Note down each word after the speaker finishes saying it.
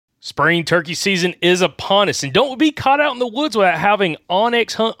Spring turkey season is upon us, and don't be caught out in the woods without having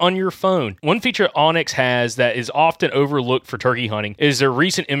onX Hunt on your phone. One feature onX has that is often overlooked for turkey hunting is their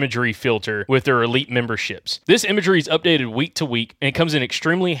recent imagery filter with their elite memberships. This imagery is updated week to week, and it comes in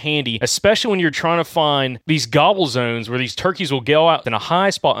extremely handy, especially when you're trying to find these gobble zones where these turkeys will go out in a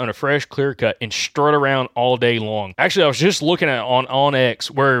high spot on a fresh clear cut and strut around all day long. Actually, I was just looking at it on onX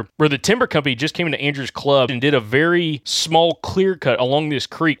where the timber company just came into Andrew's club and did a very small clear cut along this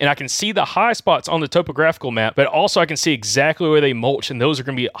creek, and I can see the high spots on the topographical map, but also I can see exactly where they mulch, and those are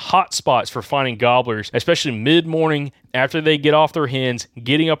going to be hot spots for finding gobblers, especially mid-morning after they get off their hens,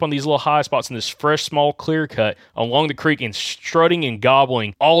 getting up on these little high spots in this fresh, small clear cut along the creek and strutting and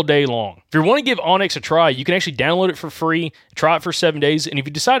gobbling all day long. If you want to give onX a try, you can actually download it for free, try it for 7 days, and if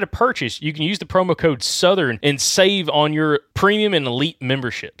you decide to purchase, you can use the promo code SOUTHERN and save on your premium and elite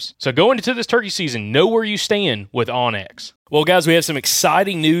memberships. So go into this turkey season, know where you stand with onX. Well, guys, we have some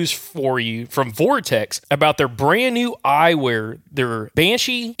exciting news for you from Vortex about their brand new eyewear, their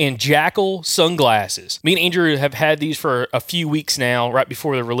Banshee and Jackal sunglasses. Me and Andrew have had these for a few weeks now, right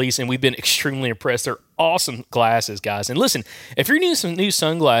before the release, and we've been extremely impressed. They're awesome glasses, guys. And listen, if you're needing some new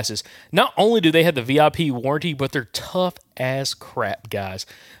sunglasses, not only do they have the VIP warranty, but they're tough as crap, guys.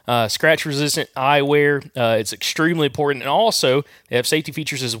 Scratch-resistant eyewear, it's extremely important. And also, they have safety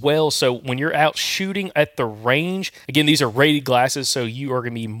features as well. So when you're out shooting at the range, again, these are rated glasses, so you are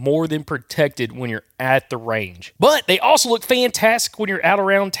going to be more than protected when you're at the range. But they also look fantastic when you're out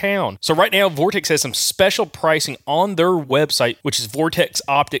around town. So right now, Vortex has some special pricing on their website, which is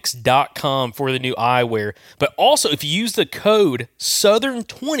vortexoptics.com for the new eyewear. But also, if you use the code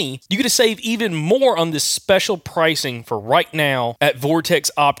SOUTHERN20, you get to save even more on this special pricing for right now at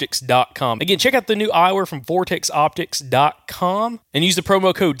vortexoptics.com. Again, check out the new eyewear from vortexoptics.com and use the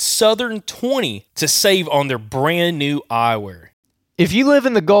promo code SOUTHERN20 to save on their brand new eyewear. If you live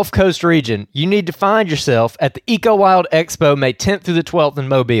in the Gulf Coast region, you need to find yourself at the Eco Wild Expo May 10th through the 12th in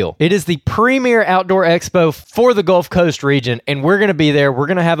Mobile. It is the premier outdoor expo for the Gulf Coast region, and we're going to be there. We're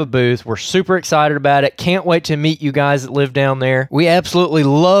going to have a booth. We're super excited about it. Can't wait to meet you guys that live down there. We absolutely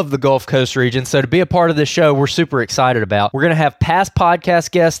love the Gulf Coast region, so to be a part of this show, we're super excited about. We're going to have past podcast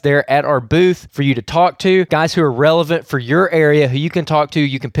guests there at our booth for you to talk to, guys who are relevant for your area, who you can talk to.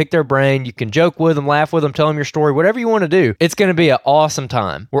 You can pick their brain. You can joke with them, laugh with them, tell them your story, whatever you want to do. It's going to be an awesome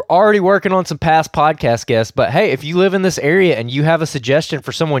time. We're already working on some past podcast guests, but hey, if you live in this area and you have a suggestion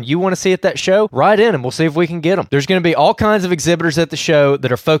for someone you want to see at that show, write in and we'll see if we can get them. There's going to be all kinds of exhibitors at the show that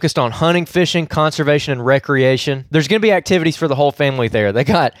are focused on hunting, fishing, conservation, and recreation. There's going to be activities for the whole family there. They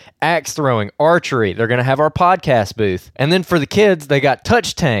got axe throwing, archery. They're going to have our podcast booth. And then for the kids, they got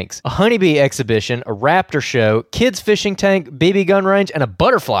touch tanks, a honeybee exhibition, a raptor show, kids fishing tank, BB gun range, and a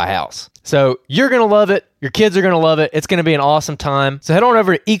butterfly house. So you're going to love it. Your kids are going to love it. It's going to be an awesome time. So head on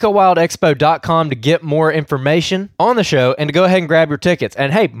over to ecowildexpo.com to get more information on the show and to go ahead and grab your tickets.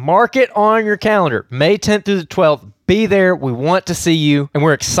 And hey, mark it on your calendar. May 10th through the 12th. Be there. We want to see you, and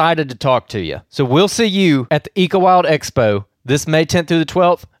we're excited to talk to you. So we'll see you at the Eco Wild Expo this May 10th through the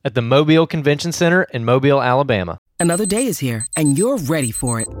 12th at the Mobile Convention Center in Mobile, Alabama. Another day is here, and you're ready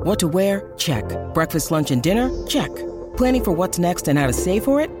for it. What to wear? Check. Breakfast, lunch, and dinner? Check. Planning for what's next and how to save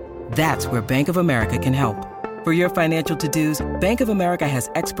for it? That's where Bank of America can help. For your financial to-dos, Bank of America has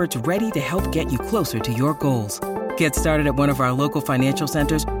experts ready to help get you closer to your goals. Get started at one of our local financial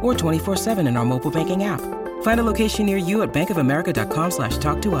centers or 24/7 in our mobile banking app. Find a location near you at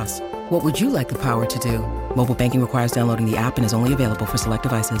bankofamerica.com/talktous. What would you like the power to do? Mobile banking requires downloading the app and is only available for select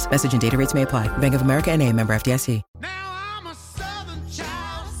devices. Message and data rates may apply. Bank of America N.A., member FDIC.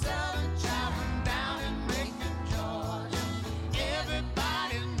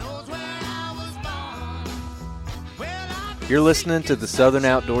 You're listening to the Southern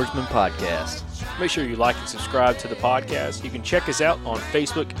Outdoorsman Podcast. Make sure you like and subscribe to the podcast. You can check us out on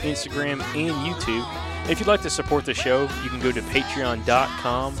Facebook, Instagram, and YouTube. If you'd like to support the show, you can go to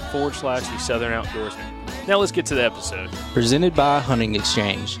patreon.com/the Southern Outdoorsman. Now let's get to the episode. Presented by Hunting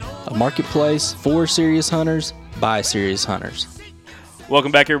Exchange, a marketplace for serious hunters by serious hunters.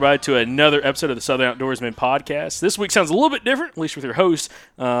 Welcome back, everybody, to another episode of the Southern Outdoorsman Podcast. This week sounds a little bit different, at least with your host.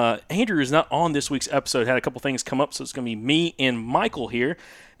 Andrew is not on this week's episode. Had a couple things come up, so it's going to be me and Michael here.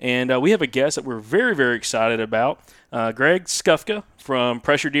 And we have a guest that we're very, very excited about, Greg Skufca from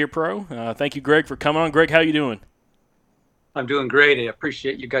Pressure Deer Pro. Thank you, Greg, for coming on. Greg, how you doing? I'm doing great. I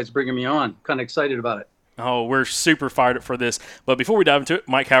appreciate you guys bringing me on. Kind of excited about it. Oh, we're super fired up for this. But before we dive into it,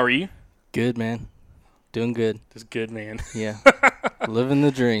 Mike, how are you? Good, man. Doing good. Just good, man. Yeah. Living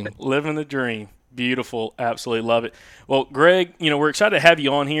the dream. Living the dream. Beautiful. Absolutely love it. Well, Greg, we're excited to have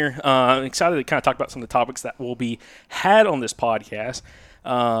you on here. Excited to kind of talk about some of the topics that will be had on this podcast.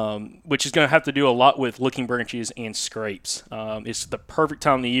 which is going to have to do a lot with licking branches and scrapes. It's the perfect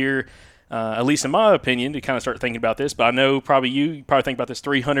time of the year, at least in my opinion, to kind of start thinking about this. But I know you probably think about this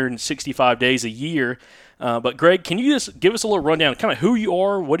 365 days a year. But Greg, can you just give us a little rundown, kind of who you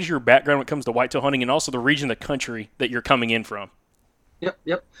are, what is your background when it comes to whitetail hunting, and also the region of the country that you're coming in from?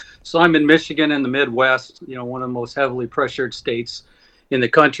 Yep. So I'm in Michigan in the Midwest, one of the most heavily pressured states in the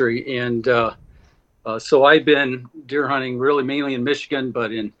country. And so I've been deer hunting really mainly in Michigan,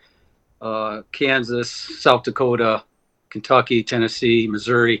 but in Kansas, South Dakota, Kentucky, Tennessee,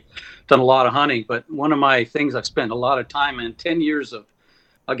 Missouri, done a lot of hunting. But one of my things I've spent a lot of time in, 10 years of,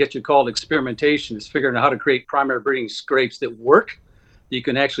 I guess you call it experimentation, is figuring out how to create primary breeding scrapes that work. You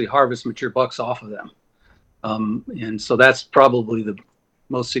can actually harvest mature bucks off of them. And so that's probably the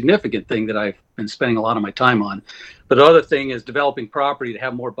most significant thing that I've been spending a lot of my time on. But the other thing is developing property to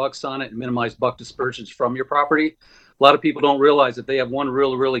have more bucks on it and minimize buck dispersions from your property. A lot of people don't realize that they have one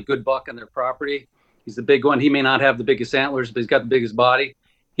really, really good buck on their property. He's the big one. He may not have the biggest antlers, but he's got the biggest body.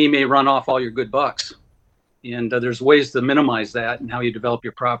 He may run off all your good bucks. And there's ways to minimize that and how you develop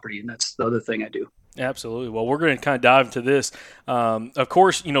your property. And that's the other thing I do. Absolutely. Well, we're going to kind of dive into this. Of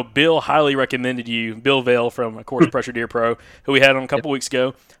course, Bill highly recommended you, Bill Vale from, of course, Pressure Deer Pro, who we had on a couple weeks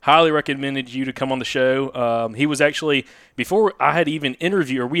ago, highly recommended you to come on the show. He was actually, before I had even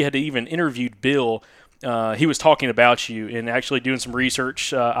interviewed, or we had even interviewed Bill, he was talking about you and actually doing some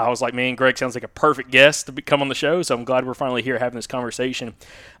research. I was like, man, Greg sounds like a perfect guest to come on the show, so I'm glad we're finally here having this conversation.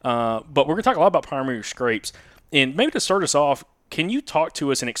 But we're going to talk a lot about primary scrapes. And maybe to start us off, can you talk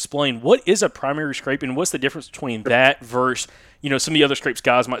to us and explain what is a primary scrape and what's the difference between that versus, some of the other scrapes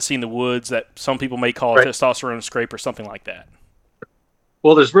guys might see in the woods that some people may call a testosterone scrape or something like that?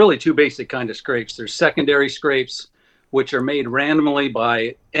 Well, there's really two basic kind of scrapes. There's secondary scrapes, which are made randomly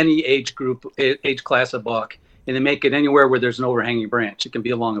by any age group, age class of buck, and they make it anywhere where there's an overhanging branch. It can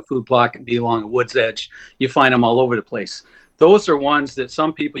be along a food plot, it can be along a wood's edge. You find them all over the place. Those are ones that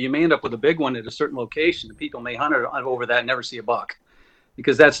some people, you may end up with a big one at a certain location, and people may hunt over that and never see a buck,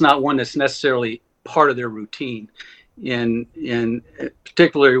 because that's not one that's necessarily part of their routine. And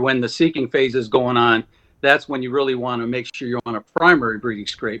particularly when the seeking phase is going on, that's when you really want to make sure you're on a primary breeding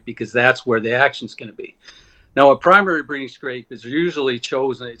scrape, because that's where the action's going to be. Now, a primary breeding scrape is usually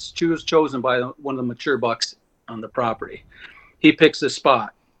chosen, chosen by one of the mature bucks on the property. He picks a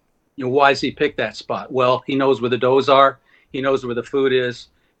spot. Why does he pick that spot? Well, he knows where the does are. He knows where the food is,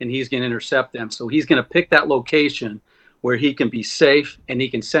 and he's going to intercept them. So he's going to pick that location where he can be safe and he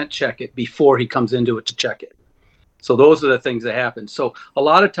can scent check it before he comes into it to check it. So those are the things that happen. So a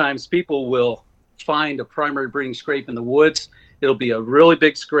lot of times people will find a primary breeding scrape in the woods. It'll be a really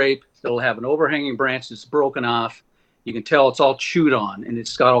big scrape. It'll have an overhanging branch that's broken off. You can tell it's all chewed on, and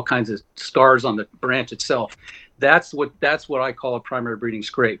it's got all kinds of scars on the branch itself. That's what I call a primary breeding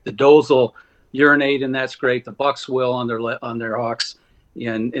scrape. The does will urinate in that scrape, the bucks will on their hawks,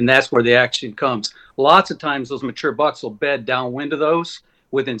 and that's where the action comes. Lots of times those mature bucks will bed downwind of those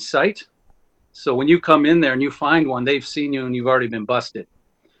within sight. So when you come in there and you find one, they've seen you and you've already been busted.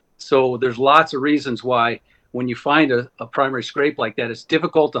 So there's lots of reasons why when you find a primary scrape like that, it's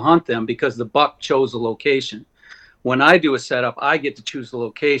difficult to hunt them because the buck chose the location. When I do a setup, I get to choose the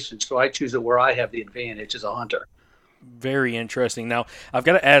location, so I choose it where I have the advantage as a hunter. Very interesting. Now, I've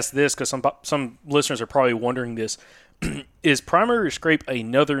got to ask this because some listeners are probably wondering this. Is primary scrape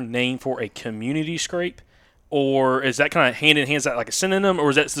another name for a community scrape? Or is that kind of hand in hand, is that like a synonym, or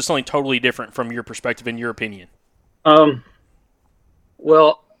is that just something totally different from your perspective, in your opinion?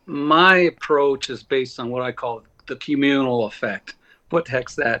 Well, my approach is based on what I call the communal effect. What the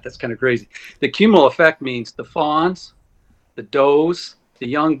heck's that? That's kind of crazy. The communal effect means the fawns, the does, the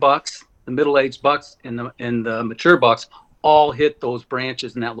young bucks, the middle-aged bucks, and the mature bucks all hit those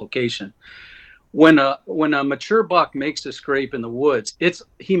branches in that location. When a mature buck makes a scrape in the woods,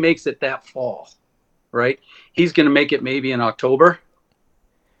 he makes it that fall, right? He's going to make it maybe in October,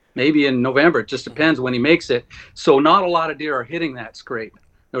 maybe in November. It just depends when he makes it. So not a lot of deer are hitting that scrape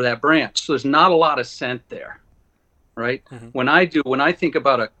or that branch. So there's not a lot of scent there, right? Mm-hmm. When I think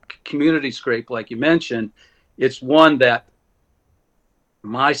about a community scrape, like you mentioned, it's one that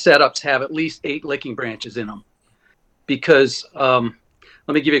my setups have at least 8 licking branches in them. Because let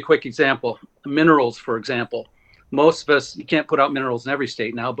me give you a quick example. Minerals, for example. Most of us, you can't put out minerals in every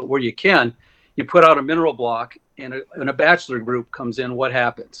state now, but where you can, you put out a mineral block and a bachelor group comes in, what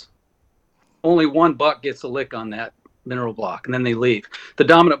happens? Only one buck gets a lick on that mineral block, and then they leave. The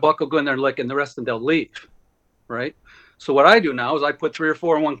dominant buck will go in there and lick, and the rest of them, they'll leave, right? So what I do now is I put 3 or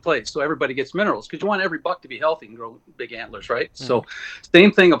 4 in one place so everybody gets minerals, because you want every buck to be healthy and grow big antlers, right? Mm-hmm. So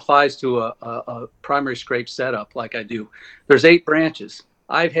same thing applies to a primary scrape setup like I do. There's 8 branches.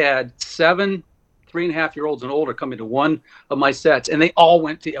 I've had 7 3.5-year-olds and older come into one of my sets, and they all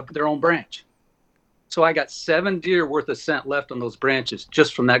went to their own branch. So I got 7 deer worth of scent left on those branches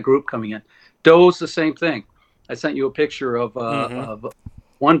just from that group coming in. Does the same thing. I sent you a picture of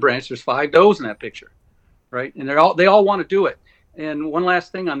one branch. There's 5 does in that picture, right? And they all want to do it. And one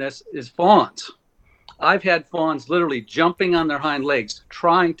last thing on this is fawns. I've had fawns literally jumping on their hind legs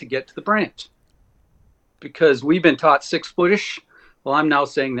trying to get to the branch because we've been taught 6-footish. Well, I'm now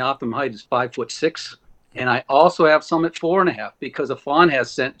saying the optimum height is 5'6", and I also have some at 4.5 because a fawn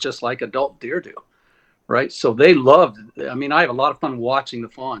has scent just like adult deer do, right? So they love. I mean, I have a lot of fun watching the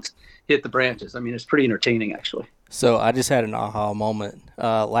fawns hit the branches. I mean, it's pretty entertaining actually. So I just had an aha moment.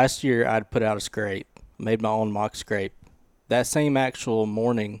 Last year, I'd put out a scrape, made my own mock scrape. That same actual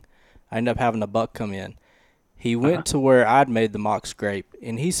morning, I ended up having a buck come in. He went to where I'd made the mock scrape,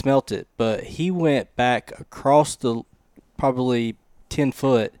 and he smelt it, but he went back across the probably 10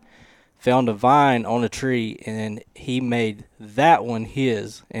 foot, found a vine on a tree, and he made that one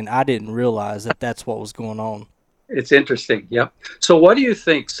his, and I didn't realize that that's what was going on. It's interesting, yep. So what do you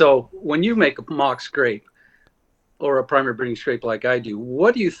think? So when you make a mock scrape or a primary breeding scrape like I do,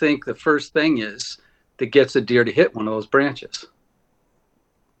 what do you think the first thing is that gets a deer to hit one of those branches?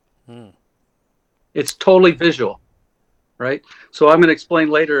 It's totally visual, right? So I'm going to explain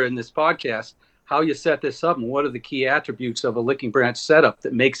later in this podcast how you set this up and what are the key attributes of a licking branch setup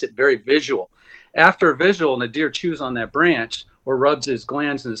that makes it very visual. After a visual and a deer chews on that branch or rubs his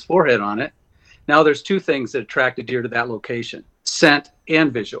glands and his forehead on it, now there's 2 things that attract a deer to that location, scent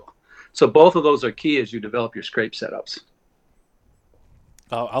and visual. So both of those are key as you develop your scrape setups.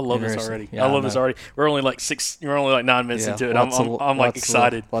 Oh, I love this already. Yeah, I love this already. We're only like 9 minutes into it. I'm like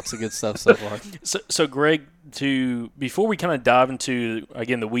excited. Lots of good stuff so far. So Greg, before we kind of dive into,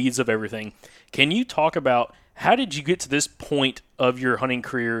 again, the weeds of everything, can you talk about how did you get to this point of your hunting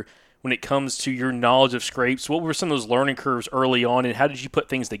career when it comes to your knowledge of scrapes? What were some of those learning curves early on, and how did you put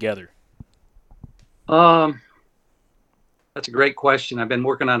things together? That's a great question. I've been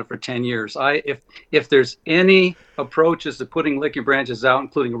working on it for 10 years. If there's any approaches to putting licking branches out,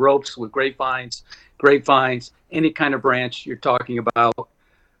 including ropes with grapevines, any kind of branch you're talking about,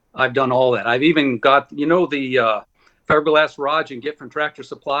 I've done all that. I've even got, the fiberglass rods you can get from Tractor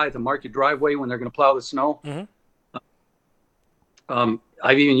Supply to mark your driveway when they're going to plow the snow.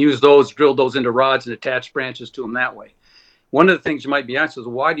 I've even used those, drilled those into rods and attached branches to them that way. One of the things you might be asking is,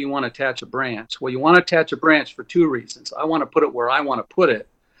 why do you want to attach a branch? Well, you want to attach a branch for 2 reasons. I want to put it where I want to put it,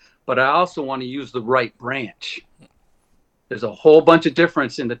 but I also want to use the right branch. There's a whole bunch of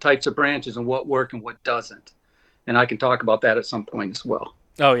difference in the types of branches and what work and what doesn't. And I can talk about that at some point as well.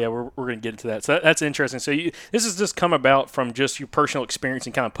 Oh, yeah, we're going to get into that. So that's interesting. So this has just come about from just your personal experience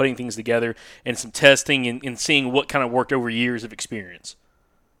and kind of putting things together and some testing and seeing what kind of worked over years of experience.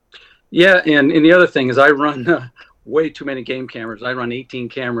 Yeah, and the other thing is I run way too many game cameras. I run 18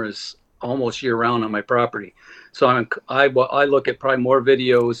 cameras almost year-round on my property. So I look at probably more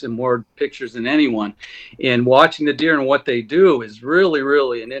videos and more pictures than anyone. And watching the deer and what they do is really,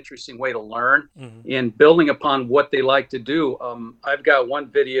 really an interesting way to learn and building upon what they like to do. I've got one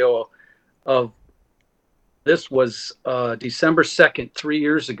video of, this was December 2nd, 3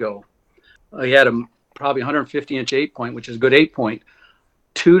 years ago. I had a probably 150-inch 8-point, which is a good 8-point.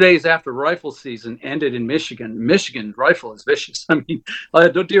 2 days after rifle season ended in Michigan. Michigan rifle is vicious. I mean,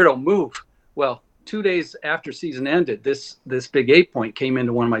 the deer don't move. Well, 2 days after season ended, this big 8-point came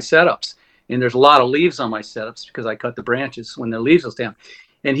into one of my setups, and there's a lot of leaves on my setups because I cut the branches when the leaves was down.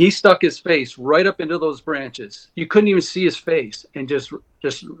 And he stuck his face right up into those branches. You couldn't even see his face, and just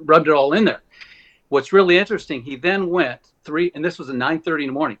rubbed it all in there. What's really interesting, he then went and this was at 9:30 in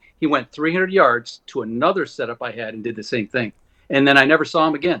the morning. He went 300 yards to another setup I had and did the same thing. And then I never saw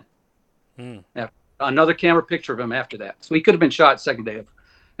him again. Another camera picture of him after that. So he could have been shot second day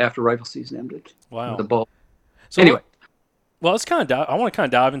after rifle season ended. Wow. The bull. So anyway. Well, I want to kind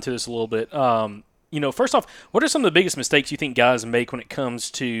of dive into this a little bit. First off, what are some of the biggest mistakes you think guys make when it comes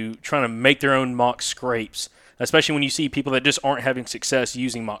to trying to make their own mock scrapes, especially when you see people that just aren't having success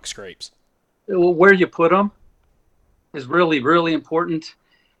using mock scrapes? Well, where you put them is really, really important.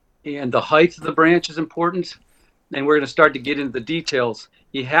 And the height of the branch is important. And we're going to start to get into the details.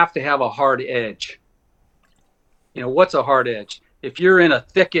 You have to have a hard edge. What's a hard edge? If you're in a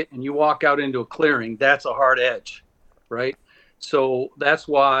thicket and you walk out into a clearing, that's a hard edge, right? So that's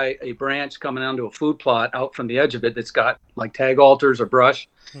why a branch coming onto a food plot out from the edge of it that's got like tag alters or brush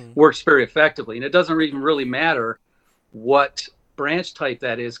works very effectively. And it doesn't even really matter what branch type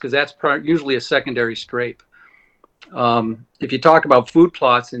that is, because that's usually a secondary scrape. If you talk about food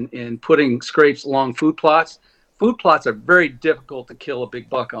plots and putting scrapes along food plots food plots are very difficult to kill a big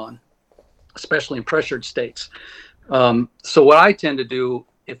buck on, especially in pressured states. So what I tend to do,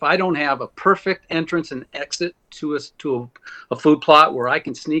 if I don't have a perfect entrance and exit to a food plot where I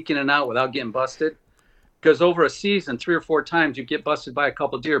can sneak in and out without getting busted, because over a season, 3 or 4 times you get busted by a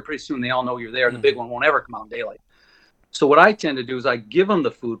couple of deer, pretty soon they all know you're there, and the big one won't ever come out in daylight. So what I tend to do is I give them the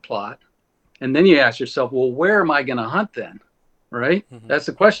food plot, and then you ask yourself, well, where am I going to hunt then? Right? That's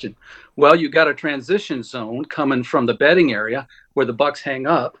the question. Well, you got a transition zone coming from the bedding area where the bucks hang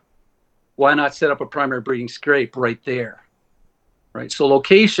up. Why not set up a primary breeding scrape right there? Right. So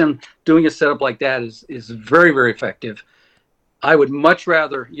location, doing a setup like that is very, very effective. I would much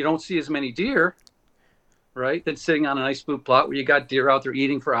rather, you don't see as many deer, right, than sitting on a nice food plot where you got deer out there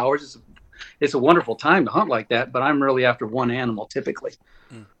eating for hours. It's a wonderful time to hunt like that, but I'm really after one animal typically.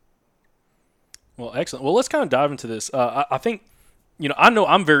 Well, excellent. Well, let's kind of dive into this. I think, I know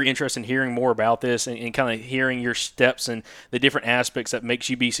I'm very interested in hearing more about this and kind of hearing your steps and the different aspects that makes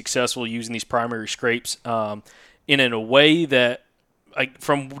you be successful using these primary scrapes in a way that, like,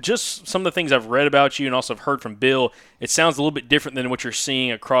 from just some of the things I've read about you and also have heard from Bill, it sounds a little bit different than what you're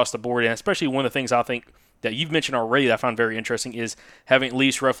seeing across the board. And especially one of the things I think that you've mentioned already that I find very interesting is having at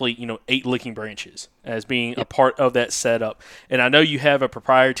least roughly, 8 licking branches as being a part of that setup. And I know you have a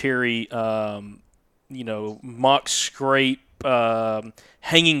proprietary, mock scrape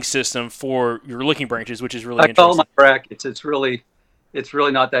hanging system for your licking branches, which is really interesting. I call them my brackets. It's really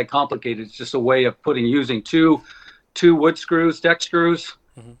not that complicated. It's just a way of using two wood screws, deck screws,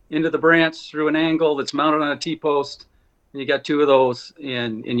 into the branch through an angle that's mounted on a T-post, and you got 2 of those,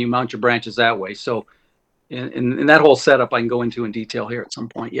 and you mount your branches that way. So in that whole setup I can go into in detail here at some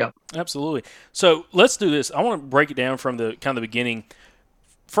point. Yep. Absolutely. So let's do this. I want to break it down from the kind of the beginning.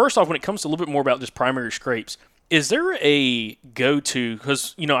 First off, when it comes to a little bit more about just primary scrapes, is there a go-to?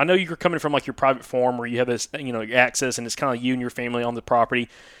 Because, I know you're coming from like your private farm where you have this, access and it's kind of you and your family on the property.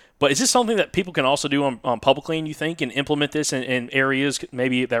 But is this something that people can also do on public land, you think, and implement this in areas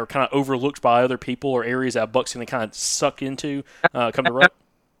maybe that are kind of overlooked by other people or areas that bucks can kind of suck into come to rut?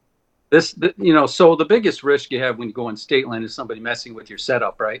 So the biggest risk you have when you go on state land is somebody messing with your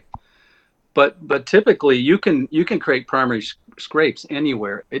setup, right? But typically you can create primary scrapes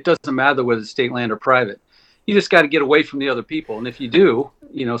anywhere. It doesn't matter whether it's state land or private. You just got to get away from the other people. And if you do,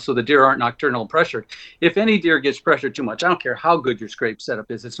 so the deer aren't nocturnal and pressured. If any deer gets pressured too much, I don't care how good your scrape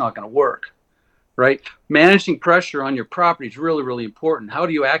setup is, it's not going to work, right? Managing pressure on your property is really, really important. How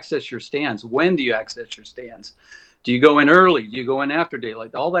do you access your stands? When do you access your stands? Do you go in early? Do you go in after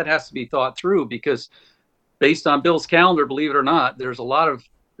daylight? All that has to be thought through, because based on Bill's calendar, believe it or not, there's a lot of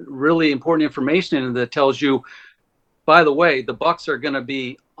really important information in it that tells you, by the way, the bucks are going to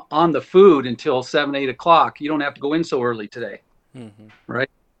be on the food until 7, 8 o'clock. You don't have to go in so early today, right?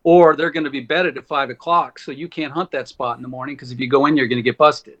 Or they're going to be bedded at 5 o'clock, so you can't hunt that spot in the morning, because if you go in, you're going to get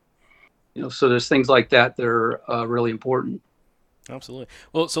busted. So there's things like that that are really important. Absolutely.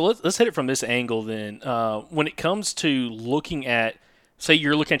 Well, so let's hit it from this angle then. When it comes to looking at, say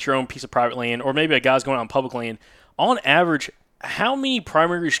you're looking at your own piece of private land, or maybe a guy's going out on public land, on average, how many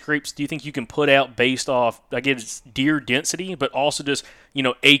primary scrapes do you think you can put out based off, I guess, deer density, but also just,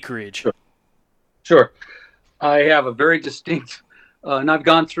 acreage? Sure. I have a very distinct, and I've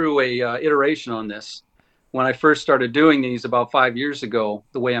gone through a iteration on this. When I first started doing these about 5 years ago,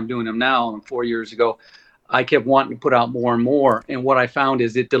 the way I'm doing them now, and 4 years ago, I kept wanting to put out more and more. And what I found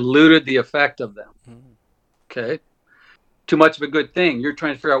is it diluted the effect of them. Okay. Too much of a good thing. You're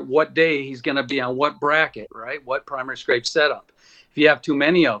trying to figure out what day he's going to be on what bracket, right? What primary scrape setup. If you have too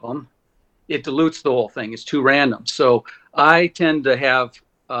many of them, it dilutes the whole thing. It's too random. So I tend to have,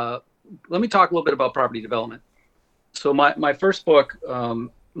 let me talk a little bit about property development. So my first book,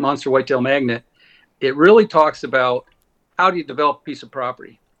 Monster Whitetail Magnet, it really talks about how do you develop a piece of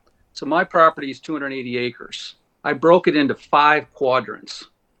property. So my property is 280 acres. I broke it into 5 quadrants,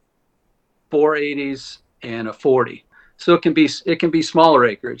 4 80s and a 40. So it can be smaller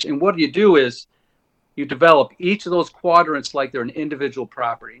acreage. And what you do is you develop each of those quadrants like they're an individual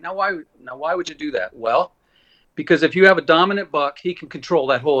property. Now why would you do that? Well, because if you have a dominant buck, he can control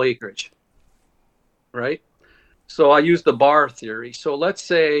that whole acreage, right? So I use the bar theory. So let's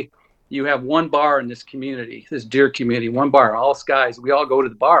say you have one bar in this community, this deer community, one bar, all guys, we all go to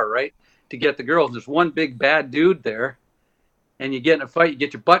the bar, right, to get the girls. There's one big bad dude there, and you get in a fight, you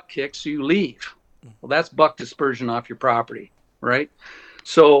get your butt kicked, so you leave. Well, that's buck dispersion off your property, right?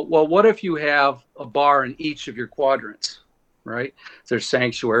 So, well, what if you have a bar in each of your quadrants, right? There's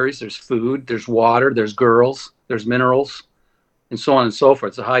sanctuaries, there's food, there's water, there's girls, there's minerals, and so on and so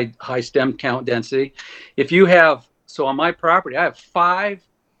forth. It's a high stem count density. If you have, so on my property, I have 5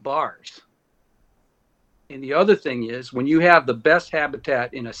 bars And the other thing is, when you have the best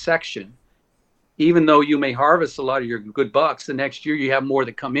habitat in a section, even though you may harvest a lot of your good bucks, the next year you have more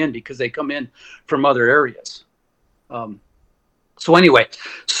that come in because they come in from other areas. So anyway,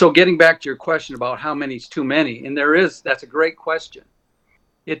 so getting back to your question about how many is too many, and that's a great question.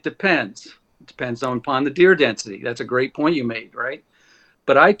 It depends. It depends upon the deer density. That's a great point you made, right?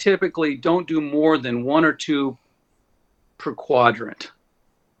 But I typically don't do more than 1 or 2 per quadrant.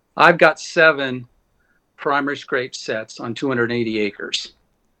 I've got 7 primary scrape sets on 280 acres.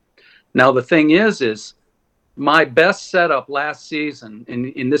 Now, the thing is my best setup last season,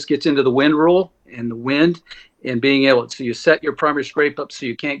 and this gets into the wind rule and the wind and being able to, so you set your primary scrape up so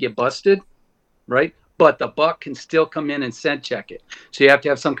you can't get busted, right? But the buck can still come in and scent check it. So you have to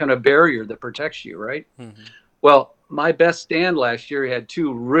have some kind of barrier that protects you, right? Mm-hmm. Well, my best stand last year had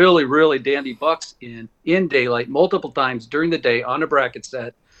 2 really, really dandy bucks in daylight multiple times during the day on a bracket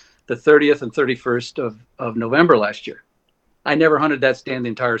set, the 30th and 31st of November last year. I never hunted that stand the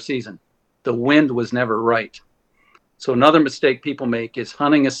entire season. The wind was never right. So another mistake people make is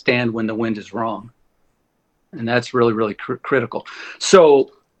hunting a stand when the wind is wrong. And that's really, really critical.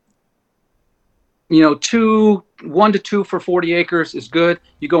 So, 1 to 2 for 40 acres is good.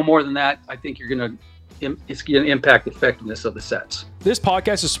 You go more than that, I think it's going to impact the effectiveness of the sets. This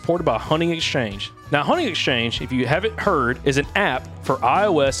podcast is supported by Hunting Exchange. Now, Hunting Exchange, if you haven't heard, is an app for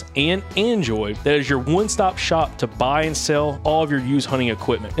iOS and Android that is your one-stop shop to buy and sell all of your used hunting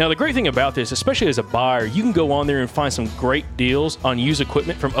equipment. Now, the great thing about this, especially as a buyer, you can go on there and find some great deals on used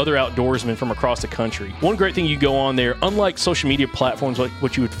equipment from other outdoorsmen from across the country. One great thing you go on there, unlike social media platforms like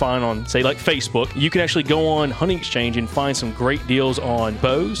what you would find on, say, like Facebook, you can actually go on Hunting Exchange and find some great deals on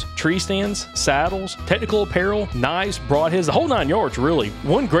bows, tree stands, saddles, technical apparel, knives, broadheads, the whole 9 yards, really.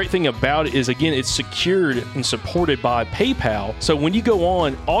 One great thing about it is, again, it's secured and supported by PayPal. So when you go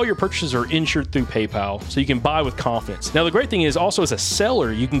on, all your purchases are insured through PayPal, so you can buy with confidence. Now, the great thing is also as a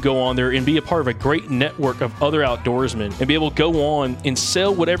seller, you can go on there and be a part of a great network of other outdoorsmen and be able to go on and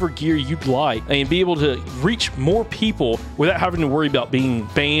sell whatever gear you'd like and be able to reach more people without having to worry about being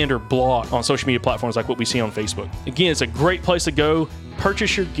banned or blocked on social media platforms like what we see on Facebook. Again, it's a great place to go,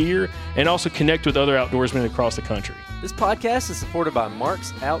 purchase your gear, and also connect with other outdoorsmen across the country. This podcast is supported by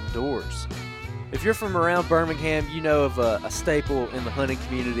Mark's Outdoors. If you're from around Birmingham, you know of a staple in the hunting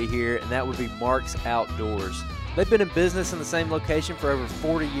community here, and that would be Mark's Outdoors. They've been in business in the same location for over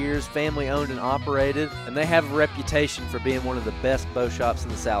 40 years, family owned and operated, and they have a reputation for being one of the best bow shops in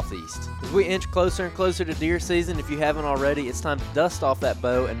the Southeast. As we inch closer and closer to deer season, if you haven't already, it's time to dust off that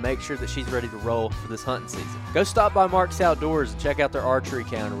bow and make sure that she's ready to roll for this hunting season. Go stop by Mark's Outdoors and check out their archery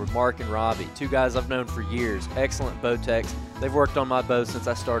counter with Mark and Robbie, 2 guys I've known for years, excellent bow techs. They've worked on my bow since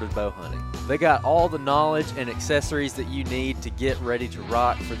I started bow hunting. They got all the knowledge and accessories that you need to get ready to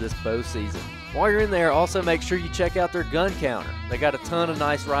rock for this bow season. While you're in there, also make sure you check out their gun counter. They got a ton of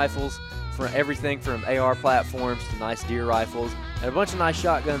nice rifles, for everything from AR platforms to nice deer rifles, and a bunch of nice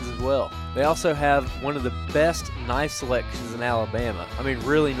shotguns as well. They also have one of the best knife selections in Alabama. I mean,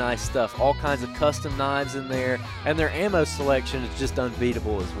 really nice stuff. All kinds of custom knives in there, and their ammo selection is just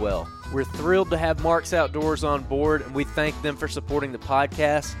unbeatable as well. We're thrilled to have Mark's Outdoors on board, and we thank them for supporting the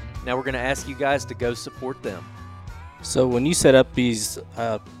podcast. Now we're going to ask you guys to go support them. So when you set up these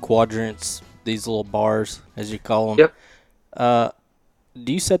quadrants, these little bars, as you call them, yep.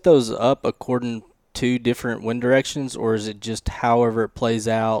 Do you set those up according to different wind directions, or is it just however it plays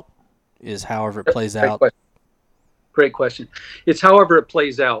out is however it plays out? Great question. It's however it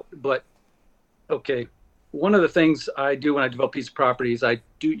plays out. But, okay, one of the things I do when I develop piece of properties, I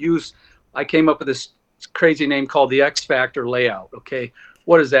came up with this crazy name called the X Factor layout, okay?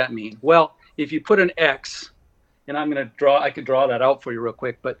 What does that mean? Well, if you put an X, and I could draw that out for you real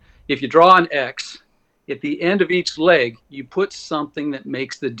quick, but if you draw an X, at the end of each leg, you put something that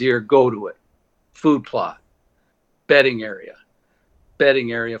makes the deer go to it. Food plot, bedding area,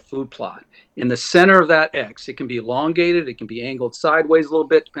 food plot. In the center of that X, it can be elongated, it can be angled sideways a little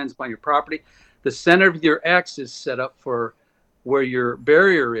bit, depends upon your property. The center of your X is set up for where your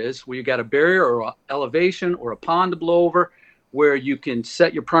barrier is, where you got a barrier or an elevation or a pond to blow over, where you can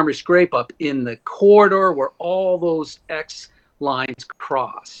set your primary scrape up in the corridor where all those X lines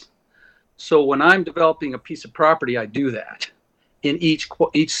cross. So when I'm developing a piece of property, I do that in each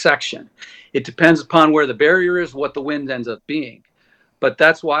section. It depends upon where the barrier is, what the wind ends up being. But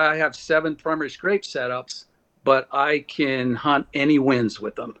that's why I have 7 primary scrape setups, but I can hunt any winds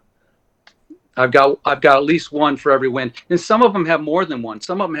with them. I've got at least one for every wind. And some of them have more than one.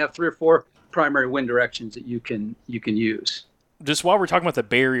 Some of them have 3 or 4 primary wind directions that you can use. Just while we're talking about the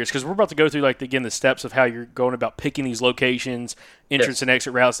barriers, because we're about to go through, the steps of how you're going about picking these locations, entrance and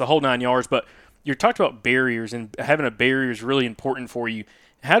exit routes, the whole 9 yards. But You talked about barriers, and having a barrier is really important for you.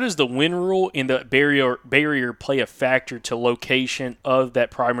 How does the wind rule and the barrier play a factor to location of that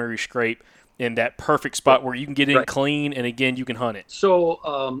primary scrape in that perfect spot where you can get in clean and, again, you can hunt it?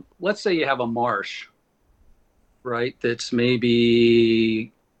 So let's say you have a marsh, right, that's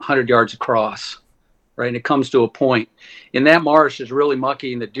maybe 100 yards across, right, and it comes to a point. And that marsh is really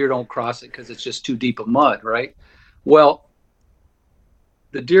mucky and the deer don't cross it because it's just too deep of mud, right? Well,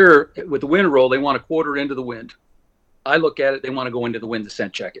 the deer, with the wind roll, they want to quarter into the wind. I look at it, they want to go into the wind to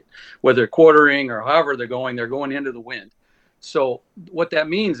scent check it. Whether they're quartering or however they're going into the wind. So what that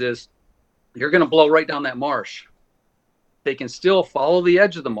means is you're going to blow right down that marsh. They can still follow the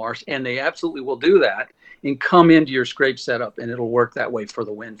edge of the marsh, and they absolutely will do that, and come into your scrape setup, and it'll work that way for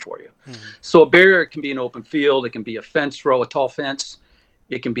the wind for you. Mm-hmm. So a barrier can be an open field. It can be a fence row, a tall fence.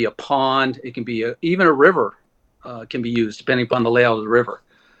 It can be a pond. It can be even a river can be used, depending upon the layout of the river.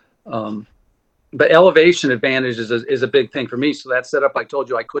 But elevation advantage is a big thing for me. So that setup I told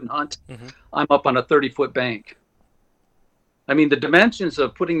you I couldn't hunt. Mm-hmm. I'm up on a 30-foot bank. I mean, the dimensions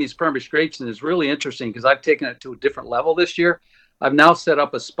of putting these primary scrapes in is really interesting because I've taken it to a different level this year. I've now set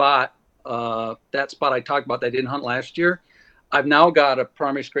up a spot, that spot I talked about that I didn't hunt last year. I've now got a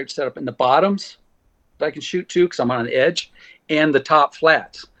primary scrape set up in the bottoms that I can shoot to because I'm on an edge, and the top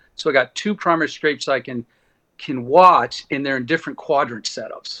flats. So I got 2 primary scrapes I can watch, and they're in different quadrant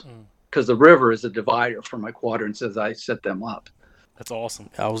setups. Because the river is a divider for my quadrants as I set them up. That's awesome.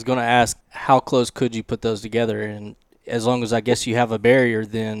 I was going to ask, how close could you put those together? And as long as I guess you have a barrier,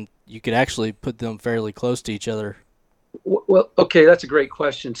 then you could actually put them fairly close to each other. Well, okay, that's a great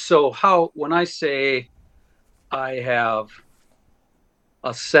question. So when I say I have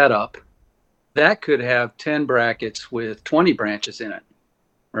a setup, that could have 10 brackets with 20 branches in it,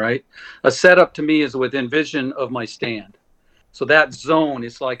 right? A setup to me is within vision of my stand. So that zone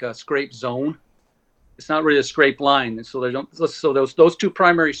is like a scrape zone. It's not really a scrape line. And so those 2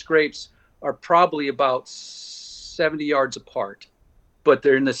 primary scrapes are probably about 70 yards apart, but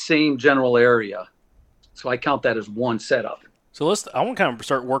they're in the same general area. So I count that as one setup. So I want to kind of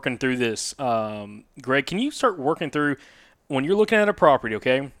start working through this. Greg, can you start working through when you're looking at a property,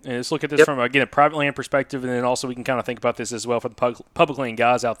 okay? And let's look at this from, again, a private land perspective, and then also we can kind of think about this as well for the public land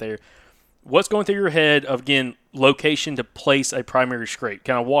guys out there. What's going through your head of, again, location to place a primary scrape?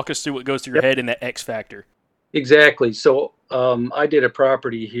 Kind of walk us through what goes through your head in that X factor. Exactly. So I did a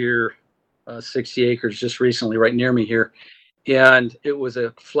property here, 60 acres just recently, right near me here. And it was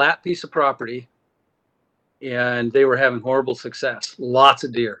a flat piece of property, and they were having horrible success. Lots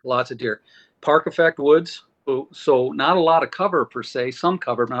of deer. Park effect woods. So not a lot of cover per se, some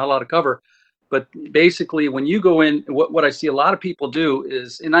cover, but not a lot of cover. But basically, when you go in, what I see a lot of people do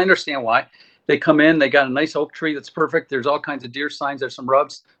is, and I understand why, they come in, they got a nice oak tree that's perfect. There's all kinds of deer signs. There's some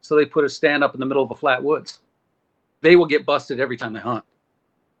rubs. So they put a stand up in the middle of a flat woods. They will get busted every time they hunt,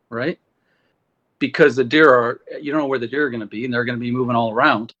 right? Because the deer you don't know where the deer are going to be, and they're going to be moving all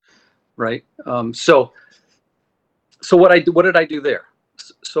around, right? So what did I do there?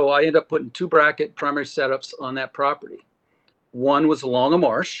 So I ended up putting 2 bracket primary setups on that property. One was along a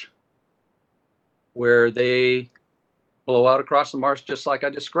marsh, where they blow out across the marsh just like I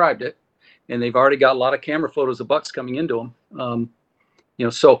described it, and they've already got a lot of camera photos of bucks coming into them.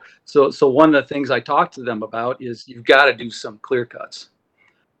 So one of the things I talked to them about is you've got to do some clear cuts.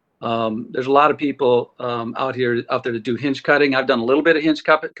 There's a lot of people out there to do hinge cutting. I've done a little bit of hinge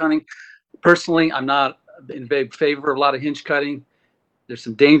cutting. Personally, I'm not in big favor of a lot of hinge cutting. There's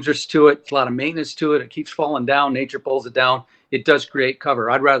some dangers to it. It's a lot of maintenance to it. It keeps falling down. Nature pulls it down. It does create cover.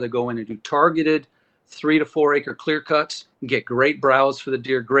 I'd rather go in and do targeted 3 to 4 acre clear cuts and get great browse for the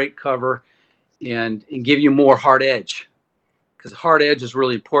deer, great cover, and give you more hard edge. Because hard edge is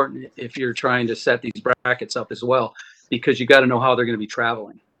really important if you're trying to set these brackets up as well, because you got to know how they're going to be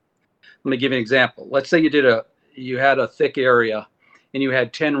traveling. Let me give you an example. Let's say you had a thick area and you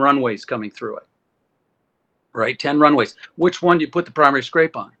had 10 runways coming through it, right? 10 runways. Which one do you put the primary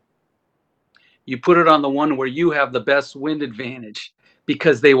scrape on? You put it on the one where you have the best wind advantage,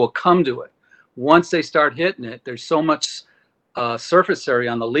 because they will come to it. Once they start hitting it, there's so much surface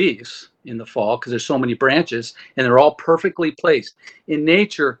area on the leaves in the fall because there's so many branches, and they're all perfectly placed. In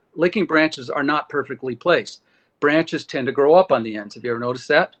nature, licking branches are not perfectly placed. Branches tend to grow up on the ends. Have you ever noticed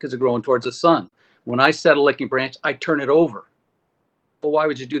that? Because they're growing towards the sun. When I set a licking branch, I turn it over. Well, why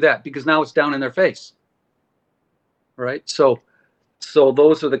would you do that? Because now it's down in their face, right? So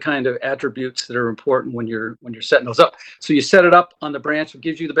those are the kind of attributes that are important when you're setting those up. So you set it up on the branch that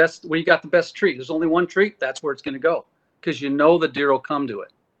gives you the best, where you got the best tree. There's only one tree, that's where it's going to go, because you know the deer will come to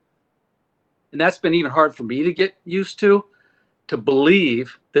it. And that's been even hard for me to get used to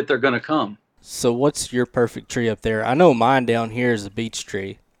believe that they're going to come. So what's your perfect tree up there? I know mine down here is a beech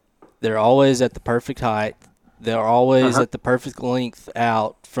tree. They're always at the perfect height. They're always at the perfect length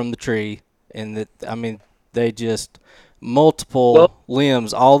out from the tree. And they just multiple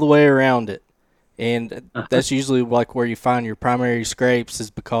limbs all the way around it. And that's usually like where you find your primary scrapes,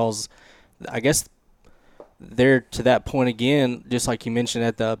 is because I guess they're to that point again, just like you mentioned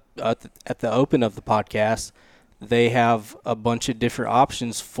at the open of the podcast, they have a bunch of different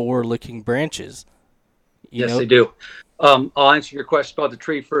options for licking branches. Yes, they do. I'll answer your question about the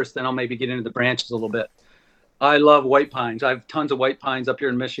tree first, then I'll maybe get into the branches a little bit. I love white pines. I have tons of white pines up here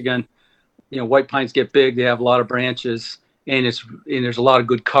in Michigan. White pines get big. They have a lot of branches, and there's a lot of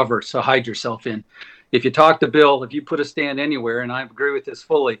good cover, so hide yourself in. If you talk to Bill, if you put a stand anywhere, and I agree with this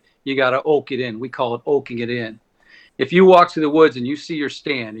fully, you got to oak it in. We call it oaking it in. If you walk through the woods and you see your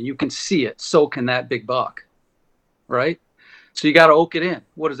stand and you can see it, so can that big buck, right? So you got to oak it in.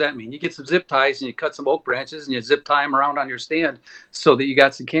 What does that mean? You get some zip ties and you cut some oak branches and you zip tie them around on your stand so that you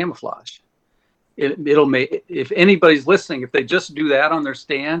got some camouflage. It'll make, if anybody's listening, if they just do that on their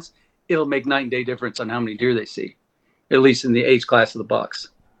stands, it'll make night and day difference on how many deer they see, at least in the age class of the bucks.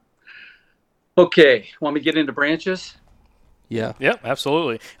 Okay, want me to get into branches? Yeah. Yeah,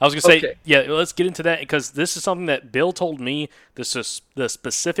 absolutely. I was going to say, yeah, let's get into that, because this is something that Bill told me. The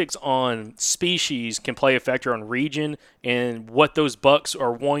specifics on species can play a factor on region and what those bucks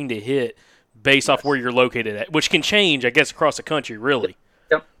are wanting to hit based off where you're located at, which can change, I guess, across the country, really.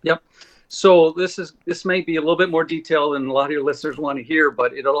 Yep. So this may be a little bit more detailed than a lot of your listeners want to hear,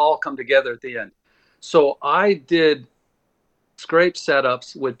 but it'll all come together at the end. So I did scrape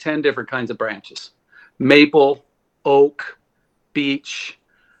setups with 10 different kinds of branches: maple, oak, beech,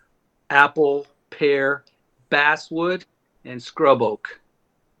 apple, pear, basswood, and scrub oak.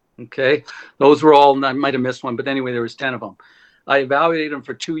 Okay, those were all, I might have missed one, but anyway, there was 10 of them. I evaluated them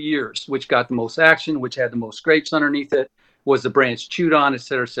for 2 years, which got the most action, which had the most scrapes underneath it, was the branch chewed on, et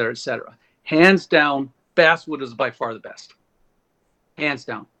cetera, et cetera, et cetera. Hands down, basswood is by far the best. Hands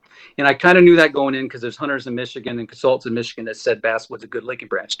down. And I kind of knew that going in because there's hunters in Michigan and consultants in Michigan that said basswood's a good licking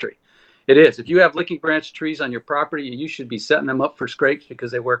branch tree. It is. If you have licking branch trees on your property, you should be setting them up for scrapes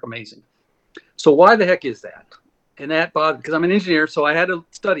because they work amazing. So why the heck is that? And that bothered, because I'm an engineer, so I had to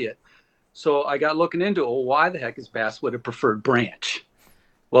study it. So I got looking into it. Well, why the heck is basswood a preferred branch?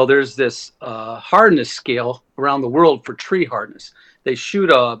 Well, there's this hardness scale around the world for tree hardness. They shoot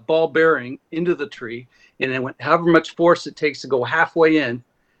a ball bearing into the tree, and then however much force it takes to go halfway in,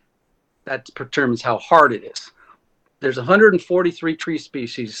 that determines how hard it is. There's 143 tree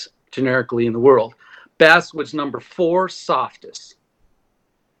species generically in the world. Basswood's number 4 softest.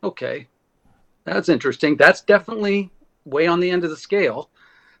 Okay, that's interesting. That's definitely way on the end of the scale.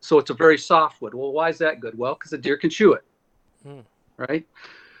 So it's a very soft wood. Well, why is that good? Well, because the deer can chew it, right?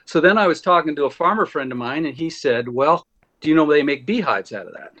 So then I was talking to a farmer friend of mine, and he said, well, do you know they make beehives out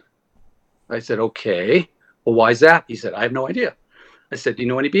of that? I said, okay. Well, why is that? He said, I have no idea. I said, do you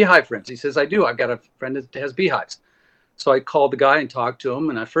know any beehive friends? He says, I do. I've got a friend that has beehives. So I called the guy and talked to him,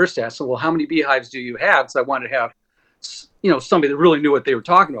 and I first asked him, well, how many beehives do you have? Because I wanted to have, somebody that really knew what they were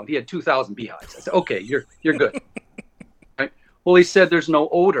talking about. He had 2,000 beehives. I said, okay, you're good. Right? Well, he said there's no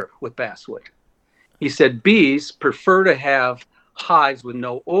odor with basswood. He said bees prefer to have hives with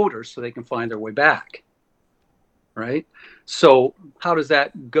no odor so they can find their way back. Right? So how does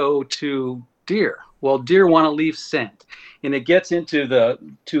that go to deer? Well, deer want to leave scent, and it gets into the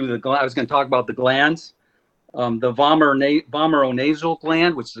I was going to talk about the glands, the vomeronasal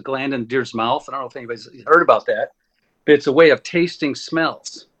gland, which is the gland in the deer's mouth. I don't know if anybody's heard about that, but it's a way of tasting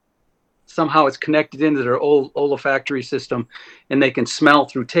smells. Somehow it's connected into their olfactory system, and they can smell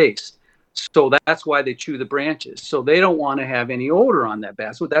through taste. So that's why they chew the branches. So they don't want to have any odor on that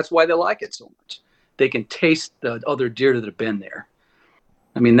basswood. That's why they like it so much. They can taste the other deer that have been there.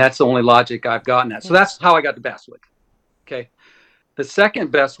 I mean, that's the only logic I've gotten at. So that's how I got the basswood. Okay. The second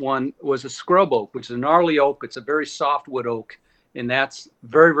best one was a scrub oak, which is a gnarly oak. It's a very soft wood oak, and that's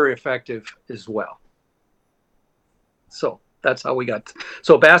very, very effective as well. So that's how we got.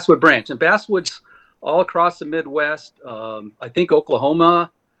 So basswood branch, and basswood's all across the Midwest. I think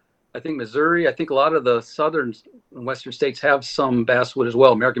Oklahoma, I think Missouri, I think a lot of the southern and western states have some basswood as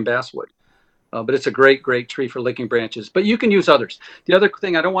well, American basswood. But it's a great, great tree for licking branches. But you can use others. The other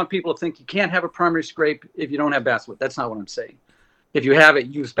thing, I don't want people to think you can't have a primary scrape if you don't have basswood. That's not what I'm saying. If you have it,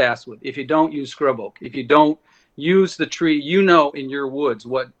 use basswood. If you don't, use scrub oak. If you don't, use the tree, in your woods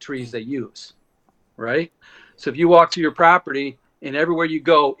what trees they use, right? So if you walk to your property and everywhere you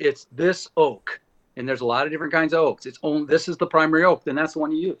go, it's this oak. And there's a lot of different kinds of oaks. This is the primary oak, then that's the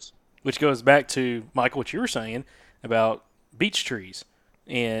one you use. Which goes back to, Michael, what you were saying about beech trees.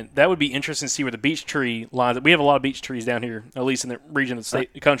 And that would be interesting to see where the beech tree lines up. We have a lot of beech trees down here, at least in the region of the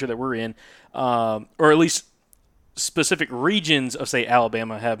country that we're in, or at least specific regions of, say,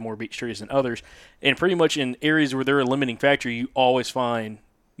 Alabama have more beech trees than others. And pretty much in areas where they're a limiting factor, you always find,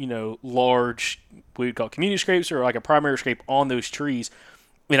 large, we would call community scrapes or like a primary scrape on those trees.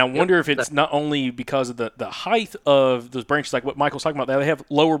 And I wonder if it's not only because of the height of those branches, like what Michael's talking about. They have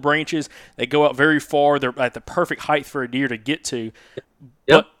lower branches. They go out very far. They're at the perfect height for a deer to get to.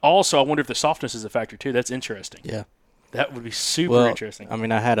 But also, I wonder if the softness is a factor, too. That's interesting. Yeah. That would be super interesting. I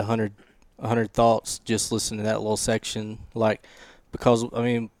mean, I had 100 thoughts just listening to that little section. Because,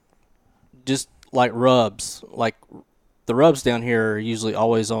 just like rubs. Like, the rubs down here are usually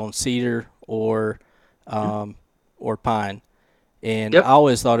always on cedar or pine. And I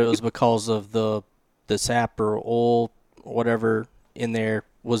always thought it was because of the sap or oil or whatever in there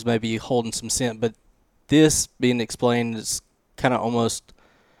was maybe holding some scent. But this being explained is kind of almost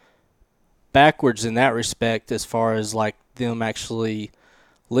backwards in that respect as far as like them actually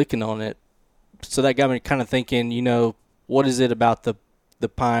licking on it. So that got me kind of thinking, what is it about the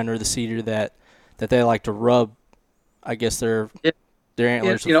pine or the cedar that they like to rub, I guess, their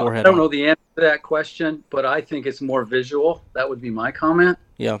antlers or forehead? I don't know the answer to that question, but I think it's more visual. That would be my comment.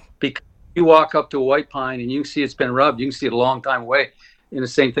 Yeah. Because you walk up to a white pine and you can see it's been rubbed. You can see it a long time away. And the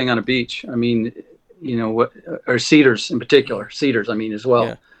same thing on a beech. I mean, or cedars in particular. Cedars, as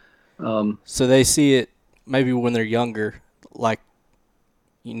well. Yeah. So they see it maybe when they're younger, like,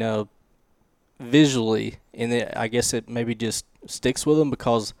 visually, and I guess it maybe just sticks with them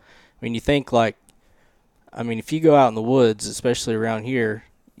because, you think if you go out in the woods, especially around here,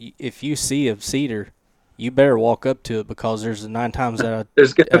 if you see a cedar, you better walk up to it because there's 9 times out of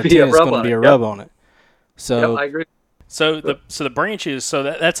there's going to be a rub on it. So I agree. So the branches. So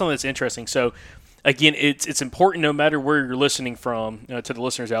that's something that's interesting. So again, it's important no matter where you're listening from, to the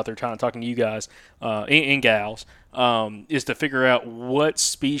listeners out there talking to you guys and gals, is to figure out what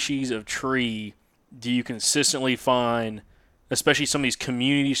species of tree do you consistently find, especially some of these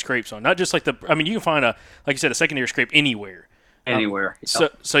community scrapes on. Not just like you can find like you said, a secondary scrape anywhere. Anywhere. So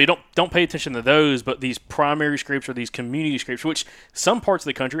you don't pay attention to those, but these primary scrapes or these community scrapes, which some parts of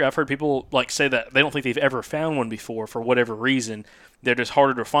the country, I've heard people say that they don't think they've ever found one before for whatever reason. They're just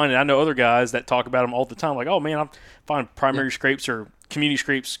harder to find. And I know other guys that talk about them all the time, like, oh man, I find primary scrapes or community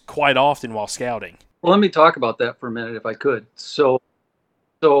scrapes quite often while scouting. Well, let me talk about that for a minute if I could. So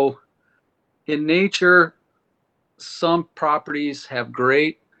in nature, some properties have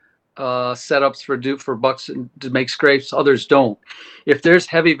great setups for bucks to make scrapes. Others don't. If there's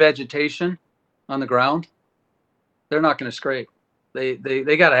heavy vegetation on the ground, they're not going to scrape. They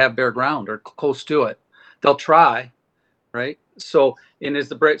got to have bare ground or close to it. They'll try, right? So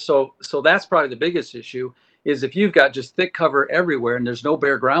so that's probably the biggest issue is if you've got just thick cover everywhere and there's no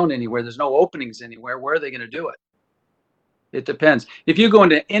bare ground anywhere, there's no openings anywhere, where are they going to do it? It depends. If you go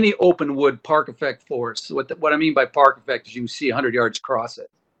into any open wood park effect forest, what I mean by park effect is you can see 100 yards across it,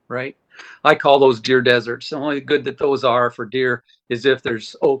 right? I call those deer deserts. The only good that those are for deer is if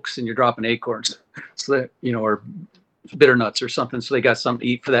there's oaks and you're dropping acorns, so that, or bitter nuts or something, so they got something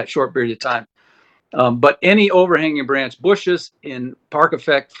to eat for that short period of time. But any overhanging branch bushes in park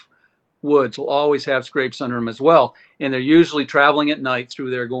effect woods will always have scrapes under them as well, and they're usually traveling at night through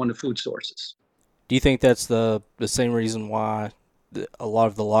there going to food sources. Do you think that's the same reason why a lot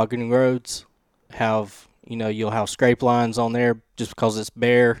of the logging roads have, you'll have scrape lines on there just because it's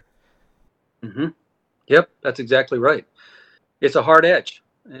bare? Mm-hmm. Yep, that's exactly right. It's a hard edge.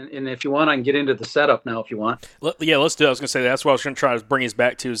 And if you want, I can get into the setup now if you want. Yeah, let's do it. I was going to say that's what I was going to try to bring us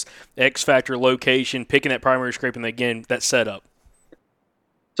back to is X factor, location, picking that primary scrape, and again, that setup.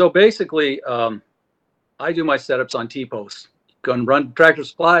 So basically, I do my setups on T-posts. Go and run Tractor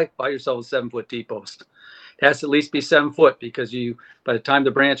Supply, buy yourself a 7-foot T-post. It has to at least be 7 foot because by the time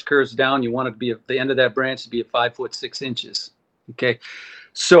the branch curves down, you want it to be at the end of that branch to be at 5 foot 6 inches. Okay,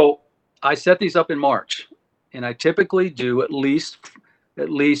 so I set these up in March, and I typically do at least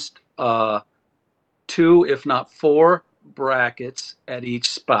 2, if not 4 brackets at each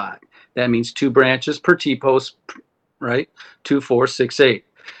spot. That means 2 branches per T-post, right? 2, 4, 6, 8.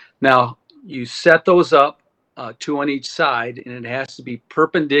 Now you set those up 2 on each side, and it has to be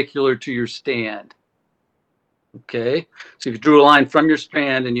perpendicular to your stand. Okay, so if you drew a line from your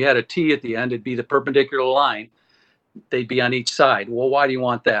stand and you had a T at the end, it'd be the perpendicular line. They'd be on each side. Well, why do you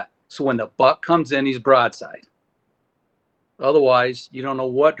want that? So when the buck comes in, he's broadside. Otherwise, you don't know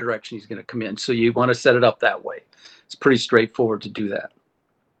what direction he's going to come in. So you want to set it up that way. It's pretty straightforward to do that.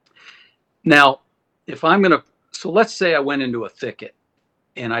 Now, so let's say I went into a thicket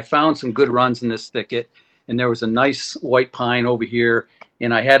and I found some good runs in this thicket, and there was a nice white pine over here,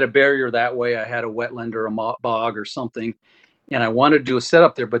 and I had a barrier that way. I had a wetland or a bog or something, and I wanted to do a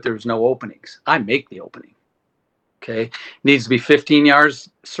setup there, but there was no openings. I make the opening. Okay, needs to be 15 yards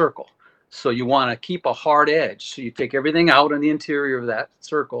circle. So you want to keep a hard edge. So you take everything out on the interior of that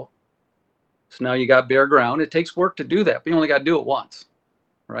circle. So now you got bare ground. It takes work to do that, but you only got to do it once,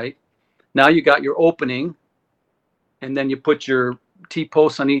 right? Now you got your opening, and then you put your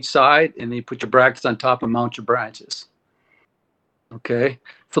T-posts on each side, and then you put your brackets on top and mount your branches. Okay,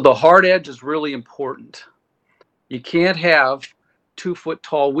 so the hard edge is really important. You can't have 2-foot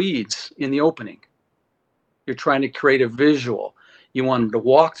tall weeds in the opening. You're trying to create a visual. You want them to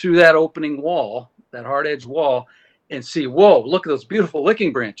walk through that opening wall, that hard edge wall, and see, whoa, look at those beautiful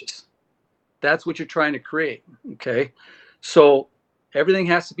licking branches. That's what you're trying to create, okay? So everything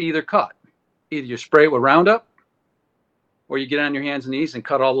has to be either cut. Either you spray it with Roundup, or you get on your hands and knees and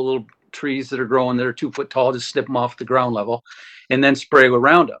cut all the little trees that are growing that are 2 foot tall, just snip them off the ground level, and then spray with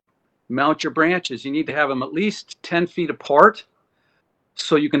Roundup. Mount your branches. You need to have them at least 10 feet apart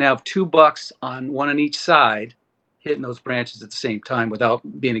so you can have 2 bucks on one on each side hitting those branches at the same time without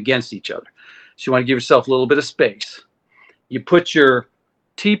being against each other. So you want to give yourself a little bit of space. You put your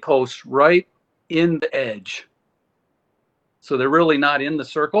T-posts right in the edge. So they're really not in the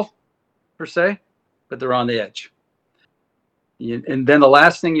circle per se, but they're on the edge. And then the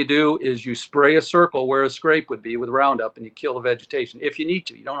last thing you do is you spray a circle where a scrape would be with Roundup, and you kill the vegetation if you need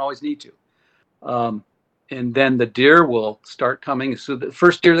to. You don't always need to. And then the deer will start coming. So the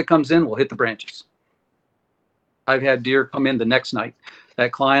first deer that comes in will hit the branches. I've had deer come in the next night.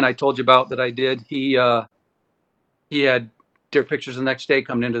 That client I told you about that I did, he had deer pictures the next day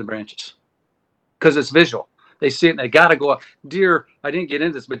coming into the branches because it's visual. They see it and they got to go up. Deer, I didn't get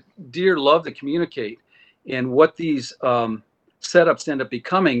into this, but deer love to communicate. And what these setups end up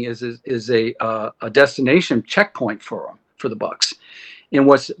becoming is a destination checkpoint for them, for the bucks. And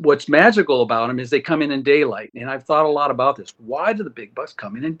what's magical about them is they come in daylight. And I've thought a lot about this. Why do the big bucks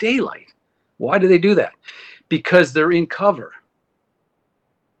come in daylight? Why do they do that? Because they're in cover.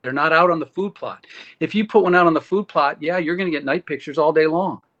 They're not out on the food plot. If you put one out on the food plot, yeah, you're going to get night pictures all day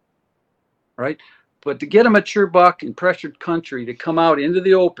long, right? But to get a mature buck in pressured country to come out into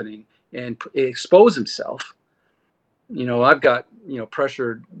the opening and expose himself, you know, I've got, you know,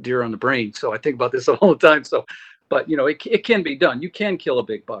 pressured deer on the brain, so I think about this all the time. So, but, you know, it can be done. You can kill a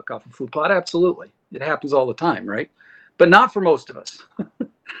big buck off a food plot. Absolutely. It happens all the time, right? But not for most of us.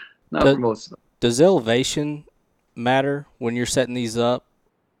 For most of us. Does elevation matter when you're setting these up?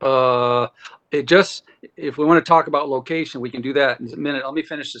 It just, if we want to talk about location, we can do that in a minute. Let me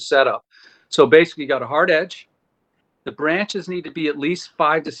finish the setup. So basically you got a hard edge. The branches need to be at least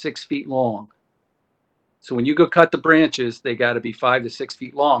 5 to 6 feet long. So when you go cut the branches, they got to be 5 to 6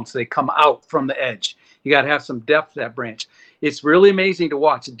 feet long. So they come out from the edge. You got to have some depth to that branch. It's really amazing to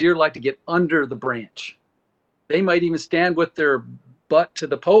watch. Deer like to get under the branch. They might even stand with their butt to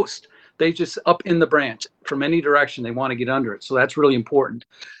the post. They just up in the branch from any direction. They want to get under it. So that's really important.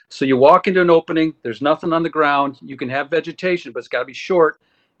 So you walk into an opening. There's nothing on the ground. You can have vegetation, but it's got to be short.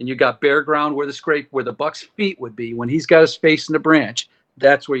 And you got bare ground where the buck's feet would be. When he's got his face in the branch,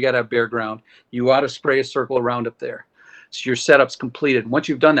 that's where you got to have bare ground. You ought to spray a circle around up there. So your setup's completed. Once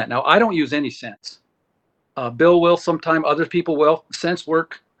you've done that, now I don't use any scents. Bill will sometime, other people will. Scents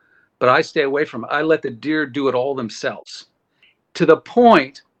work, but I stay away from it. I let the deer do it all themselves. To the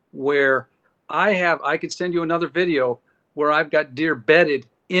point where I could send you another video where I've got deer bedded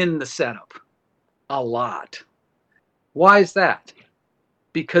in the setup. A lot. Why is that?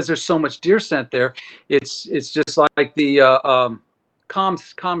 Because there's so much deer scent there. It's just like the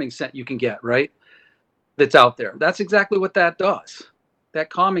calming scent you can get, right? That's out there. That's exactly what that does. That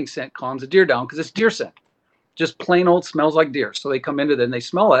calming scent calms the deer down because it's deer scent. Just plain old smells like deer. So they come into it and they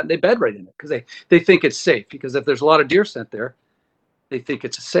smell that and they bed right in it because they think it's safe. Because if there's a lot of deer scent there, they think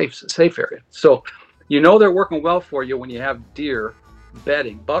it's a safe area. So you know they're working well for you when you have deer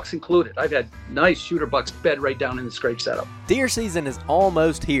bedding, bucks included. I've had nice shooter bucks bed right down in the scrape setup. Deer season is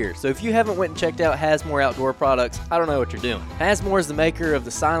almost here, so if you haven't went and checked out Hasmore Outdoor Products, I don't know what you're doing. Hasmore is the maker of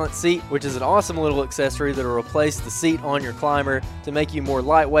the Silent Seat, which is an awesome little accessory that will replace the seat on your climber to make you more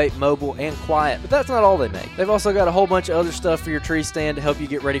lightweight, mobile, and quiet. But that's not all they make. They've also got a whole bunch of other stuff for your tree stand to help you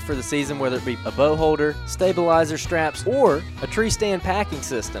get ready for the season, whether it be a bow holder, stabilizer straps, or a tree stand packing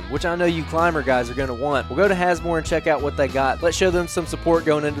system, which I know you climber guys are going to want. We'll go to Hasmore and check out what they got. Let's show them some support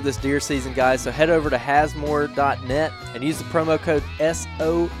going into this deer season, guys. So head over to hasmore.net and use the promo code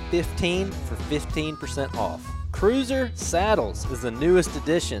SO15 for 15% off. Cruiser Saddles is the newest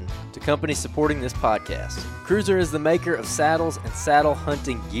addition to companies supporting this podcast. Cruiser is the maker of saddles and saddle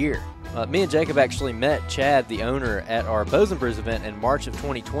hunting gear. Me and Jacob actually met Chad, the owner, at our Bows and Brews event in March of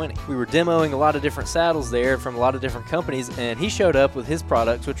 2020. We were demoing a lot of different saddles there from a lot of different companies, and he showed up with his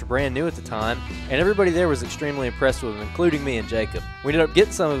products, which were brand new at the time, and everybody there was extremely impressed with them, including me and Jacob. We ended up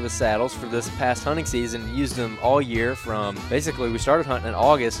getting some of his saddles for this past hunting season, used them all year from, basically, we started hunting in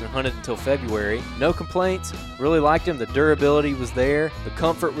August and hunted until February. No complaints, really liked them. The durability was there, the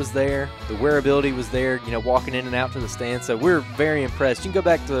comfort was there, the wearability was there, walking in and out to the stand. So we're very impressed. You can go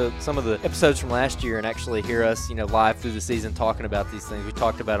back to some of the episodes from last year and actually hear us, live through the season talking about these things. We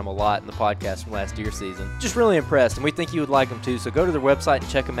talked about them a lot in the podcast from last year's season. Just really impressed, and we think you would like them too. So go to their website and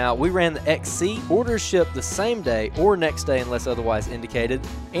check them out. We ran the XC. Orders ship the same day or next day unless otherwise indicated,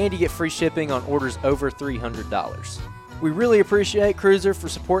 and you get free shipping on orders over $300. We really appreciate Cruiser for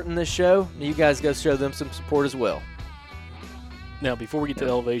supporting this show. You guys go show them some support as well. Now, before we get to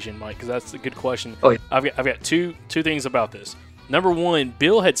elevation, Mike, because that's a good question, Oh, yeah. I've got two things about this. Number one,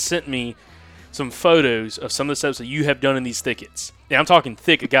 Bill had sent me some photos of some of the steps that you have done in these thickets. Now, I'm talking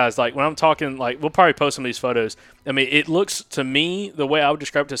thicket, guys. Like, when I'm talking, we'll probably post some of these photos. I mean, it looks to me, the way I would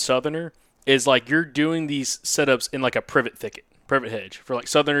describe it to Southerner, is like you're doing these setups in like a privet thicket, privet hedge. For like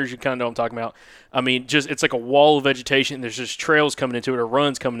Southerners, you kind of know what I'm talking about. I mean, it's like a wall of vegetation. And there's just trails coming into it or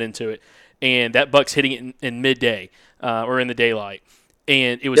runs coming into it. And that buck's hitting it in midday or in the daylight.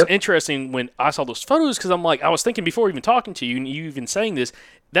 And it was interesting when I saw those photos because I'm like, I was thinking before even talking to you and you even saying this,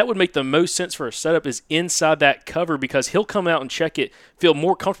 that would make the most sense for a setup is inside that cover because he'll come out and check it, feel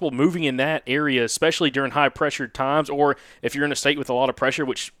more comfortable moving in that area, especially during high pressure times, or if you're in a state with a lot of pressure,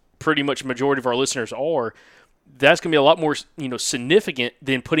 which pretty much majority of our listeners are. That's going to be a lot more, significant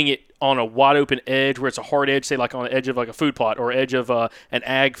than putting it on a wide open edge where it's a hard edge, say like on the edge of like a food plot or edge of an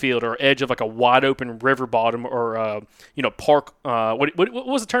ag field or edge of like a wide open river bottom or, park. What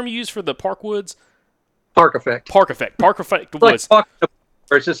was the term you used for the park woods? Park effect. Park effect woods.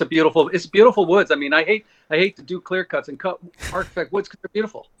 It's just it's beautiful woods. I mean, I hate to do clear cuts and cut park effect woods because they're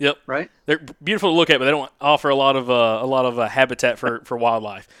beautiful. Yep. Right. They're beautiful to look at, but they don't offer a lot of habitat for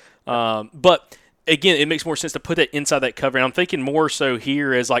wildlife. But again, it makes more sense to put that inside that cover. And I'm thinking more so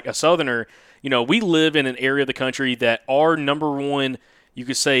here as like a Southerner, we live in an area of the country that our number one, you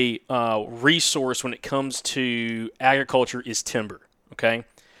could say, resource when it comes to agriculture is timber, okay?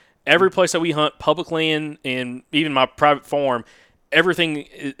 Every place that we hunt, public land and even my private farm, everything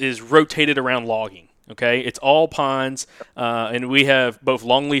is rotated around logging, okay? It's all pines, and we have both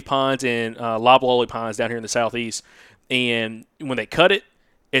longleaf pines and loblolly pines down here in the southeast. And when they cut it,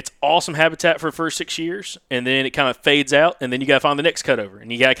 it's awesome habitat for the first 6 years, and then it kind of fades out, and then you got to find the next cutover,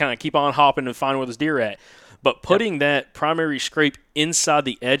 and you got to kind of keep on hopping and find where there's deer at. But putting that primary scrape inside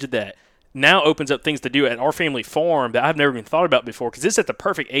the edge of that now opens up things to do at our family farm that I've never even thought about before because it's at the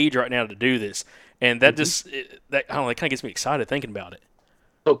perfect age right now to do this. And that that kind of gets me excited thinking about it.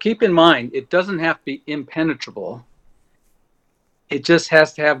 So keep in mind, it doesn't have to be impenetrable. It just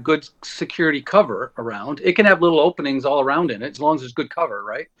has to have good security cover around. It can have little openings all around in it as long as there's good cover,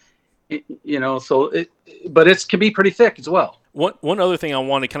 right? But it can be pretty thick as well. One other thing I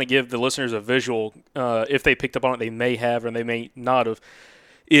want to kind of give the listeners a visual, if they picked up on it, they may have or they may not have,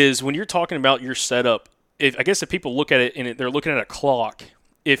 is when you're talking about your setup, if people look at it and they're looking at a clock,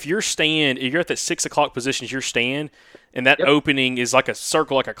 if you're at that 6 o'clock position as your stand, and that opening is like a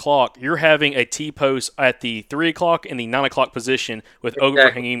circle, like a clock, you're having a T-post at the 3 o'clock and the 9 o'clock position with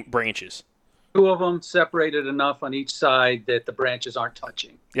overhanging branches. 2 of them separated enough on each side that the branches aren't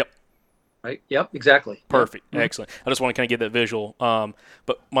touching. Yep. Right? Yep, exactly. Perfect. Mm-hmm. Excellent. I just want to kind of get that visual.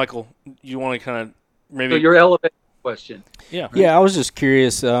 But, Michael, you want to kind of maybe... So your elevation question. Yeah. Yeah, I was just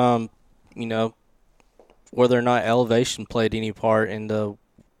curious, whether or not elevation played any part in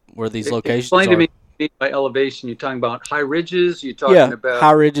where these locations explain are. To me by elevation, you're talking about high ridges? You're talking about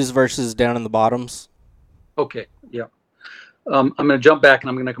high ridges versus down in the bottoms. Okay, yeah. I'm going to jump back and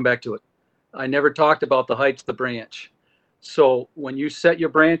I'm going to come back to it. I never talked about the heights of the branch. So when you set your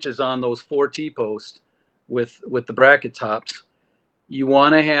branches on those 4 T-posts with the bracket tops, you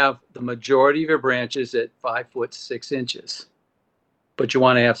want to have the majority of your branches at 5 foot 6 inches. But you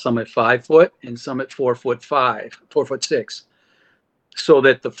want to have some at 5 foot and some at 4 foot 6. So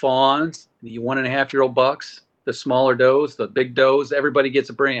that the fawns, the 1.5-year-old bucks, the smaller does, the big does, everybody gets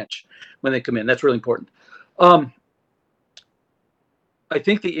a branch when they come in. That's really important. I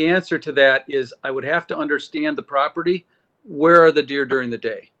think the answer to that is I would have to understand the property. Where are the deer during the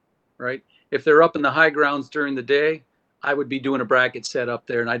day, right? If they're up in the high grounds during the day, I would be doing a bracket set up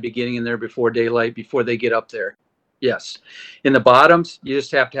there, and I'd be getting in there before daylight, before they get up there. Yes. In the bottoms, you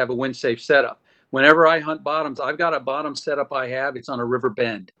just have to have a wind-safe setup. Whenever I hunt bottoms, I've got a bottom setup I have. It's on a river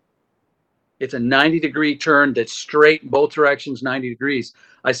bend. It's a 90-degree turn that's straight in both directions, 90 degrees.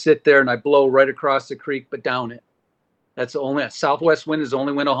 I sit there and I blow right across the creek, but down it. That's the only southwest wind is the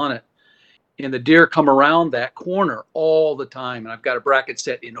only wind I'll hunt it. And the deer come around that corner all the time. And I've got a bracket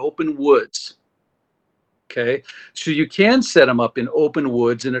set in open woods. Okay. So you can set them up in open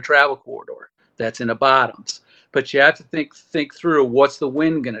woods in a travel corridor. That's in the bottoms. But you have to think through what's the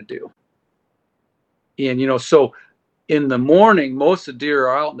wind going to do. And, so in the morning, most of the deer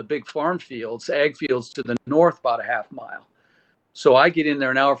are out in the big farm fields, ag fields to the north about a half mile. So I get in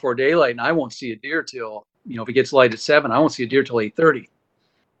there an hour before daylight and I won't see a deer till, if it gets light at 7, I won't see a deer till 8:30.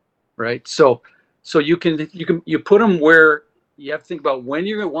 Right. So you put them where you have to think about when do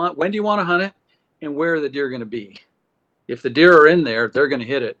you want to hunt it and where the deer are going to be. If the deer are in there, they're going to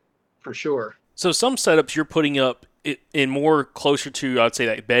hit it for sure. So some setups you're putting up in more closer to, I'd say,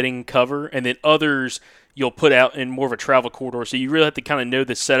 that bedding cover, and then others you'll put out in more of a travel corridor. So you really have to kind of know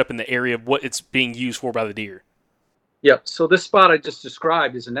the setup in the area of what it's being used for by the deer. Yep. So this spot I just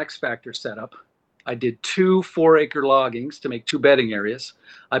described is an X Factor setup. I did 2 4-acre loggings to make 2 bedding areas.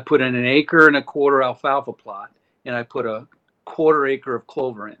 I put in an 1.25 acre alfalfa plot, and I put a 1/4 acre of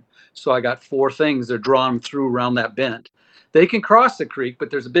clover in. So I got 4 things. They're drawn through around that bend. They can cross the creek, but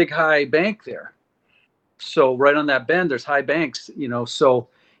there's a big high bank there. So right on that bend, there's high banks, so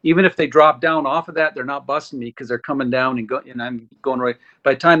even if they drop down off of that, they're not busting me because they're coming down and I'm going right.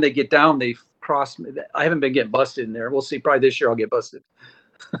 By the time they get down, they've crossed me. I haven't been getting busted in there. We'll see. Probably this year I'll get busted.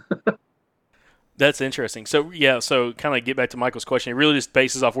 That's interesting. So kind of get back to Michael's question. It really just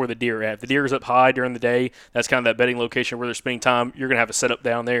bases off where the deer are at. If the deer is up high during the day, that's kind of that bedding location where they're spending time. You're going to have a setup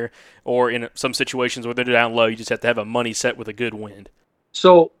down there. Or in some situations where they're down low, you just have to have a money set with a good wind.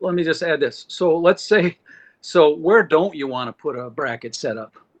 So let me just add this. So let's say, where don't you want to put a bracket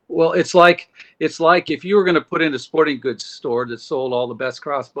setup? Well, it's like if you were going to put in a sporting goods store that sold all the best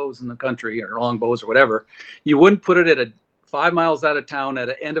crossbows in the country or longbows or whatever, you wouldn't put it at 5 miles out of town at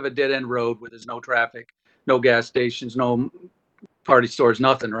the end of a dead end road where there's no traffic, no gas stations, no party stores,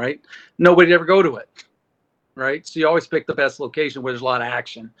 nothing, right? Nobody'd ever go to it, right? So you always pick the best location where there's a lot of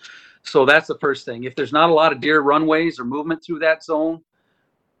action. So that's the first thing. If there's not a lot of deer runways or movement through that zone,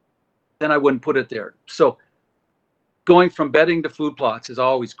 then I wouldn't put it there. So going from bedding to food plots is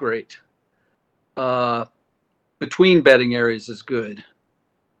always great. Between bedding areas is good.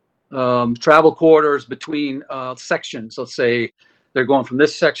 Travel corridors between sections. Let's say they're going from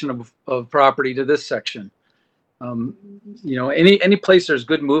this section of property to this section. Any place there's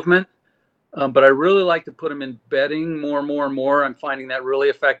good movement. But I really like to put them in bedding more and more and more. I'm finding that really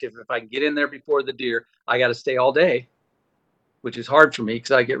effective. If I can get in there before the deer, I got to stay all day, which is hard for me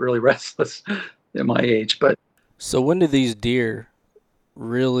because I get really restless at my age. But so when do these deer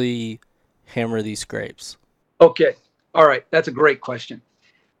really hammer these scrapes? Okay. All right. That's a great question.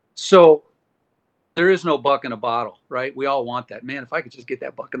 So there is no buck in a bottle, right? We all want that. Man, if I could just get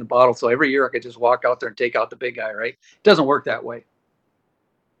that buck in the bottle. So every year I could just walk out there and take out the big guy, right? It doesn't work that way.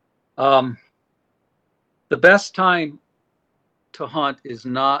 The best time to hunt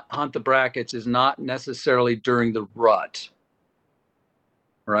the brackets is not necessarily during the rut,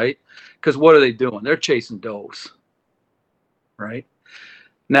 right? Because what are they doing? They're chasing does, right?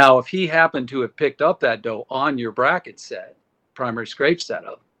 Now, if he happened to have picked up that doe on your bracket set, primary scrape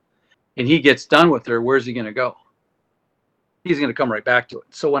setup, and he gets done with her, where's he going to go? He's going to come right back to it.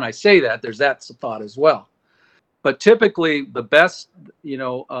 So when I say that, there's that thought as well. But typically the best,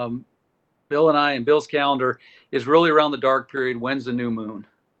 Bill and I and Bill's calendar is really around the dark period. When's the new moon?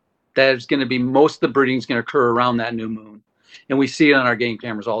 That is going to be most of the breeding is going to occur around that new moon. And we see it on our game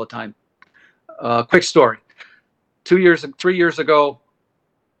cameras all the time. Quick story. 3 years ago,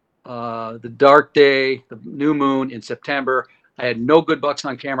 the dark day, the new moon in September, I had no good bucks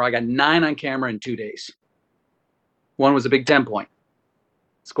on camera. I got 9 on camera in 2 days. One was a big 10 point.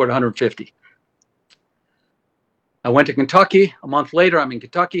 Scored 150. I went to Kentucky. A month later, I'm in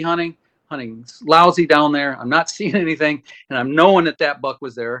Kentucky hunting. Hunting's lousy down there. I'm not seeing anything. And I'm knowing that buck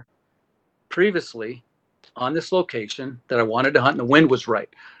was there previously on this location that I wanted to hunt. And the wind was right.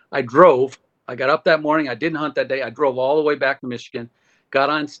 I got up that morning. I didn't hunt that day. I drove all the way back to Michigan. Got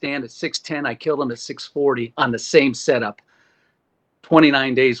on stand at 6:10. I killed him at 6:40 on the same setup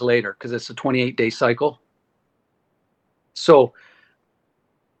 29 days later because it's a 28-day cycle. So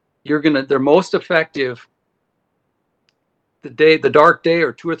they're most effective the dark day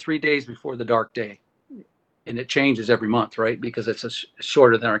or 2 or 3 days before the dark day. And it changes every month, right? Because it's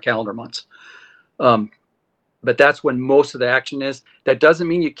shorter than our calendar months. But that's when most of the action is. That doesn't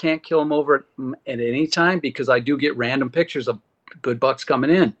mean you can't kill them over at any time, because I do get random pictures of good bucks coming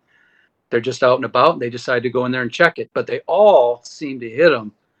in. They're just out and about and they decide to go in there and check it. But they all seem to hit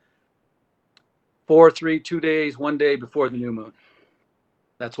them 4, 3, 2 days, 1 day before the new moon.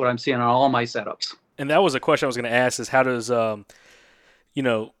 That's what I'm seeing on all my setups. And that was a question I was going to ask: is how does the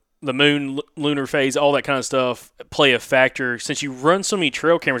moon, lunar phase, all that kind of stuff play a factor? Since you run so many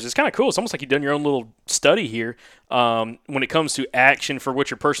trail cameras, it's kind of cool. It's almost like you've done your own little study here when it comes to action for what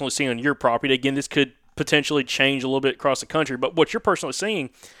you're personally seeing on your property. Again, this could potentially change a little bit across the country, but what you're personally seeing,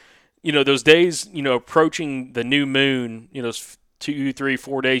 those days, approaching the new moon, those 2, 3,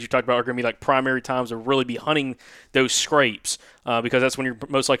 4 days you talked about are going to be like primary times to really be hunting those scrapes because that's when you're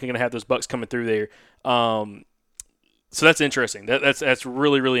most likely going to have those bucks coming through there. So that's interesting. That's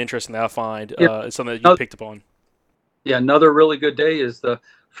really, really interesting that I find. It's something that you picked up on. Yeah, another really good day is the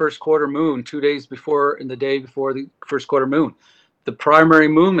first quarter moon, 2 days before and the day before the first quarter moon. The primary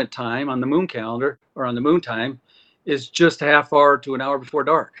movement time on the moon calendar or on the moon time is just a half hour to an hour before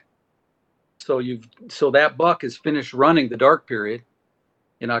dark. So that buck is finished running the dark period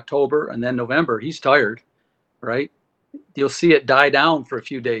in October and then November. He's tired, right? You'll see it die down for a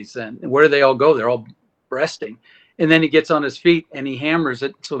few days then. And where do they all go? They're all resting. And then he gets on his feet and he hammers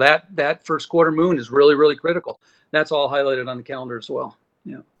it. So that first quarter moon is really, really critical. That's all highlighted on the calendar as well.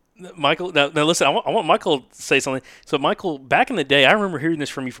 Yeah. Michael, now listen, I want Michael to say something. So, Michael, back in the day, I remember hearing this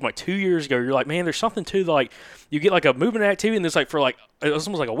from you from like 2 years ago. You're like, man, there's something to like, you get like a movement activity, and there's like for like, it's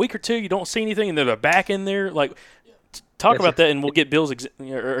almost like a week or two, you don't see anything, and there's a back in there. Like, talk about that, and we'll get Bill's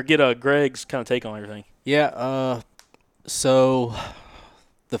or get Greg's kind of take on everything. Yeah. So,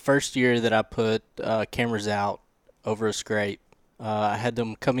 the first year that I put cameras out over a scrape, I had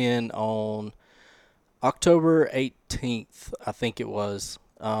them come in on October 18th, I think it was.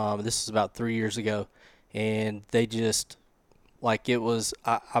 This is about 3 years ago, and they just, like, it was,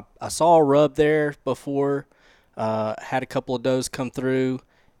 I saw a rub there before, had a couple of does come through,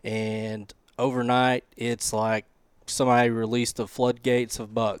 and overnight, it's like somebody released the floodgates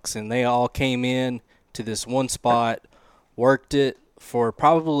of bucks, and they all came in to this one spot, worked it for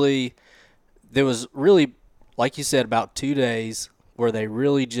probably, there was really, like you said, about 2 days where they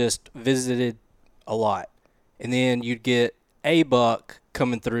really just visited a lot. And then you'd get a buck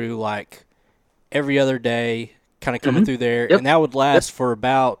coming through like every other day, kind of coming through there, and that would last for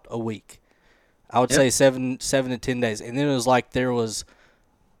about a week. I would say 7 to 10 days. And then it was like there was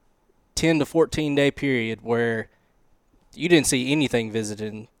 10 to 14 day period where you didn't see anything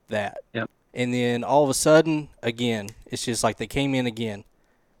visiting that. Yep. And then all of a sudden, again, it's just like they came in again.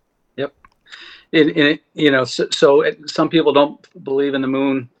 Yep. So some people don't believe in the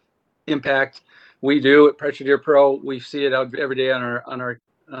moon impact. We do at Pressure Deer Pro. We see it out every day on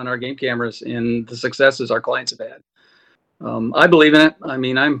our game cameras and the successes our clients have had. I believe in it. I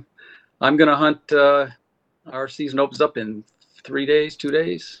mean, I'm going to hunt. Our season opens up in 3 days, 2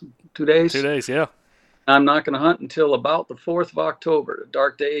 days, 2 days. 2 days, yeah. I'm not going to hunt until about the 4th of October. The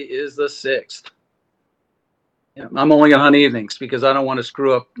dark day is the 6th. Yeah, I'm only going to hunt evenings because I don't want to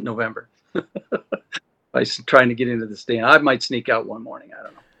screw up November by trying to get into the stand. I might sneak out one morning. I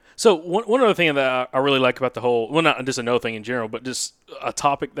don't know. So one other thing that I really like about the whole, well, not just another thing in general, but just a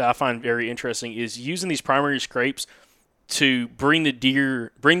topic that I find very interesting is using these primary scrapes to bring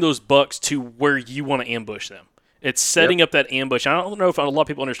those bucks to where you want to ambush them. It's setting up that ambush. I don't know if a lot of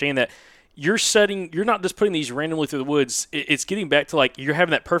people understand that. You're not just putting these randomly through the woods. It's getting back to like you're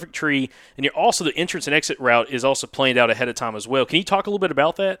having that perfect tree, and you're also the entrance and exit route is also planned out ahead of time as well. Can you talk a little bit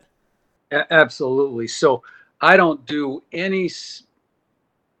about that? Absolutely. So I don't do any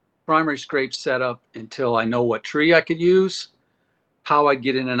primary scrape setup until I know what tree I could use, how I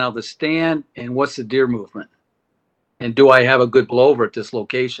get in and out of the stand, and what's the deer movement. And do I have a good blowover at this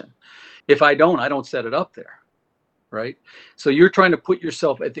location? If I don't set it up there, right? So you're trying to put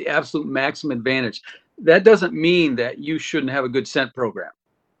yourself at the absolute maximum advantage. That doesn't mean that you shouldn't have a good scent program,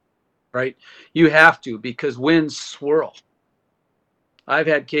 right? You have to, because winds swirl. I've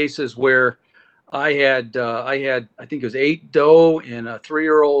had cases where I had I think it was 8 doe and a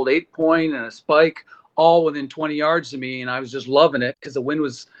 3-year-old 8-point and a spike all within 20 yards of me, and I was just loving it because the wind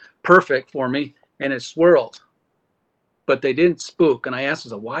was perfect for me and it swirled. But they didn't spook, and I asked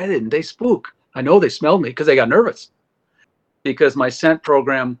them, why didn't they spook? I know they smelled me because they got nervous because my scent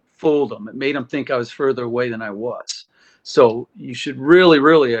program fooled them. It made them think I was further away than I was. So you should really,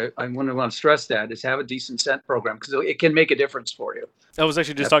 I want to stress that, is have a decent scent program because it can make a difference for you. I was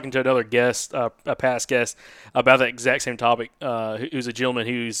actually just talking to another guest, a past guest, about that exact same topic, who's a gentleman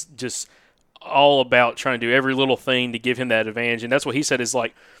who's just all about trying to do every little thing to give him that advantage. And that's what he said is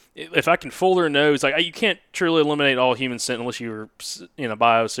like, if I can fool their nose, like you can't truly eliminate all human scent unless you're in a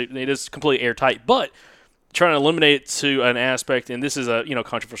biosuit. It is completely airtight. But trying to eliminate it to an aspect, and this is a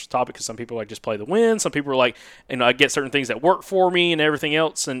controversial topic because some people like just play the win. Some people are like, I get certain things that work for me and everything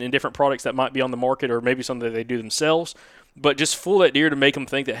else, and different products that might be on the market or maybe something that they do themselves. But just fool that deer to make them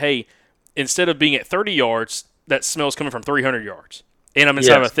think that, hey, instead of being at 30 yards, that smell's coming from 300 yards, and I'm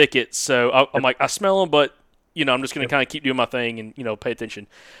inside of a thicket. So I'm like, I smell them, but I'm just going to kind of keep doing my thing and, pay attention.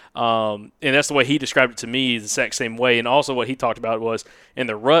 And that's the way he described it to me, the exact same way. And also what he talked about was in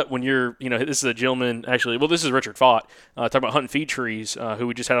the rut when you're, this is a gentleman actually, well, this is Richard Fott, talking about hunting feed trees, who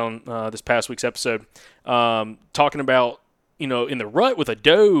we just had on this past week's episode, talking about, in the rut with a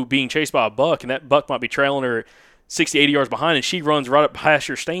doe being chased by a buck, and that buck might be trailing her 60, 80 yards behind, and she runs right up past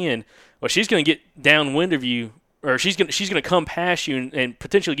your stand. Well, she's going to get downwind of you, or she's going to come past you and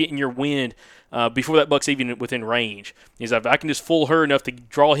potentially get in your wind before that buck's even within range. He's like, if I can just fool her enough to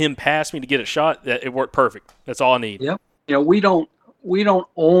draw him past me to get a shot, that it worked perfect. That's all I need. Yep. We don't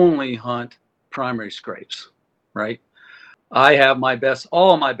only hunt primary scrapes, right? I have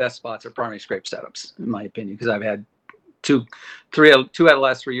all my best spots are primary scrape setups, in my opinion, because I've had two out of the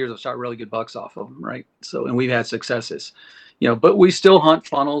last 3 years I've shot really good bucks off of them, right? So, and we've had successes, but we still hunt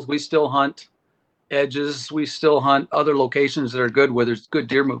funnels, we still hunt edges, we still hunt other locations that are good where there's good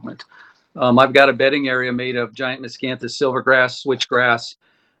deer movement. I've got a bedding area made of giant miscanthus silvergrass, switchgrass,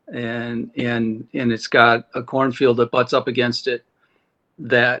 and it's got a cornfield that butts up against it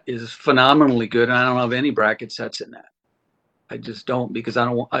that is phenomenally good. And I don't have any bracket sets in that. I just don't, because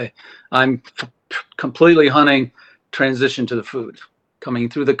I'm completely hunting transition to the food, coming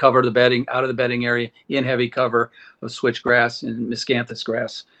through the cover of the bedding, out of the bedding area, in heavy cover of switchgrass and miscanthus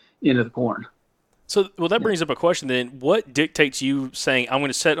grass into the corn. So, well, that brings up a question then. What dictates you saying, I'm going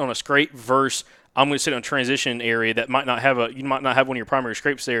to set on a scrape versus I'm going to sit on a transition area that you might not have one of your primary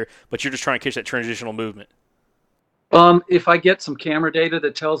scrapes there, but you're just trying to catch that transitional movement? If I get some camera data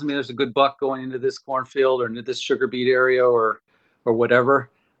that tells me there's a good buck going into this cornfield or into this sugar beet area or whatever,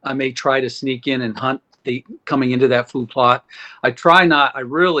 I may try to sneak in and hunt coming into that food plot. I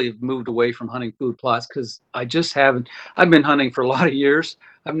really have moved away from hunting food plots because I just haven't. I've been hunting for a lot of years.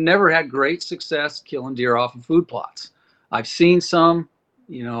 I've never had great success killing deer off of food plots. I've seen some,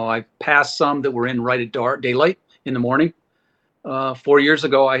 I've passed some that were in right at daylight in the morning. 4 years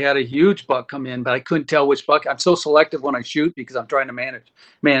ago, I had a huge buck come in, but I couldn't tell which buck. I'm so selective when I shoot because I'm trying to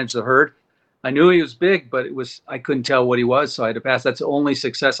manage the herd. I knew he was big, but I couldn't tell what he was, so I had to pass. That's the only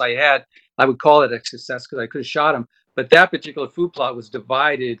success I had. I would call it a success because I could have shot him. But that particular food plot was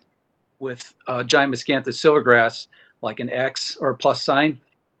divided with giant miscanthus silvergrass, like an X or a plus sign.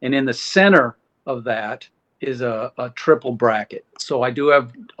 And in the center of that is a triple bracket. So I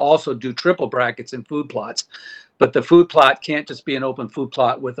also do triple brackets in food plots. But the food plot can't just be an open food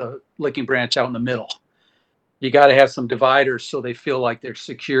plot with a licking branch out in the middle. You got to have some dividers so they feel like they're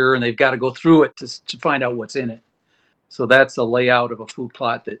secure, and they've got to go through it to find out what's in it. So that's the layout of a food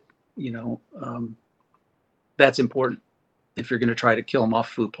plot that, that's important if you're going to try to kill them off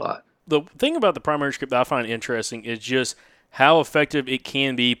food plot. The thing about the primary script that I find interesting is just how effective it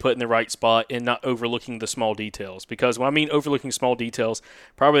can be put in the right spot and not overlooking the small details. Because when I mean overlooking small details,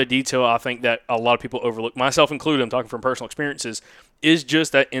 probably a detail I think that a lot of people overlook, myself included, I'm talking from personal experiences, is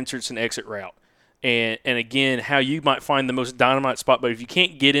just that entrance and exit route. And again, how you might find the most dynamite spot, but if you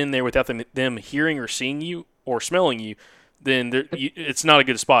can't get in there without them hearing or seeing you or smelling you, then it's not a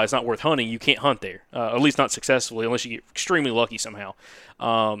good spot. It's not worth hunting. You can't hunt there, at least not successfully, unless you get extremely lucky somehow.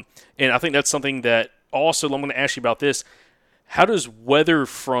 And I think that's something that also, I'm going to ask you about this. How does weather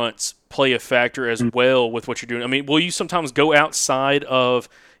fronts play a factor as well with what you're doing? I mean, will you sometimes go outside of,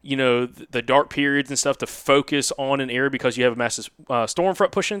 the dark periods and stuff to focus on an area because you have a massive storm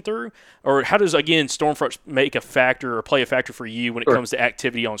front pushing through? Or how does, again, storm fronts make a factor or play a factor for you when it comes to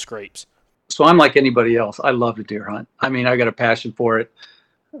activity on scrapes? So I'm like anybody else. I love to deer hunt. I mean, I got a passion for it.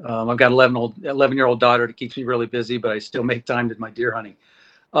 I've got an 11-year-old daughter that keeps me really busy, but I still make time to my deer hunting.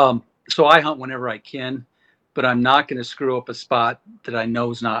 So I hunt whenever I can, but I'm not going to screw up a spot that I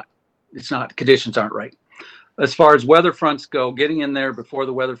know conditions aren't right. As far as weather fronts go, getting in there before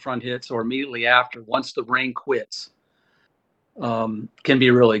the weather front hits or immediately after, once the rain quits, can be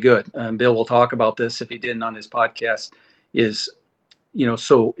really good. And Bill will talk about this if he didn't on his podcast,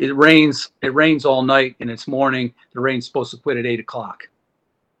 so it rains all night and it's morning. The rain's supposed to quit at 8:00.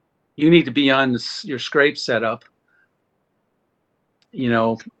 You need to be on your scrape setup.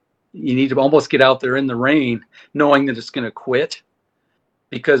 You need to almost get out there in the rain knowing that it's going to quit,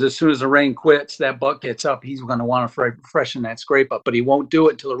 because as soon as the rain quits, that buck gets up. He's going to want to freshen that scrape up, but he won't do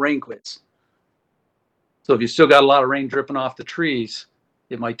it until the rain quits. So if you still got a lot of rain dripping off the trees,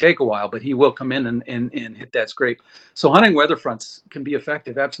 it might take a while, but he will come in and hit that scrape. So hunting weather fronts can be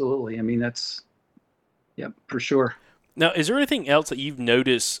effective. Absolutely. I mean, Yep, for sure. Now, is there anything else that you've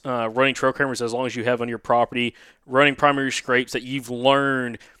noticed running trail cameras as long as you have on your property, running primary scrapes that you've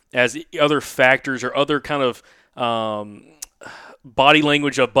learned as other factors or other kind of body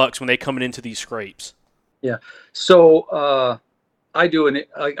language of bucks when they coming into these scrapes? Yeah. So I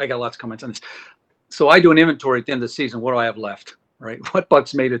got lots of comments on this. So I do an inventory at the end of the season. What do I have left? Right? What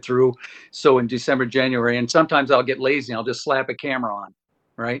bucks made it through? So in December, January, and sometimes I'll get lazy and I'll just slap a camera on.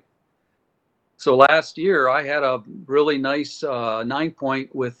 Right? So last year I had a really nice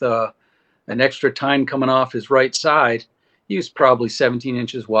 9-point with an extra tine coming off his right side. He was probably 17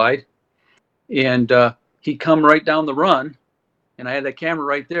 inches wide, and he come right down the run, and I had that camera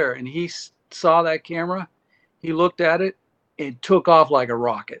right there, and he saw that camera, he looked at it, and took off like a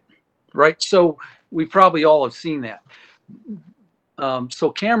rocket. Right? So we probably all have seen that.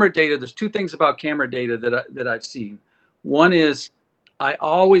 So camera data, there's two things about camera data that I've seen. One is I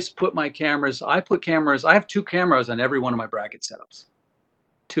always put my cameras, I have 2 cameras on every one of my bracket setups.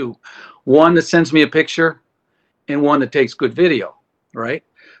 2. One that sends me a picture and one that takes good video, right?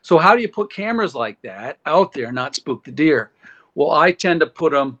 So how do you put cameras like that out there, not spook the deer? Well, I tend to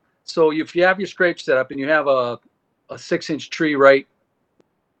put them, so if you have your scrape set up and you have a 6-inch tree right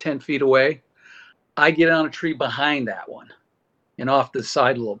 10 feet away, I get on a tree behind that one and off the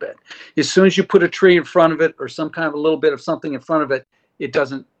side a little bit. As soon as you put a tree in front of it or some kind of a little bit of something in front of it, they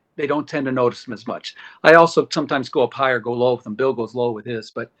don't tend to notice them as much. I also sometimes go up higher, go low with them. Bill goes low with his,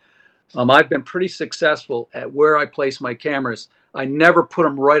 but I've been pretty successful at where I place my cameras. I never put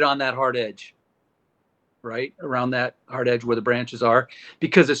them right on that hard edge, right around that hard edge where the branches are,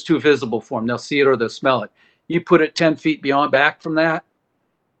 because it's too visible for them. They'll see it or they'll smell it. You put it 10 feet beyond back from that,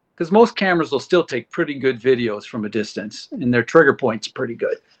 because most cameras will still take pretty good videos from a distance, and their trigger point's pretty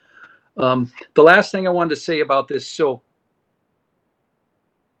good. The last thing I wanted to say about this, so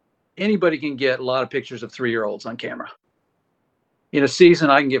anybody can get a lot of pictures of 3-year-olds on camera. In a season,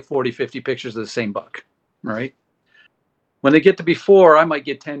 I can get 40, 50 pictures of the same buck, right? When they get to be 4, I might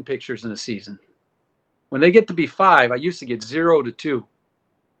get 10 pictures in a season. When they get to be 5, I used to get 0 to 2.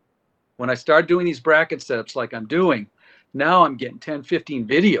 When I start doing these bracket setups like I'm doing, now I'm getting 10, 15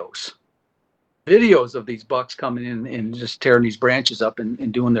 videos of these bucks coming in and just tearing these branches up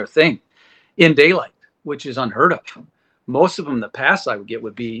and doing their thing in daylight, which is unheard of. Most of them, the pass I would get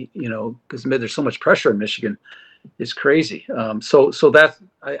would be, because there's so much pressure in Michigan, it's crazy. So that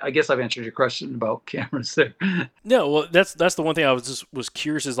I guess I've answered your question about cameras there. No, well, that's the one thing I was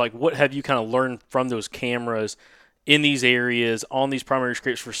curious is like, what have you kind of learned from those cameras in these areas on these primary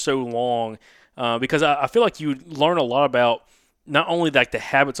scrapes for so long? Because I feel like you learn a lot about not only like the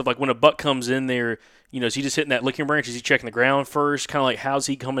habits of like when a buck comes in there, is he just hitting that licking branch? Is he checking the ground first? Kind of like how's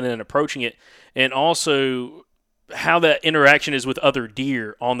he coming in and approaching it, and also how that interaction is with other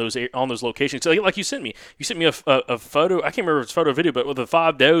deer on those locations. So like you sent me a photo. I can't remember if it's photo or video, but with the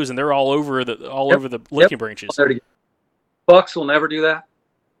 5 does and they're all over the licking branches. Bucks will never do that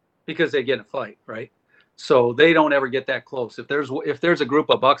because they get in a fight, right? So they don't ever get that close. If there's a group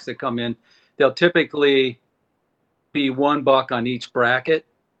of bucks that come in, they'll typically be 1 buck on each bracket.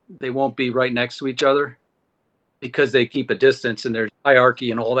 They won't be right next to each other because they keep a distance and there's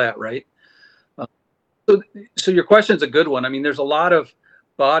hierarchy and all that, right? So your question's a good one. I mean, there's a lot of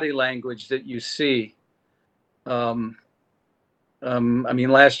body language that you see. I mean,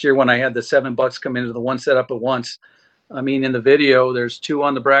 last year when I had the 7 bucks come into the one setup at once, I mean, in the video, there's 2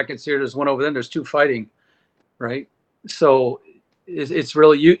 on the brackets here. There's 1 over there. There's 2 fighting, right? So it's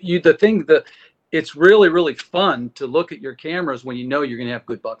really it's really, really fun to look at your cameras when you're going to have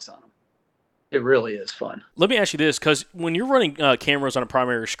good bucks on them. It really is fun. Let me ask you this, because when you're running cameras on a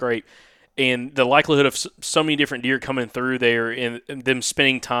primary scrape, and the likelihood of so many different deer coming through there and them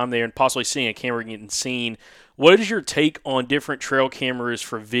spending time there and possibly seeing a camera getting seen, what is your take on different trail cameras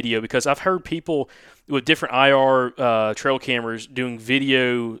for video? Because I've heard people with different IR trail cameras doing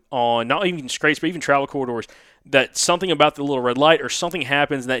video on not even scrapes, but even travel corridors, that something about the little red light or something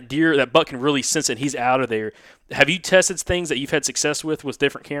happens and that buck can really sense it, he's out of there. Have you tested things that you've had success with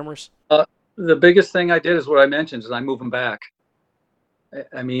different cameras? The biggest thing I did is what I mentioned, is I move them back.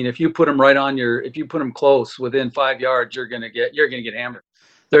 I mean, if you put them if you put them close within 5 yards, you're gonna get hammered.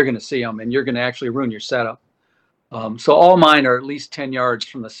 They're gonna see them, and you're gonna actually ruin your setup. So all mine are at least 10 yards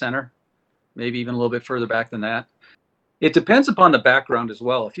from the center, maybe even a little bit further back than that. It depends upon the background as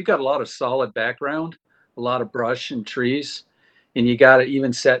well. If you got a lot of solid background, a lot of brush and trees, and you got it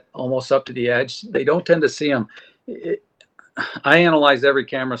even set almost up to the edge, they don't tend to see them. I analyze every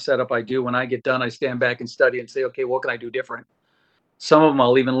camera setup I do. When I get done, I stand back and study and say, okay, what can I do different? Some of them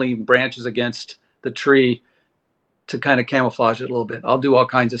I'll even leave branches against the tree to kind of camouflage it a little bit. I'll do all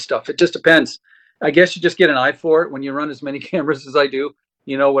kinds of stuff. It just depends. I guess you just get an eye for it when you run as many cameras as I do.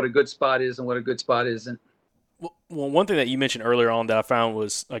 You know what a good spot is and what a good spot isn't. Well, one thing that you mentioned earlier on that I found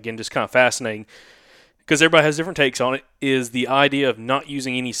was, again, just kind of fascinating, because everybody has different takes on it, is the idea of not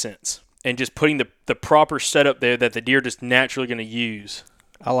using any scents and just putting the proper setup there that the deer just naturally going to use.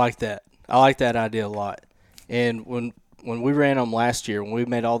 I like that. I like that idea a lot. And when we ran them last year, when we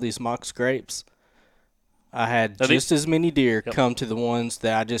made all these mock scrapes, I had just as many deer come to the ones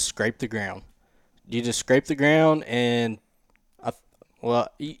that I just scraped the ground. You just scrape the ground, and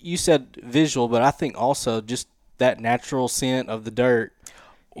you said visual, but I think also just that natural scent of the dirt.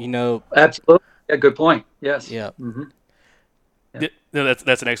 Absolutely. Yeah, good point. Yes. Yeah. Mm-hmm. Yeah. No,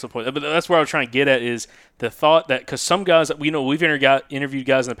 that's an excellent point. But that's where I was trying to get at, is the thought that, because some guys, we've interviewed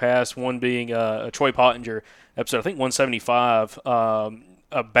guys in the past, one being Troy Pottinger, episode I think 175,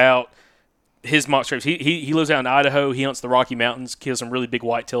 about his mock scrapes. He lives out in Idaho. He hunts the Rocky Mountains, kills some really big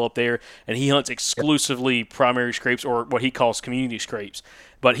whitetail up there, and he hunts exclusively primary scrapes, or what he calls community scrapes.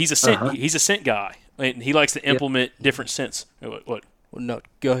 But he's a scent guy, and he likes to implement different scents. What? Well, no,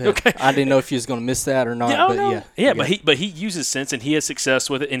 go ahead. Okay. I didn't know if you was going to miss that or not. Yeah, but no. Yeah, but he uses scents, and he has success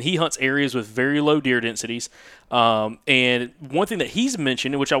with it, and he hunts areas with very low deer densities. And one thing that he's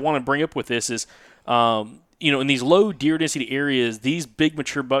mentioned, which I want to bring up with this, is in these low deer density areas, these big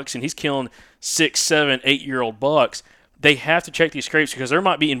mature bucks, and he's killing 6, 7, 8-year-old bucks, they have to check these scrapes, because there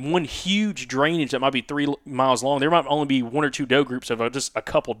might be, in one huge drainage that might be 3 miles long, there might only be 1 or 2 doe groups of just a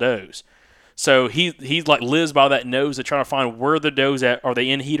couple does. So he lives by that nose to try to find where the does at, are they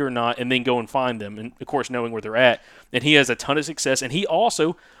in heat or not, and then go and find them, and of course knowing where they're at. And he has a ton of success, and he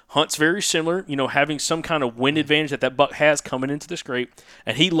also hunts very similar, having some kind of wind advantage that buck has coming into the scrape.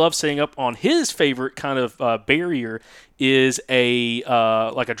 And he loves setting up on his favorite kind of barrier is a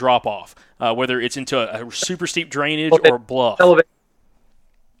drop off, whether it's into a super steep drainage or bluff.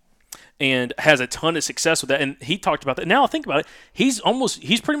 And has a ton of success with that. And he talked about that. Now I think about it, he's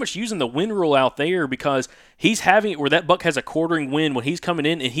pretty much using the wind rule out there, because he's having it where that buck has a quartering wind when he's coming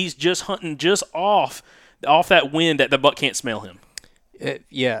in, and he's just hunting just off that wind that the buck can't smell him.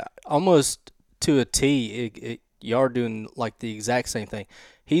 Yeah, almost to a T. You are doing like the exact same thing.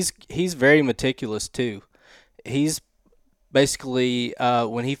 He's very meticulous too. He's basically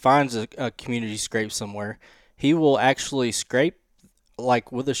when he finds a community scrape somewhere, he will actually scrape,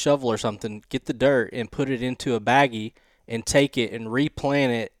 like with a shovel or something, get the dirt and put it into a baggie and take it and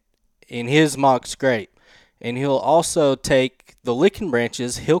replant it in his mock scrape. And he'll also take the licking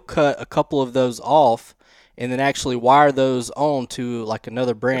branches, he'll cut a couple of those off and then actually wire those on to like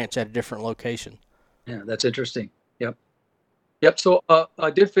another branch at a different location. Yeah, that's interesting. Yep. So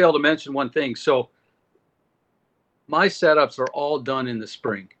I did fail to mention one thing. So my setups are all done in the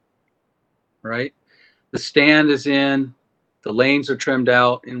spring, right? The stand is in. The lanes are trimmed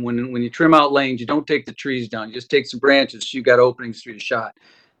out, and when you trim out lanes, you don't take the trees down. You just take some branches, so you got openings through the shot.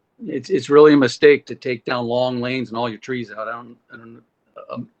 It's really a mistake to take down long lanes and all your trees out. I don't.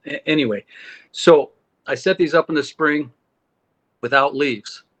 Anyway, so I set these up in the spring without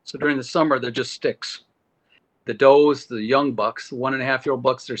leaves. So during the summer, they're just sticks. The does, the young bucks, the 1.5-year-old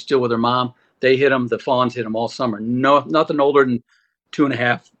bucks, they're still with their mom. They hit them. The fawns hit them all summer. No, nothing older than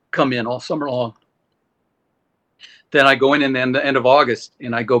 2.5 come in all summer long. Then I go in the end of August,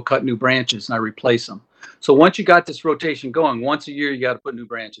 and I go cut new branches, and I replace them. So once you got this rotation going, once a year you got to put new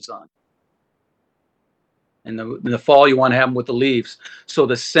branches on. And in the fall you want to have them with the leaves, so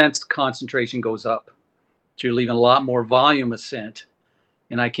the scent concentration goes up. So you're leaving a lot more volume of scent.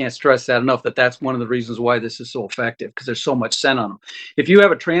 And I can't stress that enough, that's one of the reasons why this is so effective, because there's so much scent on them. If you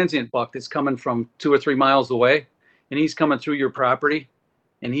have a transient buck that's coming from 2 or 3 miles away, and he's coming through your property,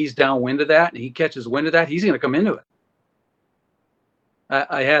 and he's downwind of that, and he catches wind of that, he's going to come into it.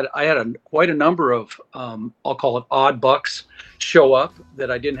 I had quite a number of I'll call it odd bucks show up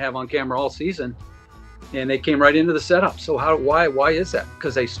that I didn't have on camera all season, and they came right into the setup. So why is that?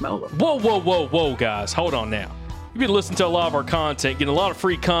 Because they smell them. Whoa, guys, hold on now. You've been listening to a lot of our content, getting a lot of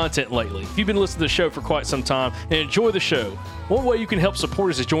free content lately. If you've been listening to the show for quite some time and enjoy the show, one way you can help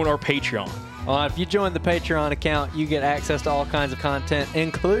support us is join our Patreon. If you join the Patreon account, you get access to all kinds of content,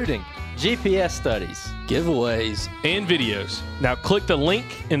 including GPS studies, giveaways, and videos. Now click the link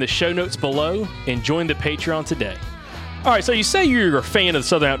in the show notes below and join the Patreon today. All right, so you say you're a fan of the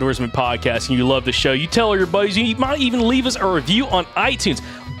Southern Outdoorsman podcast and you love the show. You tell all your buddies. You might even leave us a review on iTunes,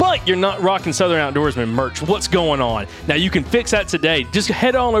 but you're not rocking Southern Outdoorsman merch. What's going on? Now, you can fix that today. Just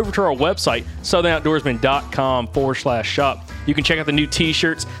head on over to our website, southernoutdoorsman.com/shop. You can check out the new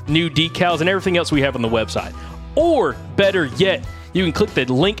t-shirts, new decals, and everything else we have on the website. Or, better yet, you can click the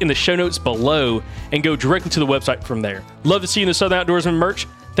link in the show notes below and go directly to the website from there. Love to see you in the Southern Outdoorsman merch.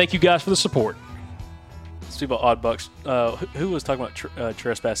 Thank you guys for the support. speak about odd bucks. Who was talking about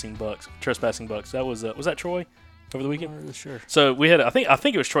trespassing bucks? That was that Troy over the weekend? I'm not really sure. So we had, I think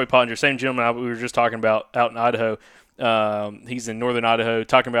it was Troy Pottinger, same gentleman we were just talking about out in Idaho. He's in northern Idaho,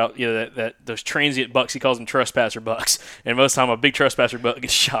 talking about that those transient bucks. He calls them trespasser bucks, and most of the time a big trespasser buck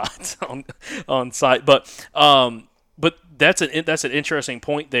gets shot on site. But that's an interesting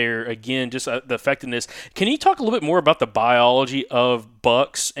point there. Again, just the effectiveness. Can you talk a little bit more about the biology of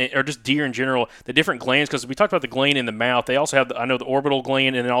bucks or just deer in general, the different glands? Because we talked about the gland in the mouth. They also have the orbital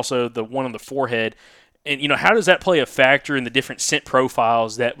gland and then also the one on the forehead. And how does that play a factor in the different scent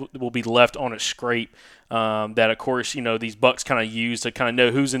profiles that will be left on a scrape? That of course these bucks kind of use to kind of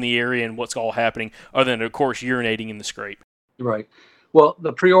know who's in the area and what's all happening, other than of course urinating in the scrape. Right. Well,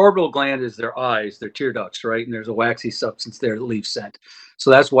 the preorbital gland is their eyes, their tear ducts, right? And there's a waxy substance there that leaves scent. So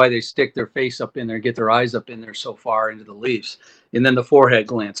that's why they stick their face up in there, get their eyes up in there so far into the leaves. And then the forehead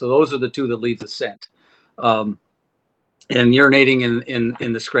gland. So those are the two that leave the scent. And urinating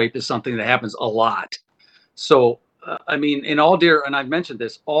in the scrape is something that happens a lot. So, in all deer, and I've mentioned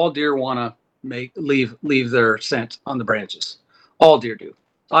this, all deer want to leave their scent on the branches. All deer do.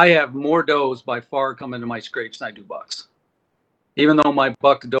 I have more does by far come into my scrapes than I do bucks. Even though my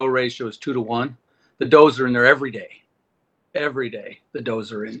buck to doe ratio is 2-to-1, the does are in there every day. Every day, the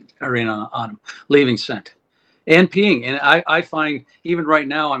does are in on them, leaving scent and peeing. And I find even right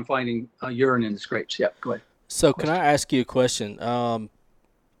now I'm finding urine in the scrapes. Yeah, go ahead. So can I ask you a question?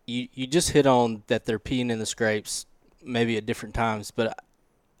 You just hit on that they're peeing in the scrapes, maybe at different times, but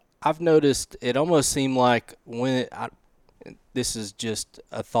I've noticed it almost seemed like this is just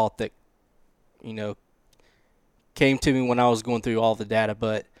a thought that came to me when I was going through all the data,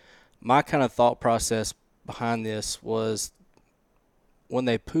 but my kind of thought process behind this was when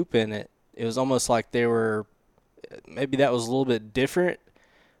they poop in it, it was almost like maybe that was a little bit different.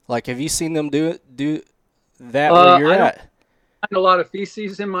 Like, have you seen them do that where you're at? I find a lot of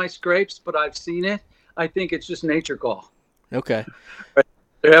feces in my scrapes, but I've seen it. I think it's just nature call. Okay. Right.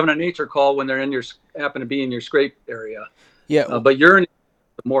 They're having a nature call when they're happen to be in your scrape area. Yeah. But urine is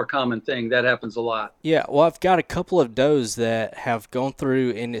a more common thing. That happens a lot. Yeah. Well, I've got a couple of does that have gone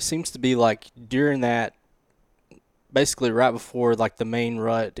through, and it seems to be like during that, basically right before like the main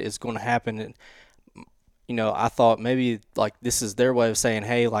rut is going to happen. And, I thought maybe like this is their way of saying,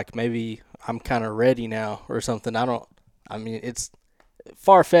 hey, like maybe I'm kind of ready now or something. It's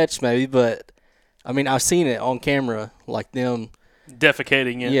far-fetched maybe, but I've seen it on camera, like them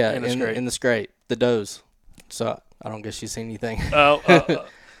defecating in the scrape, the does. So I don't guess you've seen anything.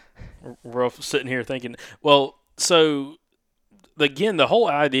 We're all sitting here thinking, well, so again, the whole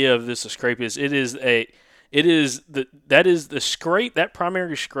idea of this scrape is the scrape, that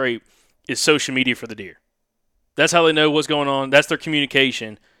primary scrape is social media for the deer. That's how they know what's going on. That's their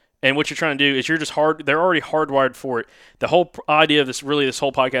communication. And what you're trying to do is they're already hardwired for it. The whole idea of this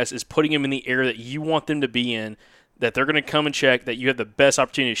whole podcast is putting them in the area that you want them to be in, that they're going to come and check, that you have the best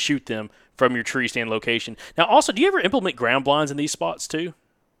opportunity to shoot them from your tree stand location. Now, also, do you ever implement ground blinds in these spots too?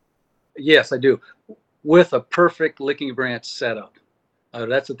 Yes, I do. With a perfect licking branch setup.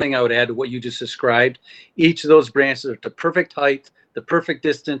 That's the thing I would add to what you just described. Each of those branches are the perfect height, the perfect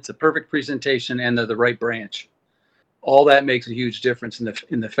distance, the perfect presentation, and they're the right branch. All that makes a huge difference in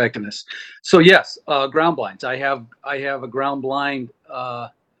the effectiveness. So yes, ground blinds. I have a ground blind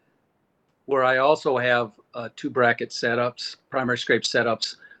where I also have 2 bracket setups, primary scrape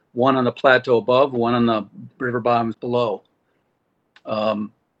setups, one on the plateau above, one on the river bottoms below.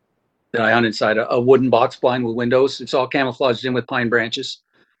 That I hunt inside a wooden box blind with windows. It's all camouflaged in with pine branches.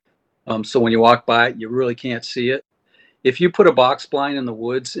 So when you walk by it, you really can't see it. If you put a box blind in the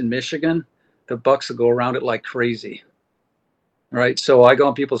woods in Michigan, the bucks will go around it like crazy. Right. So I go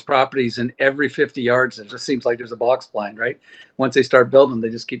on people's properties, and every 50 yards, it just seems like there's a box blind, right? Once they start building them, they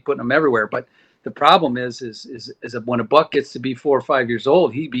just keep putting them everywhere. But the problem is that when a buck gets to be 4 or 5 years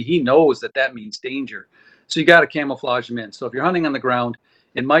old, he knows that means danger. So you got to camouflage them in. So if you're hunting on the ground,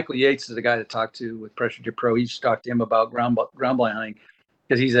 and Michael Yates is the guy to talk to with Pressure to Pro, you should talk to him about ground blind hunting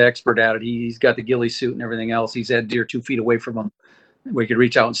because he's an expert at it. He's got the ghillie suit and everything else. He's had deer 2 feet away from him where he could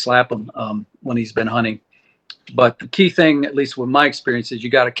reach out and slap him when he's been hunting. But the key thing, at least with my experience, is you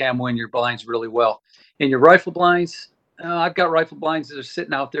got to camo in your blinds really well. In your rifle blinds, I've got rifle blinds that are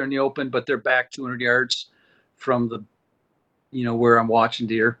sitting out there in the open, but they're back 200 yards from where I'm watching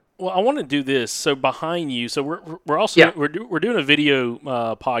deer. Well, I want to do this. So behind you, so we're also we're doing a video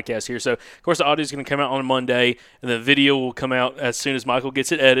podcast here. So of course the audio is going to come out on Monday, and the video will come out as soon as Michael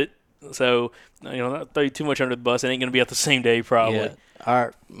gets it edited. So, not throw you too much under the bus. It ain't going to be out the same day, probably.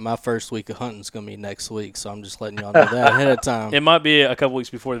 Yeah. My first week of hunting is going to be next week, so I'm just letting y'all know that ahead of time. It might be a couple weeks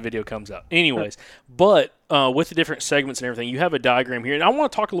before the video comes out. Anyways, but with the different segments and everything, you have a diagram here. And I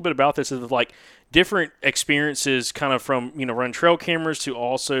want to talk a little bit about this as like different experiences kind of from, running trail cameras to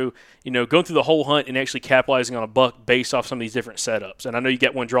also, going through the whole hunt and actually capitalizing on a buck based off some of these different setups. And I know you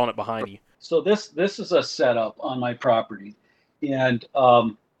got one drawn up behind you. So this is a setup on my property. And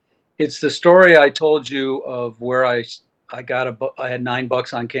it's the story I told you of where I had 9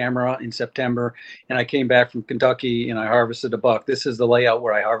 bucks on camera in September, and I came back from Kentucky and I harvested a buck. This is the layout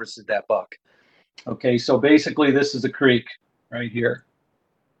where I harvested that buck. Okay, so basically this is a creek right here.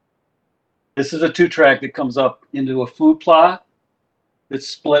 This is a 2-track that comes up into a food plot that's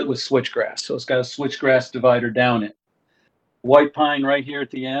split with switchgrass. So it's got a switchgrass divider down it. White pine right here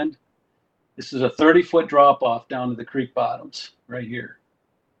at the end. This is a 30-foot drop off down to the creek bottoms right here.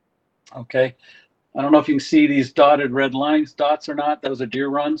 Okay. I don't know if you can see these dotted red lines, dots or not. Those are deer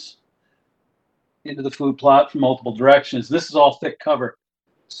runs into the food plot from multiple directions. This is all thick cover.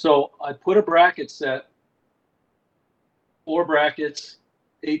 So I put a bracket set, 4 brackets,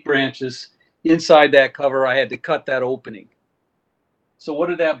 8 branches. Inside that cover, I had to cut that opening. So what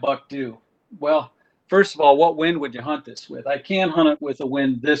did that buck do? Well, first of all, what wind would you hunt this with? I can't hunt it with a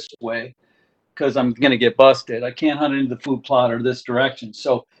wind this way because I'm going to get busted. I can't hunt it into the food plot or this direction.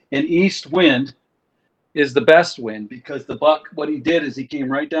 So an east wind is the best wind because the buck, what he did is he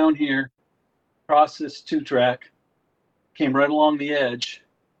came right down here, across this 2-track, came right along the edge,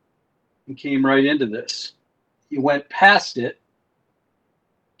 and came right into this. He went past it,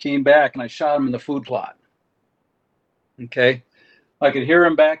 came back, and I shot him in the food plot. Okay. I could hear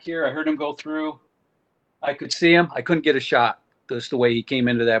him back here. I heard him go through. I could see him. I couldn't get a shot. That's the way he came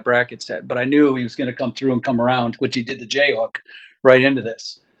into that bracket set. But I knew he was going to come through and come around, which he did the J-hook right into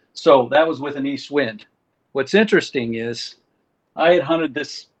this. So that was with an east wind. What's interesting is I had hunted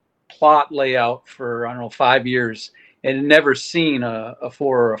this plot layout for, 5 years and had never seen a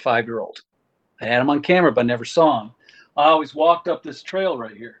 4 or a 5-year-old. I had him on camera, but never saw him. I always walked up this trail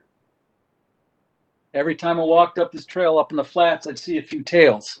right here. Every time I walked up this trail up in the flats, I'd see a few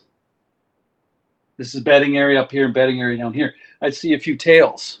tails. This is bedding area up here and bedding area down here. I'd see a few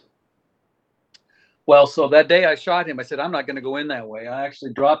tails. Well, so that day I shot him. I said, I'm not going to go in that way. I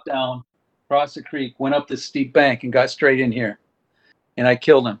actually dropped down, crossed the creek, went up this steep bank and got straight in here. And I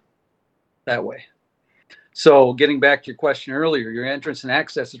killed him that way. So getting back to your question earlier, your entrance and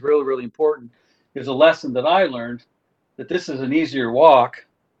access is really, really important. There's a lesson that I learned that this is an easier walk.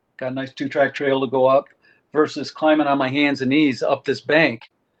 Got a nice 2-track trail to go up versus climbing on my hands and knees up this bank,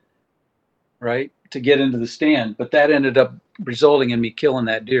 right, to get into the stand. But that ended up resulting in me killing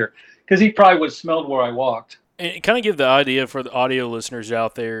that deer because he probably would have smelled where I walked. And kind of give the idea for the audio listeners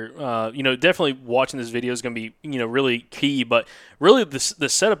out there, definitely watching this video is going to be, really key. But really the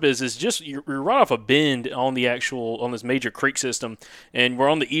setup is just you're right off a bend on this major creek system. And we're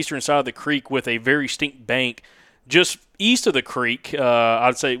on the eastern side of the creek with a very steep bank. Just east of the creek,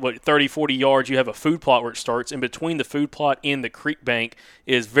 I'd say, 30, 40 yards, you have a food plot where it starts. And between the food plot and the creek bank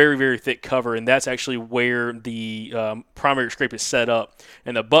is very, very thick cover. And that's actually where the primary scrape is set up.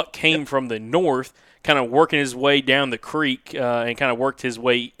 And the buck came from the north, kind of working his way down the creek and kind of worked his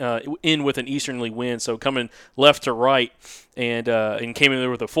way in with an easterly wind. So coming left to right and came in there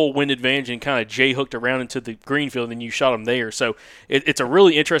with a full wind advantage and kind of J-hooked around into the green field, and then you shot him there. So it's a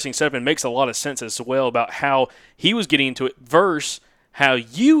really interesting setup and makes a lot of sense as well about how he was getting into it versus how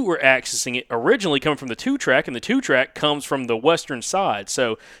you were accessing it originally coming from the 2-track, and the 2-track comes from the western side.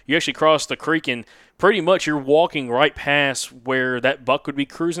 So you actually cross the creek and pretty much you're walking right past where that buck would be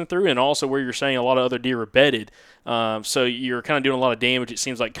cruising through and also where you're saying a lot of other deer are bedded. So you're kind of doing a lot of damage, it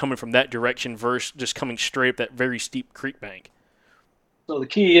seems like, coming from that direction versus just coming straight up that very steep creek bank. So the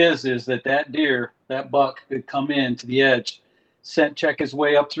key is that deer, that buck, could come in to the edge, check his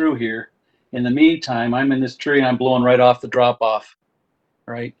way up through here. In the meantime, I'm in this tree and I'm blowing right off the drop-off,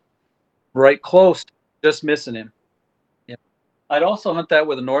 right close, just missing him. Yeah. I'd also hunt that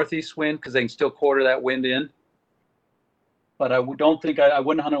with a northeast wind because they can still quarter that wind in. But I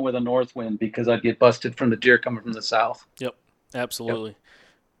wouldn't hunt it with a north wind because I'd get busted from the deer coming from the south. Yep, absolutely.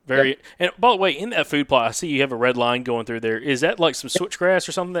 Yep. And by the way, in that food plot, I see you have a red line going through there. Is that like some switchgrass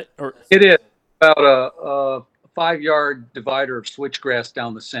or something or? It is about a 5-yard divider of switchgrass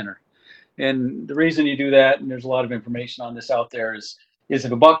down the center. And the reason you do that, and there's a lot of information on this out there, is if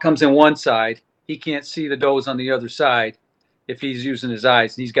a buck comes in one side, he can't see the does on the other side if he's using his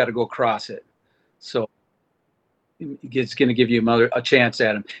eyes, and he's got to go across it. So it's going to give you a chance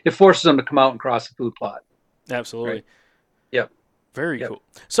at him. It forces him to come out and cross the food plot. Absolutely. Right? Yep. Very Yep. cool.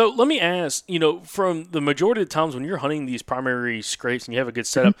 So let me ask, from the majority of the times when you're hunting these primary scrapes and you have a good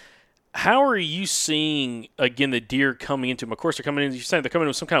setup, how are you seeing, again, the deer coming into them? Of course, they're coming in, you're saying they're coming in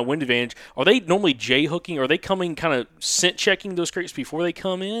with some kind of wind advantage. Are they normally J-hooking? Are they coming kind of scent checking those scrapes before they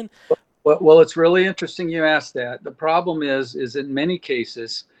come in? Well, it's really interesting you asked that. The problem is in many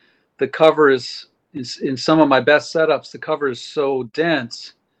cases, the cover is in some of my best setups, the cover is so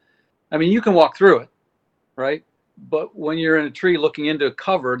dense. I mean, you can walk through it, right? But when you're in a tree looking into a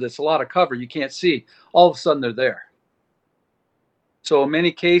cover that's a lot of cover, you can't see. All of a sudden, they're there. So in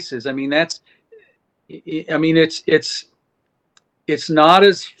many cases, I mean, it's not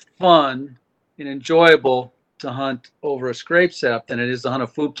as fun and enjoyable to hunt over a scrape setup than it is to hunt a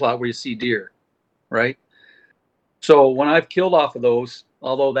food plot where you see deer, right? So when I've killed off of those,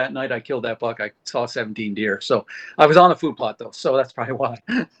 although that night I killed that buck, I saw 17 deer. So I was on a food plot though, so that's probably why.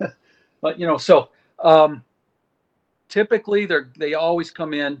 But typically they always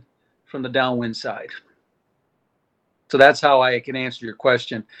come in from the downwind side. So that's how I can answer your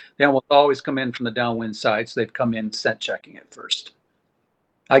question. They almost always come in from the downwind side, so they've come in scent checking it first.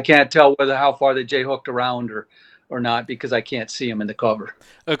 I can't tell how far they J-hooked around or not because I can't see them in the cover.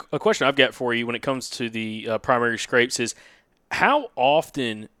 A question I've got for you when it comes to the primary scrapes is how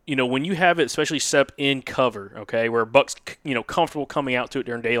often, when you have it, especially set up in cover, okay, where a buck's, comfortable coming out to it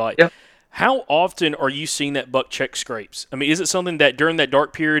during daylight, Yep. How often are you seeing that buck check scrapes? I mean, is it something that during that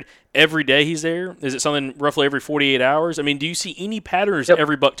dark period, every day he's there? Is it something roughly every 48 hours? I mean, do you see any patterns? Yep.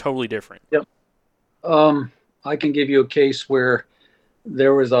 Every buck totally different? Yep. I can give you a case where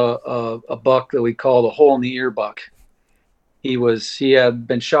there was a buck that we called a hole in the ear buck. He had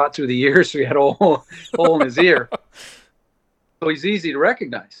been shot through the ear, so he had a hole in his ear. So he's easy to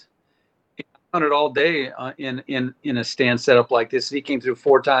recognize. He hunted all day in a stand setup like this. He came through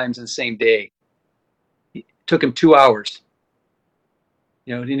 4 times in the same day. It took him 2 hours.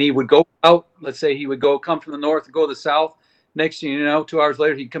 And he would go out. Let's say he would come from the north and go to the south. Next thing you know, 2 hours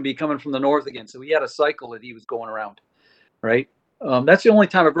later, he'd be coming from the north again. So he had a cycle that he was going around, right? That's the only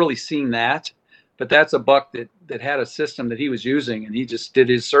time I've really seen that. But that's a buck that had a system that he was using, and he just did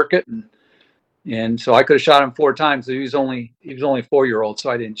his circuit, and so I could have shot him 4 times. So he was only a 4-year-old, so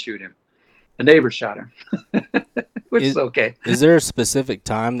I didn't shoot him. The neighbor shot him, which is okay. Is there a specific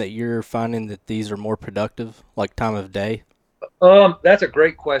time that you're finding that these are more productive, like time of day? That's a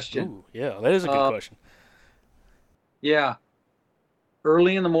great question. Ooh, yeah, that is a good question. Yeah,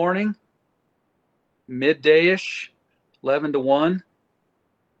 early in the morning, midday-ish, 11 to 1,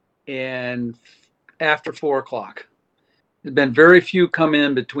 and after 4 o'clock. There's been very few come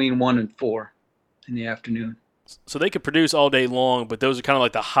in between 1 and 4 in the afternoon. So they could produce all day long, but those are kind of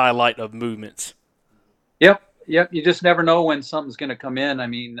like the highlight of movements. Yep. You just never know when something's going to come in. I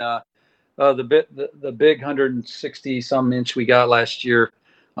mean, the big 160 some inch we got last year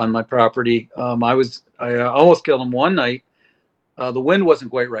on my property. I almost killed him one night. The wind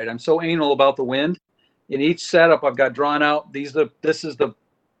wasn't quite right. I'm so anal about the wind. In each setup, I've got drawn out. This is the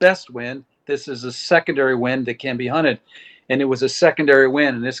best wind. This is a secondary wind that can be hunted, and it was a secondary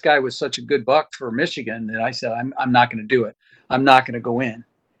wind. And this guy was such a good buck for Michigan that I said, I'm not going to do it. I'm not going to go in.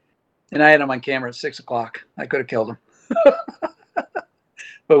 And I had him on camera at 6 o'clock. I could have killed him,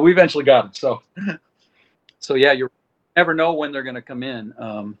 but we eventually got him. So yeah, you never know when they're going to come in.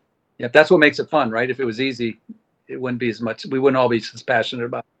 Yeah, that's what makes it fun, right? If it was easy, it wouldn't be as much. We wouldn't all be as passionate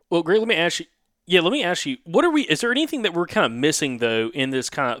about it. Well, Greg, let me ask you. Yeah, let me ask you, is there anything that we're kind of missing, though, in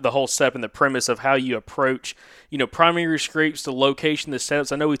this kind of the whole step and the premise of how you approach, primary scrapes, the location, the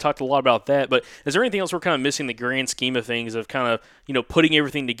setups? I know we talked a lot about that, but is there anything else we're kind of missing in the grand scheme of things of kind of, putting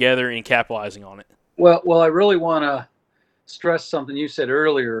everything together and capitalizing on it? Well, I really want to stress something you said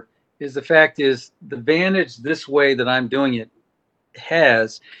earlier, is the fact is the advantage this way that I'm doing it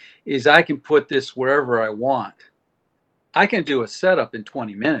is I can put this wherever I want. I can do a setup in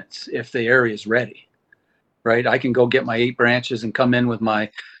 20 minutes if the area is ready, right? I can go get my 8 branches and come in with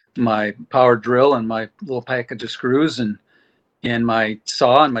my power drill and my little package of screws and my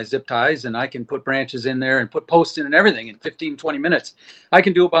saw and my zip ties, and I can put branches in there and put posts in and everything in 15, 20 minutes. I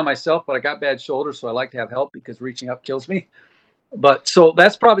can do it by myself, but I got bad shoulders, so I like to have help because reaching up kills me. But so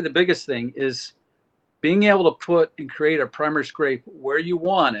that's probably the biggest thing is being able to put and create a primary scrape where you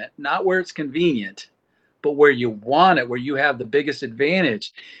want it, not where it's convenient, but where you want it, where you have the biggest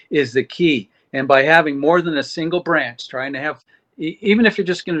advantage is the key. And by having more than a single branch, trying to have, even if you're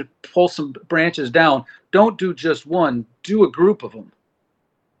just going to pull some branches down, don't do just one, do a group of them,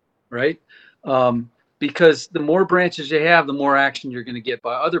 right? Because the more branches you have, the more action you're going to get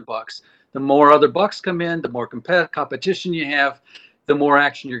by other bucks. The more other bucks come in, the more competition you have, the more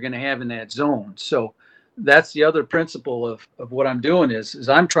action you're going to have in that zone. So that's the other principle of what I'm doing is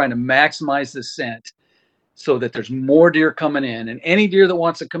I'm trying to maximize the scent so that there's more deer coming in, and any deer that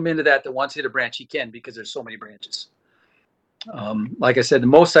wants to come into that wants to hit a branch, he can, because there's so many branches. Like I said, the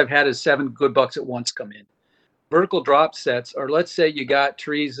most I've had is 7 good bucks at once come in. Vertical drop sets, or let's say you got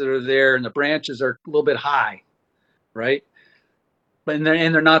trees that are there and the branches are a little bit high, right? And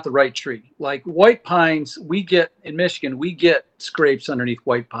they're not the right tree. Like white pines, we get in Michigan, we get scrapes underneath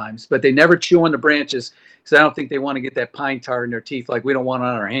white pines, but they never chew on the branches because I don't think they want to get that pine tar in their teeth like we don't want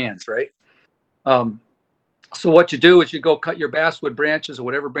on our hands, right? So what you do is you go cut your basswood branches or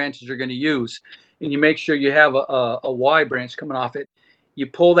whatever branches you're going to use, and you make sure you have a Y branch coming off it. You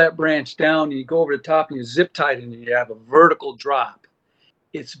pull that branch down, and you go over the top, and you zip tie it, and you have a vertical drop.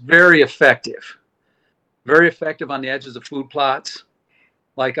 It's very effective on the edges of food plots.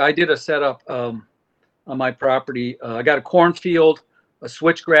 Like I did a setup on my property. I got a cornfield, a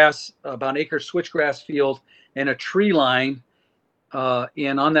switchgrass, about an acre switchgrass field, and a tree line.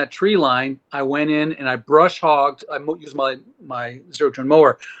 And on that tree line, I went in and I brush hogged. I used my zero-turn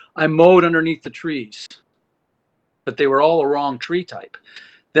mower. I mowed underneath the trees, but they were all the wrong tree type.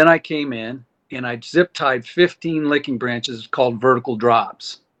 Then I came in and I zip tied 15 licking branches called vertical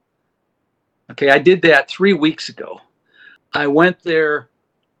drops. Okay, I did that 3 weeks ago. I went there.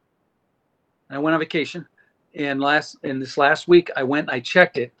 I went on vacation, and this last week I went and I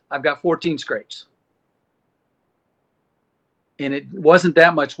checked it. I've got 14 scrapes. And it wasn't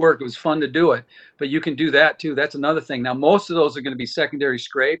that much work. It was fun to do it, but you can do that too. That's another thing. Now, most of those are going to be secondary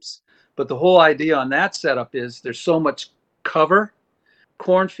scrapes, but the whole idea on that setup is there's so much cover,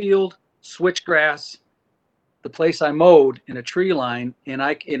 cornfield, switchgrass, the place I mowed in a tree line, and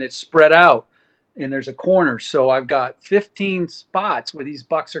it's spread out, and there's a corner. So I've got 15 spots where these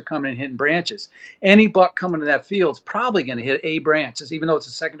bucks are coming and hitting branches. Any buck coming to that field is probably going to hit a branch, even though it's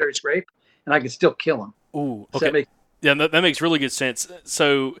a secondary scrape, and I can still kill him. Ooh, okay. Yeah, that makes really good sense.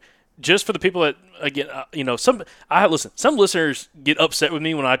 So, just for the people that, again, some listeners get upset with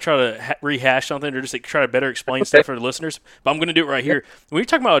me when I try to rehash something or just try to better explain stuff for the listeners. But I'm going to do it right here. When you're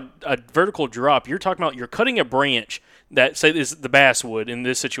talking about a vertical drop, you're talking about you're cutting a branch that, say, is the basswood in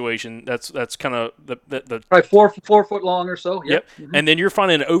this situation. That's kind of the right, 4 foot long or so. Yep. Mm-hmm. And then you're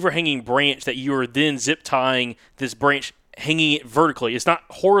finding an overhanging branch that you are then zip tying this branch, hanging it vertically. It's not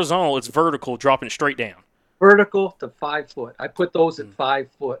horizontal; it's vertical, dropping straight down. Vertical to 5 foot. I put those at 5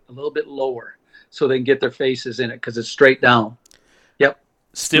 foot, a little bit lower, so they can get their faces in it because it's straight down. Yep.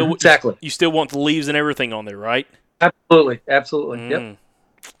 Still, exactly. You still want the leaves and everything on there, right? Absolutely. Yep.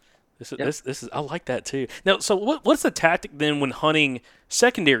 This is. I like that too. Now, so what's the tactic then when hunting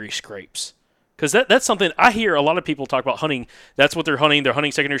secondary scrapes? Because that's something I hear a lot of people talk about hunting. That's what they're hunting. They're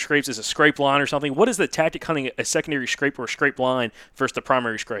hunting secondary scrapes as a scrape line or something. What is the tactic hunting a secondary scrape or a scrape line versus the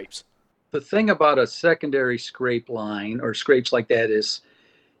primary scrapes? The thing about a secondary scrape line or scrapes like that is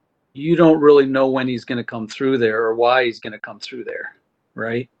you don't really know when he's going to come through there or why he's going to come through there,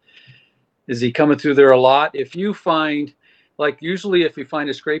 right? Is he coming through there a lot? If you find, like usually if you find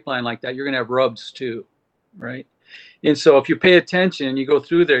a scrape line like that, you're going to have rubs too, right? And so if you pay attention and you go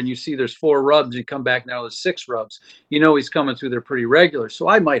through there and you see there's 4 rubs, you come back now there's 6 rubs, you know he's coming through there pretty regular. So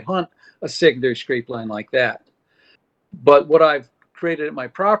I might hunt a secondary scrape line like that. But what I've created at my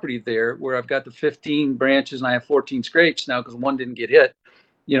property there, where I've got the 15 branches and I have 14 scrapes now because one didn't get hit,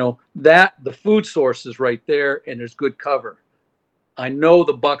 that the food source is right there and there's good cover. I know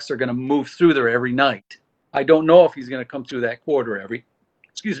the bucks are going to move through there every night. I don't know if he's going to come through that corridor every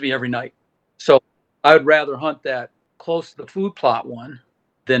night. So I would rather hunt that close to the food plot one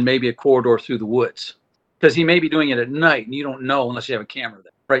than maybe a corridor through the woods, because he may be doing it at night and you don't know unless you have a camera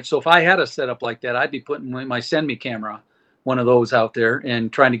there, right? So if I had a setup like that, I'd be putting my Send Me camera, one of those out there,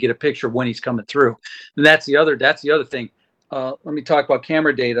 and trying to get a picture of when he's coming through. And that's the other thing. Let me talk about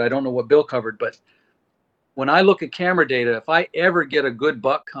camera data. I don't know what Bill covered, but when I look at camera data, if I ever get a good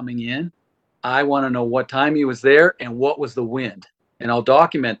buck coming in, I want to know what time he was there and what was the wind. And I'll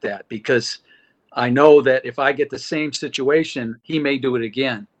document that because I know that if I get the same situation, he may do it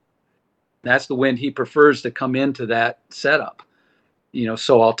again. That's the wind he prefers to come into that setup.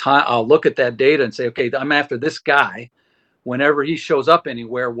 So I'll look at that data and say, okay, I'm after this guy. Whenever he shows up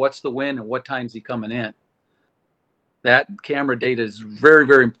anywhere, what's the wind and what time's he coming in? That camera data is very,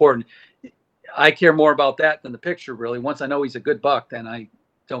 very important. I care more about that than the picture, really. Once I know he's a good buck, then I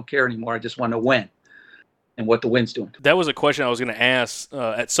don't care anymore. I just want to know when and what the wind's doing. That was a question I was going to ask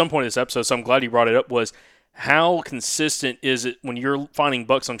at some point in this episode, so I'm glad you brought it up, was how consistent is it when you're finding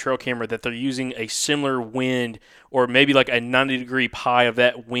bucks on trail camera that they're using a similar wind or maybe like a 90-degree pie of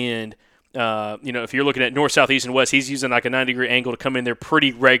that wind If you're looking at north, south, east, and west, he's using like a 90-degree angle to come in there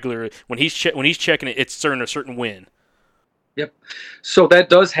pretty regular. When he's checking it, it's a certain wind. Yep. So that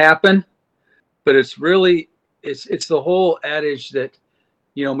does happen, but it's really it's the whole adage that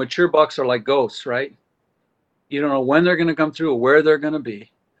mature bucks are like ghosts, right? You don't know when they're going to come through or where they're going to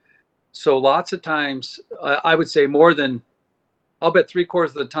be. So lots of times, I would say I'll bet 3/4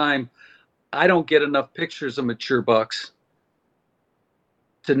 of the time, I don't get enough pictures of mature bucks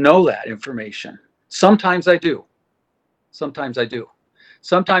to know that information. Sometimes I do. Sometimes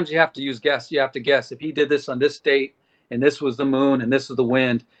you have to guess. You have to guess if he did this on this date and this was the moon and this was the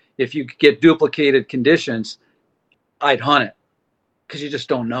wind. If you get duplicated conditions, I'd hunt it because you just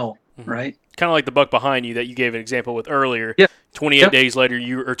don't know, right? Kind of like the buck behind you that you gave an example with earlier. Yep. 28 days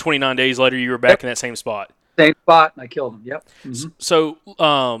later, 29 days later, you were back in that same spot. Same spot, and I killed him. Yep. Mm-hmm. So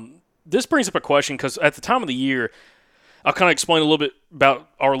this brings up a question because at the time of the year, I'll kind of explain a little bit about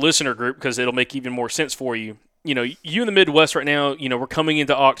our listener group because it'll make even more sense for you. You in the Midwest right now, we're coming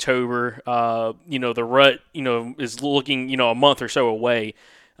into October. The rut, is looking, a month or so away.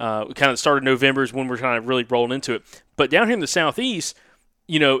 We kind of started November is when we're kind of really rolling into it. But down here in the Southeast,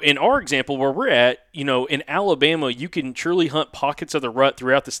 in our example where we're at, in Alabama, you can truly hunt pockets of the rut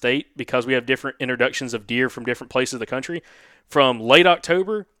throughout the state because we have different introductions of deer from different places of the country from late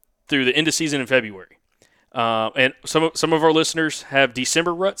October through the end of season in February. And some of our listeners have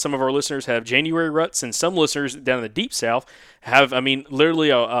December ruts, some of our listeners have January ruts, and some listeners down in the deep south have, literally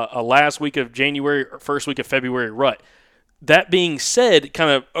a last week of January or first week of February rut. That being said, kind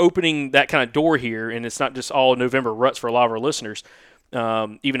of opening that kind of door here, and it's not just all November ruts for a lot of our listeners,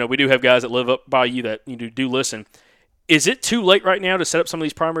 even though we do have guys that live up by you that do listen. Is it too late right now to set up some of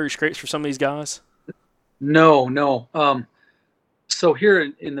these primary scrapes for some of these guys? No. So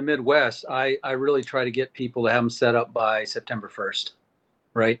here in the Midwest, I really try to get people to have them set up by September 1st,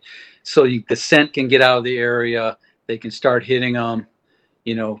 right? So the scent can get out of the area. They can start hitting them.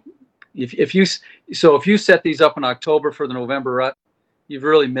 If you set these up in October for the November rut, you've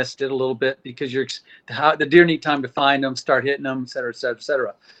really missed it a little bit because the deer need time to find them, start hitting them, et cetera, et cetera, et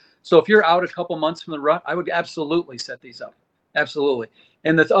cetera. So if you're out a couple months from the rut, I would absolutely set these up. Absolutely.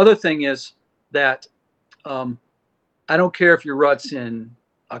 And the other thing is that I don't care if your rut's in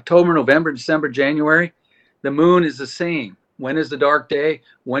October, November, December, January, the moon is the same. When is the dark day?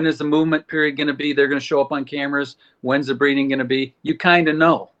 When is the movement period going to be? They're going to show up on cameras. When's the breeding going to be? You kind of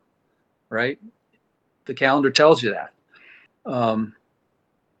know, right? The calendar tells you that.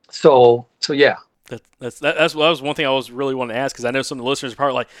 So yeah. That was one thing I was really wanting to ask because I know some of the listeners are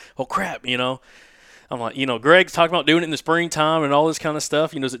probably like, oh crap, I'm like, Greg's talking about doing it in the springtime and all this kind of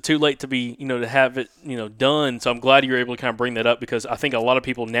stuff. Is it too late to be, to have it, done? So I'm glad you're able to kind of bring that up because I think a lot of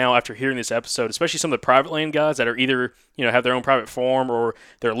people now, after hearing this episode, especially some of the private land guys that are either, have their own private farm or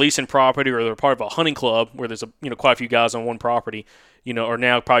they're leasing property or they're part of a hunting club where there's quite a few guys on one property, are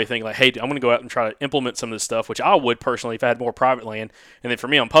now probably thinking like, hey, I'm going to go out and try to implement some of this stuff, which I would personally if I had more private land. And then for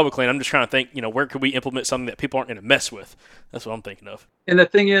me on public land, I'm just trying to think, where could we implement something that people aren't going to mess with? That's what I'm thinking of. And the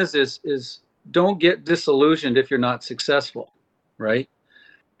thing is don't get disillusioned if you're not successful, right?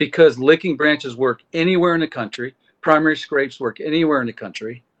 Because licking branches work anywhere in the country. Primary scrapes work anywhere in the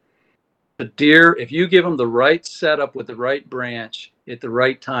country. The deer, if you give them the right setup with the right branch at the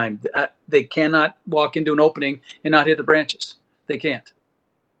right time, they cannot walk into an opening and not hit the branches. They can't.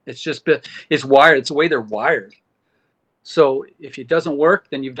 It's wired. It's the way they're wired. So if it doesn't work,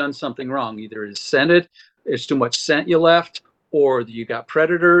 then you've done something wrong. Either it's scented, it's too much scent you left, or you got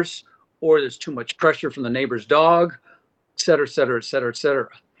predators, or there's too much pressure from the neighbor's dog, et cetera, et cetera, et cetera, et cetera.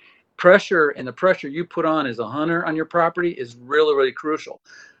 Pressure and the pressure you put on as a hunter on your property is really, really crucial.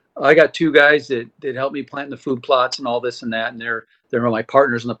 I got two guys that help me plant the food plots and all this and that, and they're my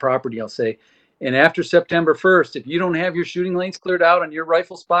partners on the property, I'll say. And after September 1st, if you don't have your shooting lanes cleared out on your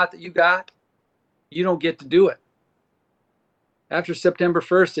rifle spot that you got, you don't get to do it. After September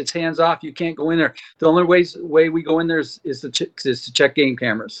 1st, it's hands off. You can't go in there. The only way we go in there is to check game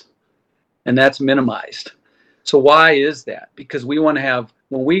cameras. And that's minimized. So why is that? Because we want to have,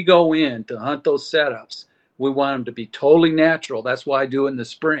 when we go in to hunt those setups, we want them to be totally natural. That's why I do it in the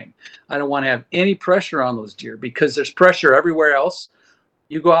spring. I don't want to have any pressure on those deer because there's pressure everywhere else.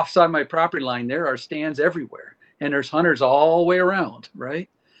 You go outside my property line, there are stands everywhere. And there's hunters all the way around, right?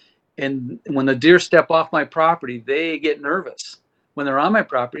 And when the deer step off my property, they get nervous. When they're on my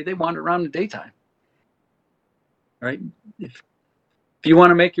property, they wander around in the daytime, right? If you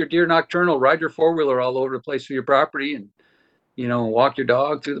want to make your deer nocturnal, ride your four-wheeler all over the place through your property and, walk your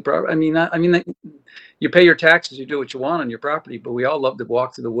dog through the property. I mean, you pay your taxes, you do what you want on your property, but we all love to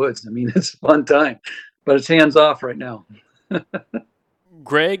walk through the woods. It's a fun time, but it's hands off right now.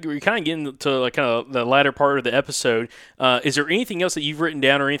 Greg, we're kind of getting to like kind of the latter part of the episode. Is there anything else that you've written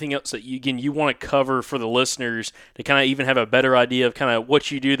down or anything else that you want to cover for the listeners to kind of even have a better idea of kind of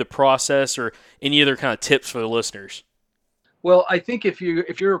what you do, the process, or any other kind of tips for the listeners? Well, I think if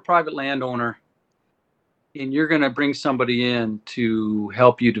you're a private landowner and you're going to bring somebody in to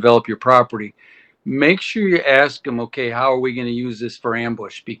help you develop your property, make sure you ask them, okay, how are we going to use this for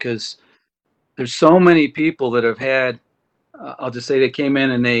ambush? Because there's so many people that have had, I'll just say they came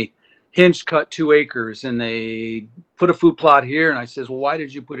in and they hinge cut 2 acres and they put a food plot here. And I says, well, why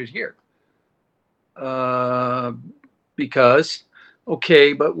did you put it here? Because,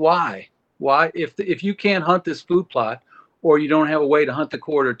 okay, but why? Why? If you can't hunt this food plot or you don't have a way to hunt the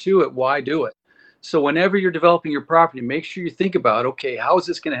corridor to it, why do it? So whenever you're developing your property, make sure you think about, okay, how is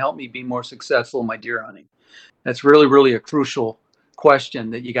this going to help me be more successful in my deer hunting? That's really, really a crucial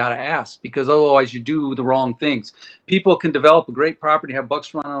question that you got to ask, because otherwise you do the wrong things. People can develop a great property, have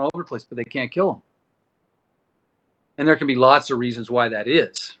bucks running all over the place, but they can't kill them. And there can be lots of reasons why that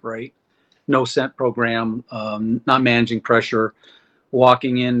is, right? No scent program, not managing pressure,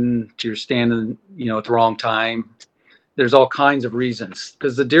 walking in to your stand, at the wrong time. There's all kinds of reasons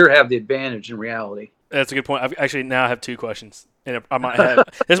because the deer have the advantage in reality. That's a good point. I've actually now have 2 questions, and I might have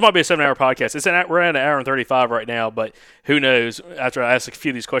this might be a 7-hour podcast. We're at an hour and 35 right now, but who knows? After I ask a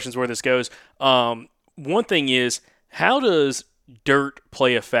few of these questions, where this goes. One thing is, how does dirt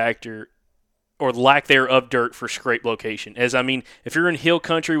play a factor, or lack thereof dirt, for scrape location? If you're in hill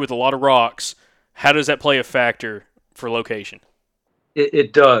country with a lot of rocks, how does that play a factor for location?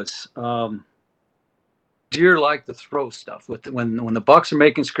 It does. Deer like to throw stuff when the bucks are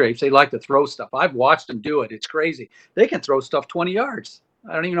making scrapes. They like to throw stuff. I've watched them do it. It's crazy. They can throw stuff 20 yards.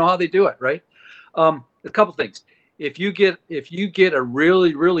 I don't even know how they do it. Right. A couple things. If you get a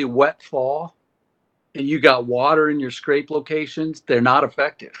really, really wet fall and you got water in your scrape locations, they're not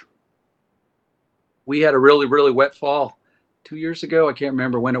effective. We had a really, really wet fall 2 years ago. I can't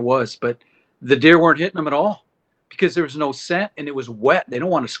remember when it was, but the deer weren't hitting them at all because there was no scent and it was wet. They don't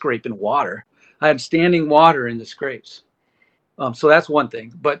want to scrape in water. I had standing water in the scrapes. So that's one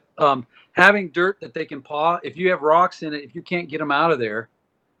thing. But having dirt that they can paw, if you have rocks in it, if you can't get them out of there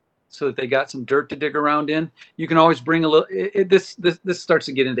so that they got some dirt to dig around in, you can always bring a little, this starts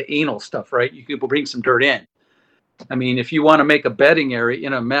to get into anal stuff, right? You can bring some dirt in. I mean, if you want to make a bedding area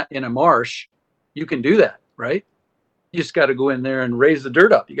in a marsh, you can do that, right? You just got to go in there and raise the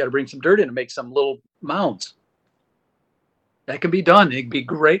dirt up. You got to bring some dirt in and make some little mounds. That can be done. It'd be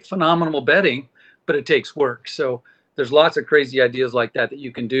great, phenomenal bedding, but it takes work. So there's lots of crazy ideas like that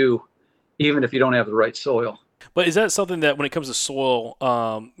you can do, even if you don't have the right soil. But is that something that when it comes to soil,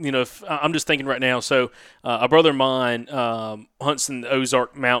 if I'm just thinking right now, so a brother of mine hunts in the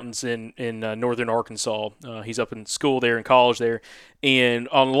Ozark Mountains in northern Arkansas. He's up in school there, in college there. And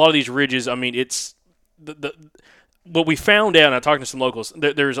on a lot of these ridges, it's what we found out, and I talked to some locals,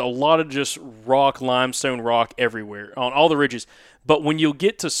 there's a lot of just limestone rock everywhere on all the ridges. But when you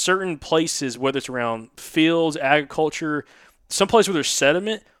get to certain places, whether it's around fields, agriculture, someplace where there's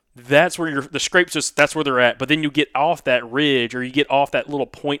sediment, that's where the scrapes that's where they're at. But then you get off that ridge, or you get off that little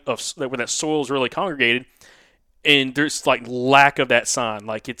point of where that soil is really congregated, and there's like lack of that sign.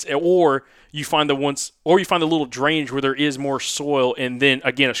 Or you find the little drainage where there is more soil, and then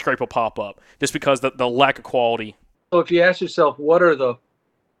again a scrape will pop up just because the lack of quality. So if you ask yourself, what are the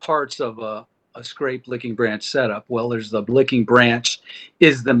parts of a scrape licking branch setup? Well, there's the licking branch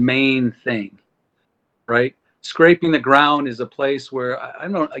is the main thing, right? Scraping the ground is a place where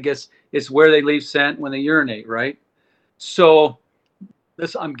I guess it's where they leave scent when they urinate, right? So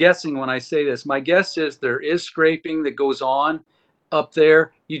I'm guessing when I say this, my guess is there is scraping that goes on up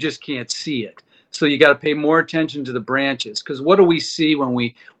there. You just can't see it. So you got to pay more attention to the branches, because what do we see when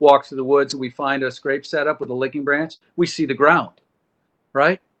we walk through the woods and we find a scrape setup with a licking branch? We see the ground,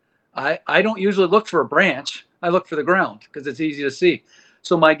 right? I don't usually look for a branch. I look for the ground because it's easy to see.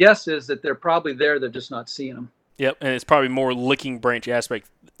 So my guess is that they're probably there. They're just not seeing them. Yep, and it's probably more licking branch aspect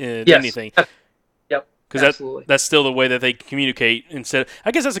than anything. Yep, because that's still the way that they communicate.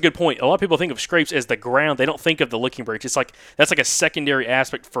 I guess that's a good point. A lot of people think of scrapes as the ground. They don't think of the licking branch. It's like that's like a secondary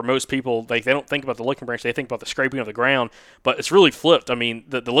aspect for most people. Like they don't think about the licking branch. They think about the scraping of the ground. But it's really flipped. I mean,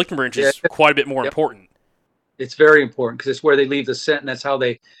 the licking branch is quite a bit more important. It's very important because it's where they leave the scent, and that's how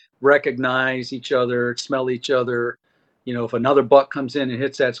they recognize each other, smell each other. If another buck comes in and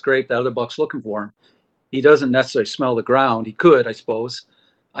hits that scrape, the other buck's looking for him. He doesn't necessarily smell the ground. He could, I suppose.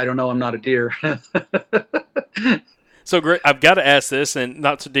 I don't know. I'm not a deer. So great. I've got to ask this, and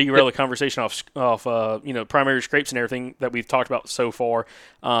not to derail the conversation off primary scrapes and everything that we've talked about so far.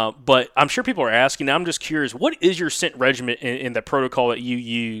 But I'm sure people are asking. I'm just curious, what is your scent regimen in the protocol that you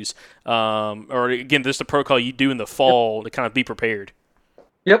use, or again, this is the protocol you do in the fall to kind of be prepared?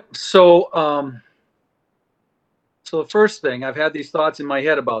 Yep. So the first thing, I've had these thoughts in my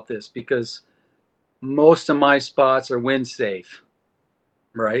head about this because most of my spots are wind safe,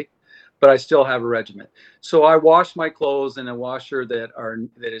 right? But I still have a regimen. So I wash my clothes in a washer that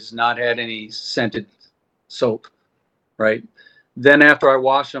has not had any scented soap, right? Then after I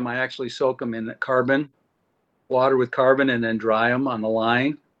wash them, I actually soak them in water with carbon, and then dry them on the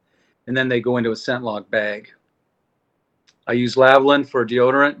line. And then they go into a scent lock bag. I use Lavalin for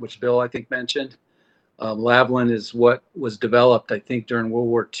deodorant, which Bill, I think, mentioned. Lavalin is what was developed, I think, during World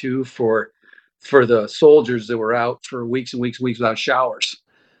War II for the soldiers that were out for weeks and weeks and weeks without showers.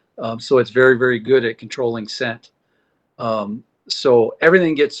 So it's very, very good at controlling scent. So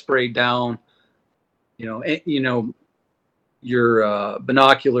everything gets sprayed down. Your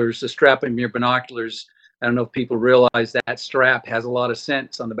binoculars, the strap in your binoculars. I don't know if people realize that strap has a lot of scent.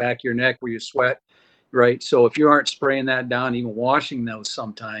 It's on the back of your neck where you sweat, right? So if you aren't spraying that down, even washing those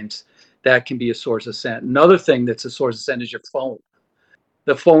sometimes, that can be a source of scent. Another thing that's a source of scent is your phone.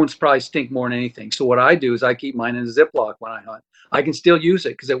 The phones probably stink more than anything. So what I do is I keep mine in a Ziploc when I hunt. I can still use it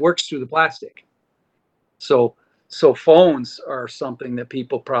because it works through the plastic. So phones are something that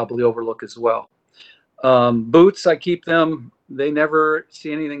people probably overlook as well. Boots, I keep them. They never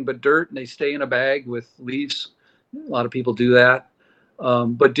see anything but dirt, and they stay in a bag with leaves. A lot of people do that.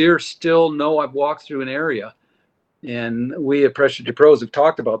 But deer still know I've walked through an area. And we at Pressure to Pros have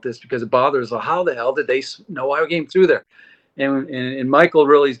talked about this because it bothers us. How the hell did they know I came through there? And Michael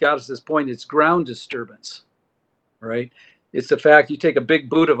really's got us this point. It's ground disturbance, right? It's the fact you take a big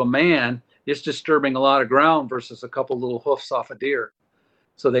boot of a man, it's disturbing a lot of ground versus a couple little hoofs off a deer.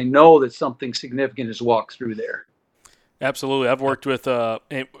 So they know that something significant has walked through there. Absolutely. I've worked with,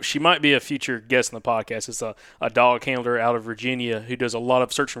 and she might be a future guest in the podcast. It's a dog handler out of Virginia who does a lot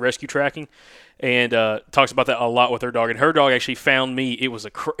of search and rescue tracking, and talks about that a lot with her dog. And her dog actually found me. It was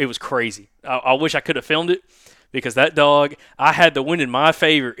crazy. I wish I could have filmed it because that dog, I had the wind in my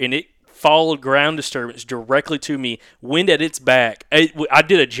favor, and it followed ground disturbance directly to me, wind at its back. I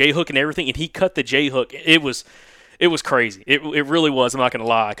did a J hook and everything, and he cut the J hook. It was crazy. It really was. I'm not going to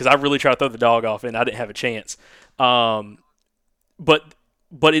lie, because I really tried to throw the dog off, and I didn't have a chance. But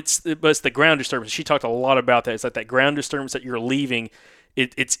it's the ground disturbance. She talked a lot about that. It's like that ground disturbance that you're leaving.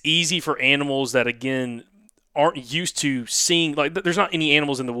 It's easy for animals that, again, aren't used to seeing, like, there's not any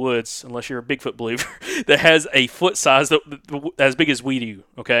animals in the woods, unless you're a Bigfoot believer, that has a foot size as big as we do,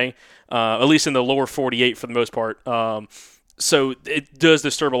 okay? At least in the lower 48 for the most part. So it does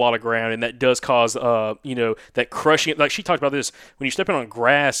disturb a lot of ground, and that does cause, that crushing. Like she talked about this, when you're stepping on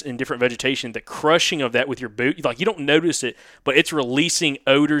grass and different vegetation, the crushing of that with your boot, like you don't notice it, but it's releasing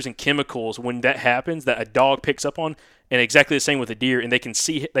odors and chemicals when that happens that a dog picks up on, and exactly the same with a deer, and they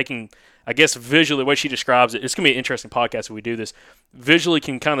can, I guess visually, the way she describes it, it's going to be an interesting podcast if we do this, visually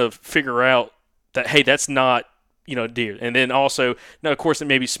can kind of figure out that, hey, that's not, deer. And then also, now of course, it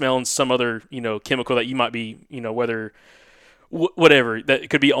may be smelling some other, chemical that you might be, whatever that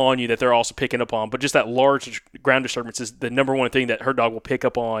could be on you that they're also picking up on. But just that large ground disturbance is the number one thing that her dog will pick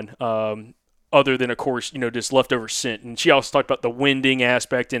up on, other than, of course, just leftover scent. And she also talked about the winding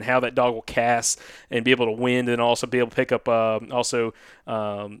aspect and how that dog will cast and be able to wind, and also be able to pick up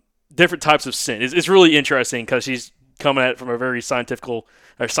different types of scent. It's really interesting because she's coming at it from a very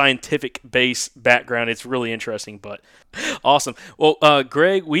scientific base background. It's really interesting, but awesome. Well,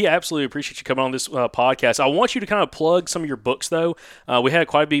 Greg, we absolutely appreciate you coming on this podcast. I want you to kind of plug some of your books, though. We had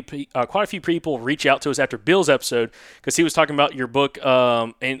quite a few people reach out to us after Bill's episode because he was talking about your book,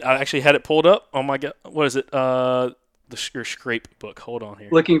 and I actually had it pulled up. Oh my God, what is it? Your scrape book. Hold on here.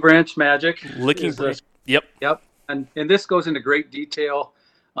 Licking Branch Magic. Licking Branch. Yep. And this goes into great detail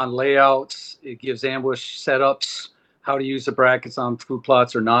on layouts. It gives ambush setups, how to use the brackets on food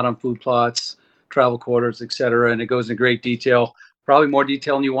plots or not on food plots, travel quarters, etc. And it goes into great detail, probably more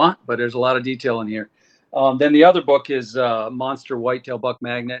detail than you want, but there's a lot of detail in here. Then the other book is Monster Whitetail Buck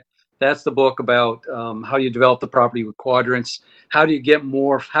Magnet. That's the book about how you develop the property with quadrants. How do you get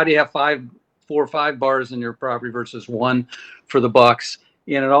more? How do you have 4 or 5 bars in your property versus 1 for the bucks?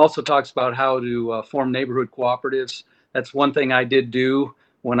 And it also talks about how to form neighborhood cooperatives. That's one thing I did do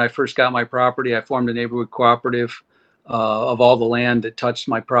when I first got my property. I formed a neighborhood cooperative of all the land that touched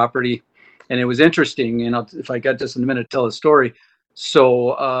my property. And it was interesting, if I got just in a minute to tell the story.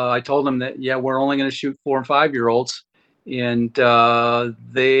 So I told them that, we're only going to shoot 4 and 5-year-olds. And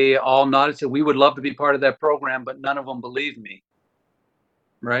they all nodded, said, we would love to be part of that program, but none of them believed me.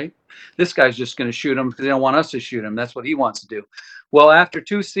 Right? This guy's just going to shoot them because they don't want us to shoot him. That's what he wants to do. Well, after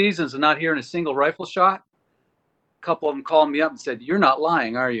 2 seasons of not hearing a single rifle shot, a couple of them called me up and said, you're not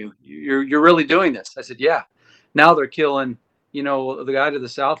lying, are you? You're really doing this. I said, yeah. Now they're killing, the guy to the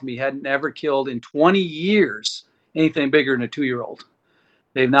south of me hadn't ever killed in 20 years anything bigger than a 2-year-old.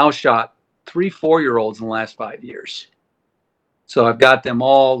 They've now shot 3 4-year-olds in the last 5 years. So I've got them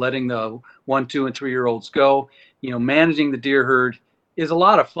all letting the 1, 2, and 3-year-olds go. Managing the deer herd is a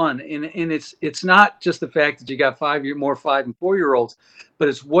lot of fun, and it's not just the fact that you got 5 and 4-year-olds, but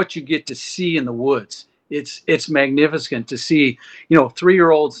it's what you get to see in the woods. It's magnificent to see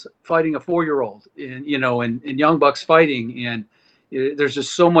 3-year-olds fighting a 4-year-old, and and young bucks fighting, and there's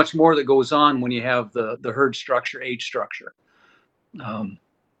just so much more that goes on when you have the herd structure, age structure.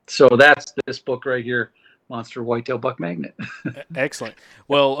 So that's this book right here, Monster Whitetail Buck Magnet. Excellent.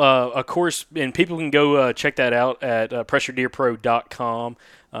 Well, of course, and people can go check that out at pressuredeerpro.com,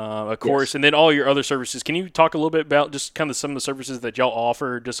 of course, yes. And then all your other services. Can you talk a little bit about just kind of some of the services that y'all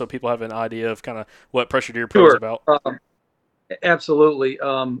offer, just so people have an idea of kind of what Pressure Deer Pro is about? Absolutely.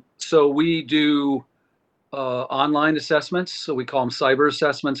 So we do online assessments. So we call them cyber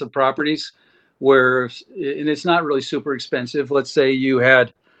assessments of properties, and it's not really super expensive. Let's say you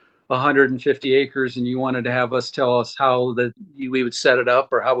had 150 acres and you wanted to have us tell us how we would set it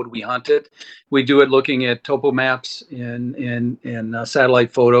up or how would we hunt it. We do it looking at topo maps and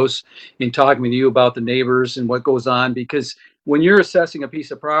satellite photos and talking with you about the neighbors and what goes on, because when you're assessing a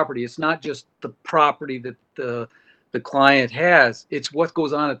piece of property, it's not just the property that the client has, it's what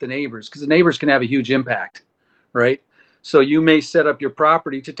goes on at the neighbors, because the neighbors can have a huge impact, right? So you may set up your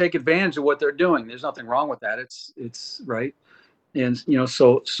property to take advantage of what they're doing. There's nothing wrong with that. It's right. And,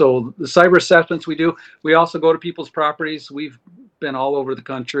 so the cyber assessments we do, we also go to people's properties. We've been all over the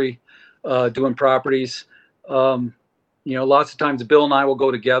country doing properties. Lots of times Bill and I will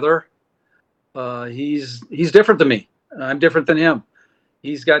go together. He's different than me. I'm different than him.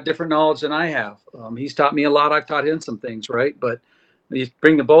 He's got different knowledge than I have. He's taught me a lot. I've taught him some things, right? But when you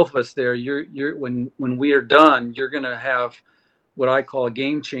bring the both of us there, when we are done, you're going to have what I call a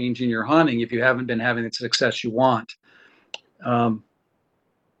game change in your hunting if you haven't been having the success you want. So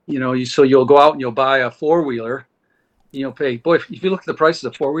you'll go out and you'll buy a 4-wheeler, pay, boy, if you look at the prices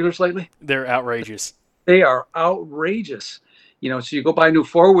of 4-wheelers lately, they're outrageous. They are outrageous. So you go buy a new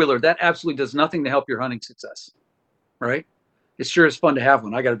 4-wheeler, that absolutely does nothing to help your hunting success, right? It sure is fun to have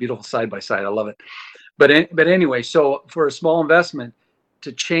one. I got a beautiful side-by-side. I love it. But anyway, so for a small investment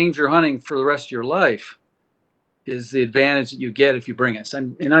to change your hunting for the rest of your life is the advantage that you get if you bring it.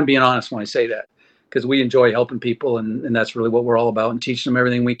 And I'm being honest when I say that, because we enjoy helping people, and that's really what we're all about, and teaching them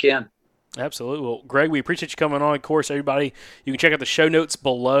everything we can. Absolutely. Well, Greg, we appreciate you coming on. Of course, everybody, you can check out the show notes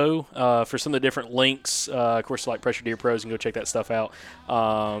below for some of the different links. Of course, like Pressure Deer Pros, and go check that stuff out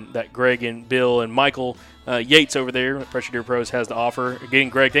that Greg and Bill and Michael Yates over there at Pressure Deer Pros has to offer. Again,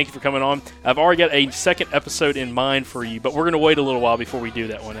 Greg, thank you for coming on. I've already got a second episode in mind for you, but we're going to wait a little while before we do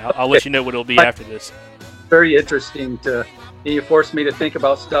that one. I'll let you know what it'll be after this. Very interesting you forced me to think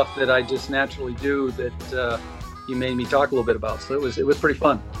about stuff that I just naturally do that you made me talk a little bit about. So it was pretty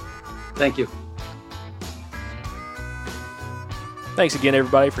fun. Thank you. Thanks again,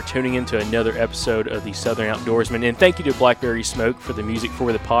 everybody, for tuning in to another episode of the Southern Outdoorsman. And thank you to Blackberry Smoke for the music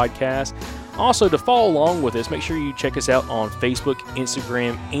for the podcast. Also, to follow along with us, make sure you check us out on Facebook,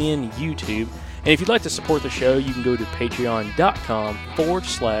 Instagram, and YouTube. And if you'd like to support the show, you can go to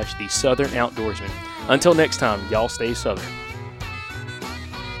patreon.com/The Southern Outdoorsman. Until next time, y'all stay Southern.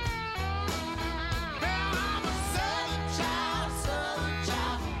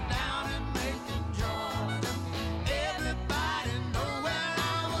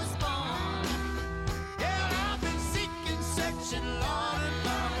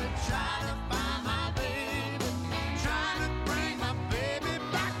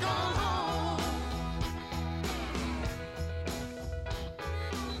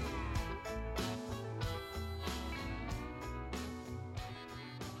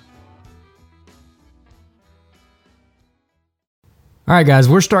 All right, guys,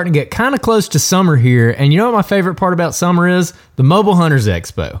 we're starting to get kind of close to summer here, and you know what my favorite part about summer is? The Mobile Hunters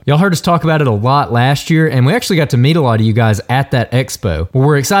Expo. Y'all heard us talk about it a lot last year, and we actually got to meet a lot of you guys at that expo. Well,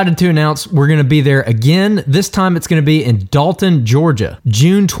 we're excited to announce we're going to be there again. This time it's going to be in Dalton, Georgia,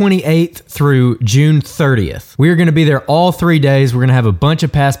 June 28th through June 30th. We are going to be there all 3 days. We're going to have a bunch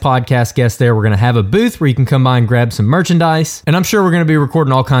of past podcast guests there. We're going to have a booth where you can come by and grab some merchandise, and I'm sure we're going to be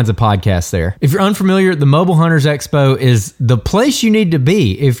recording all kinds of podcasts there. If you're unfamiliar, the Mobile Hunters Expo is the place you need need to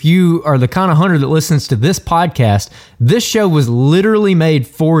be. If you are the kind of hunter that listens to this podcast, this show was literally made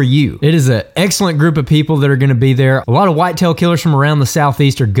for you. It is an excellent group of people that are going to be there. A lot of whitetail killers from around the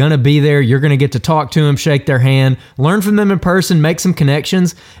Southeast are going to be there. You're going to get to talk to them, shake their hand, learn from them in person, make some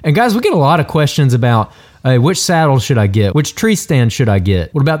connections. And guys, we get a lot of questions about which saddle should I get? Which tree stand should I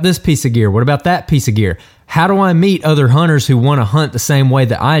get? What about this piece of gear? What about that piece of gear? How do I meet other hunters who want to hunt the same way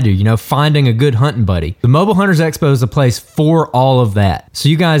that I do? You know, finding a good hunting buddy. The Mobile Hunters Expo is a place for all of that. So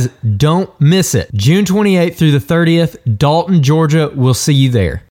you guys don't miss it. June 28th through the 30th, Dalton, Georgia. We'll see you there.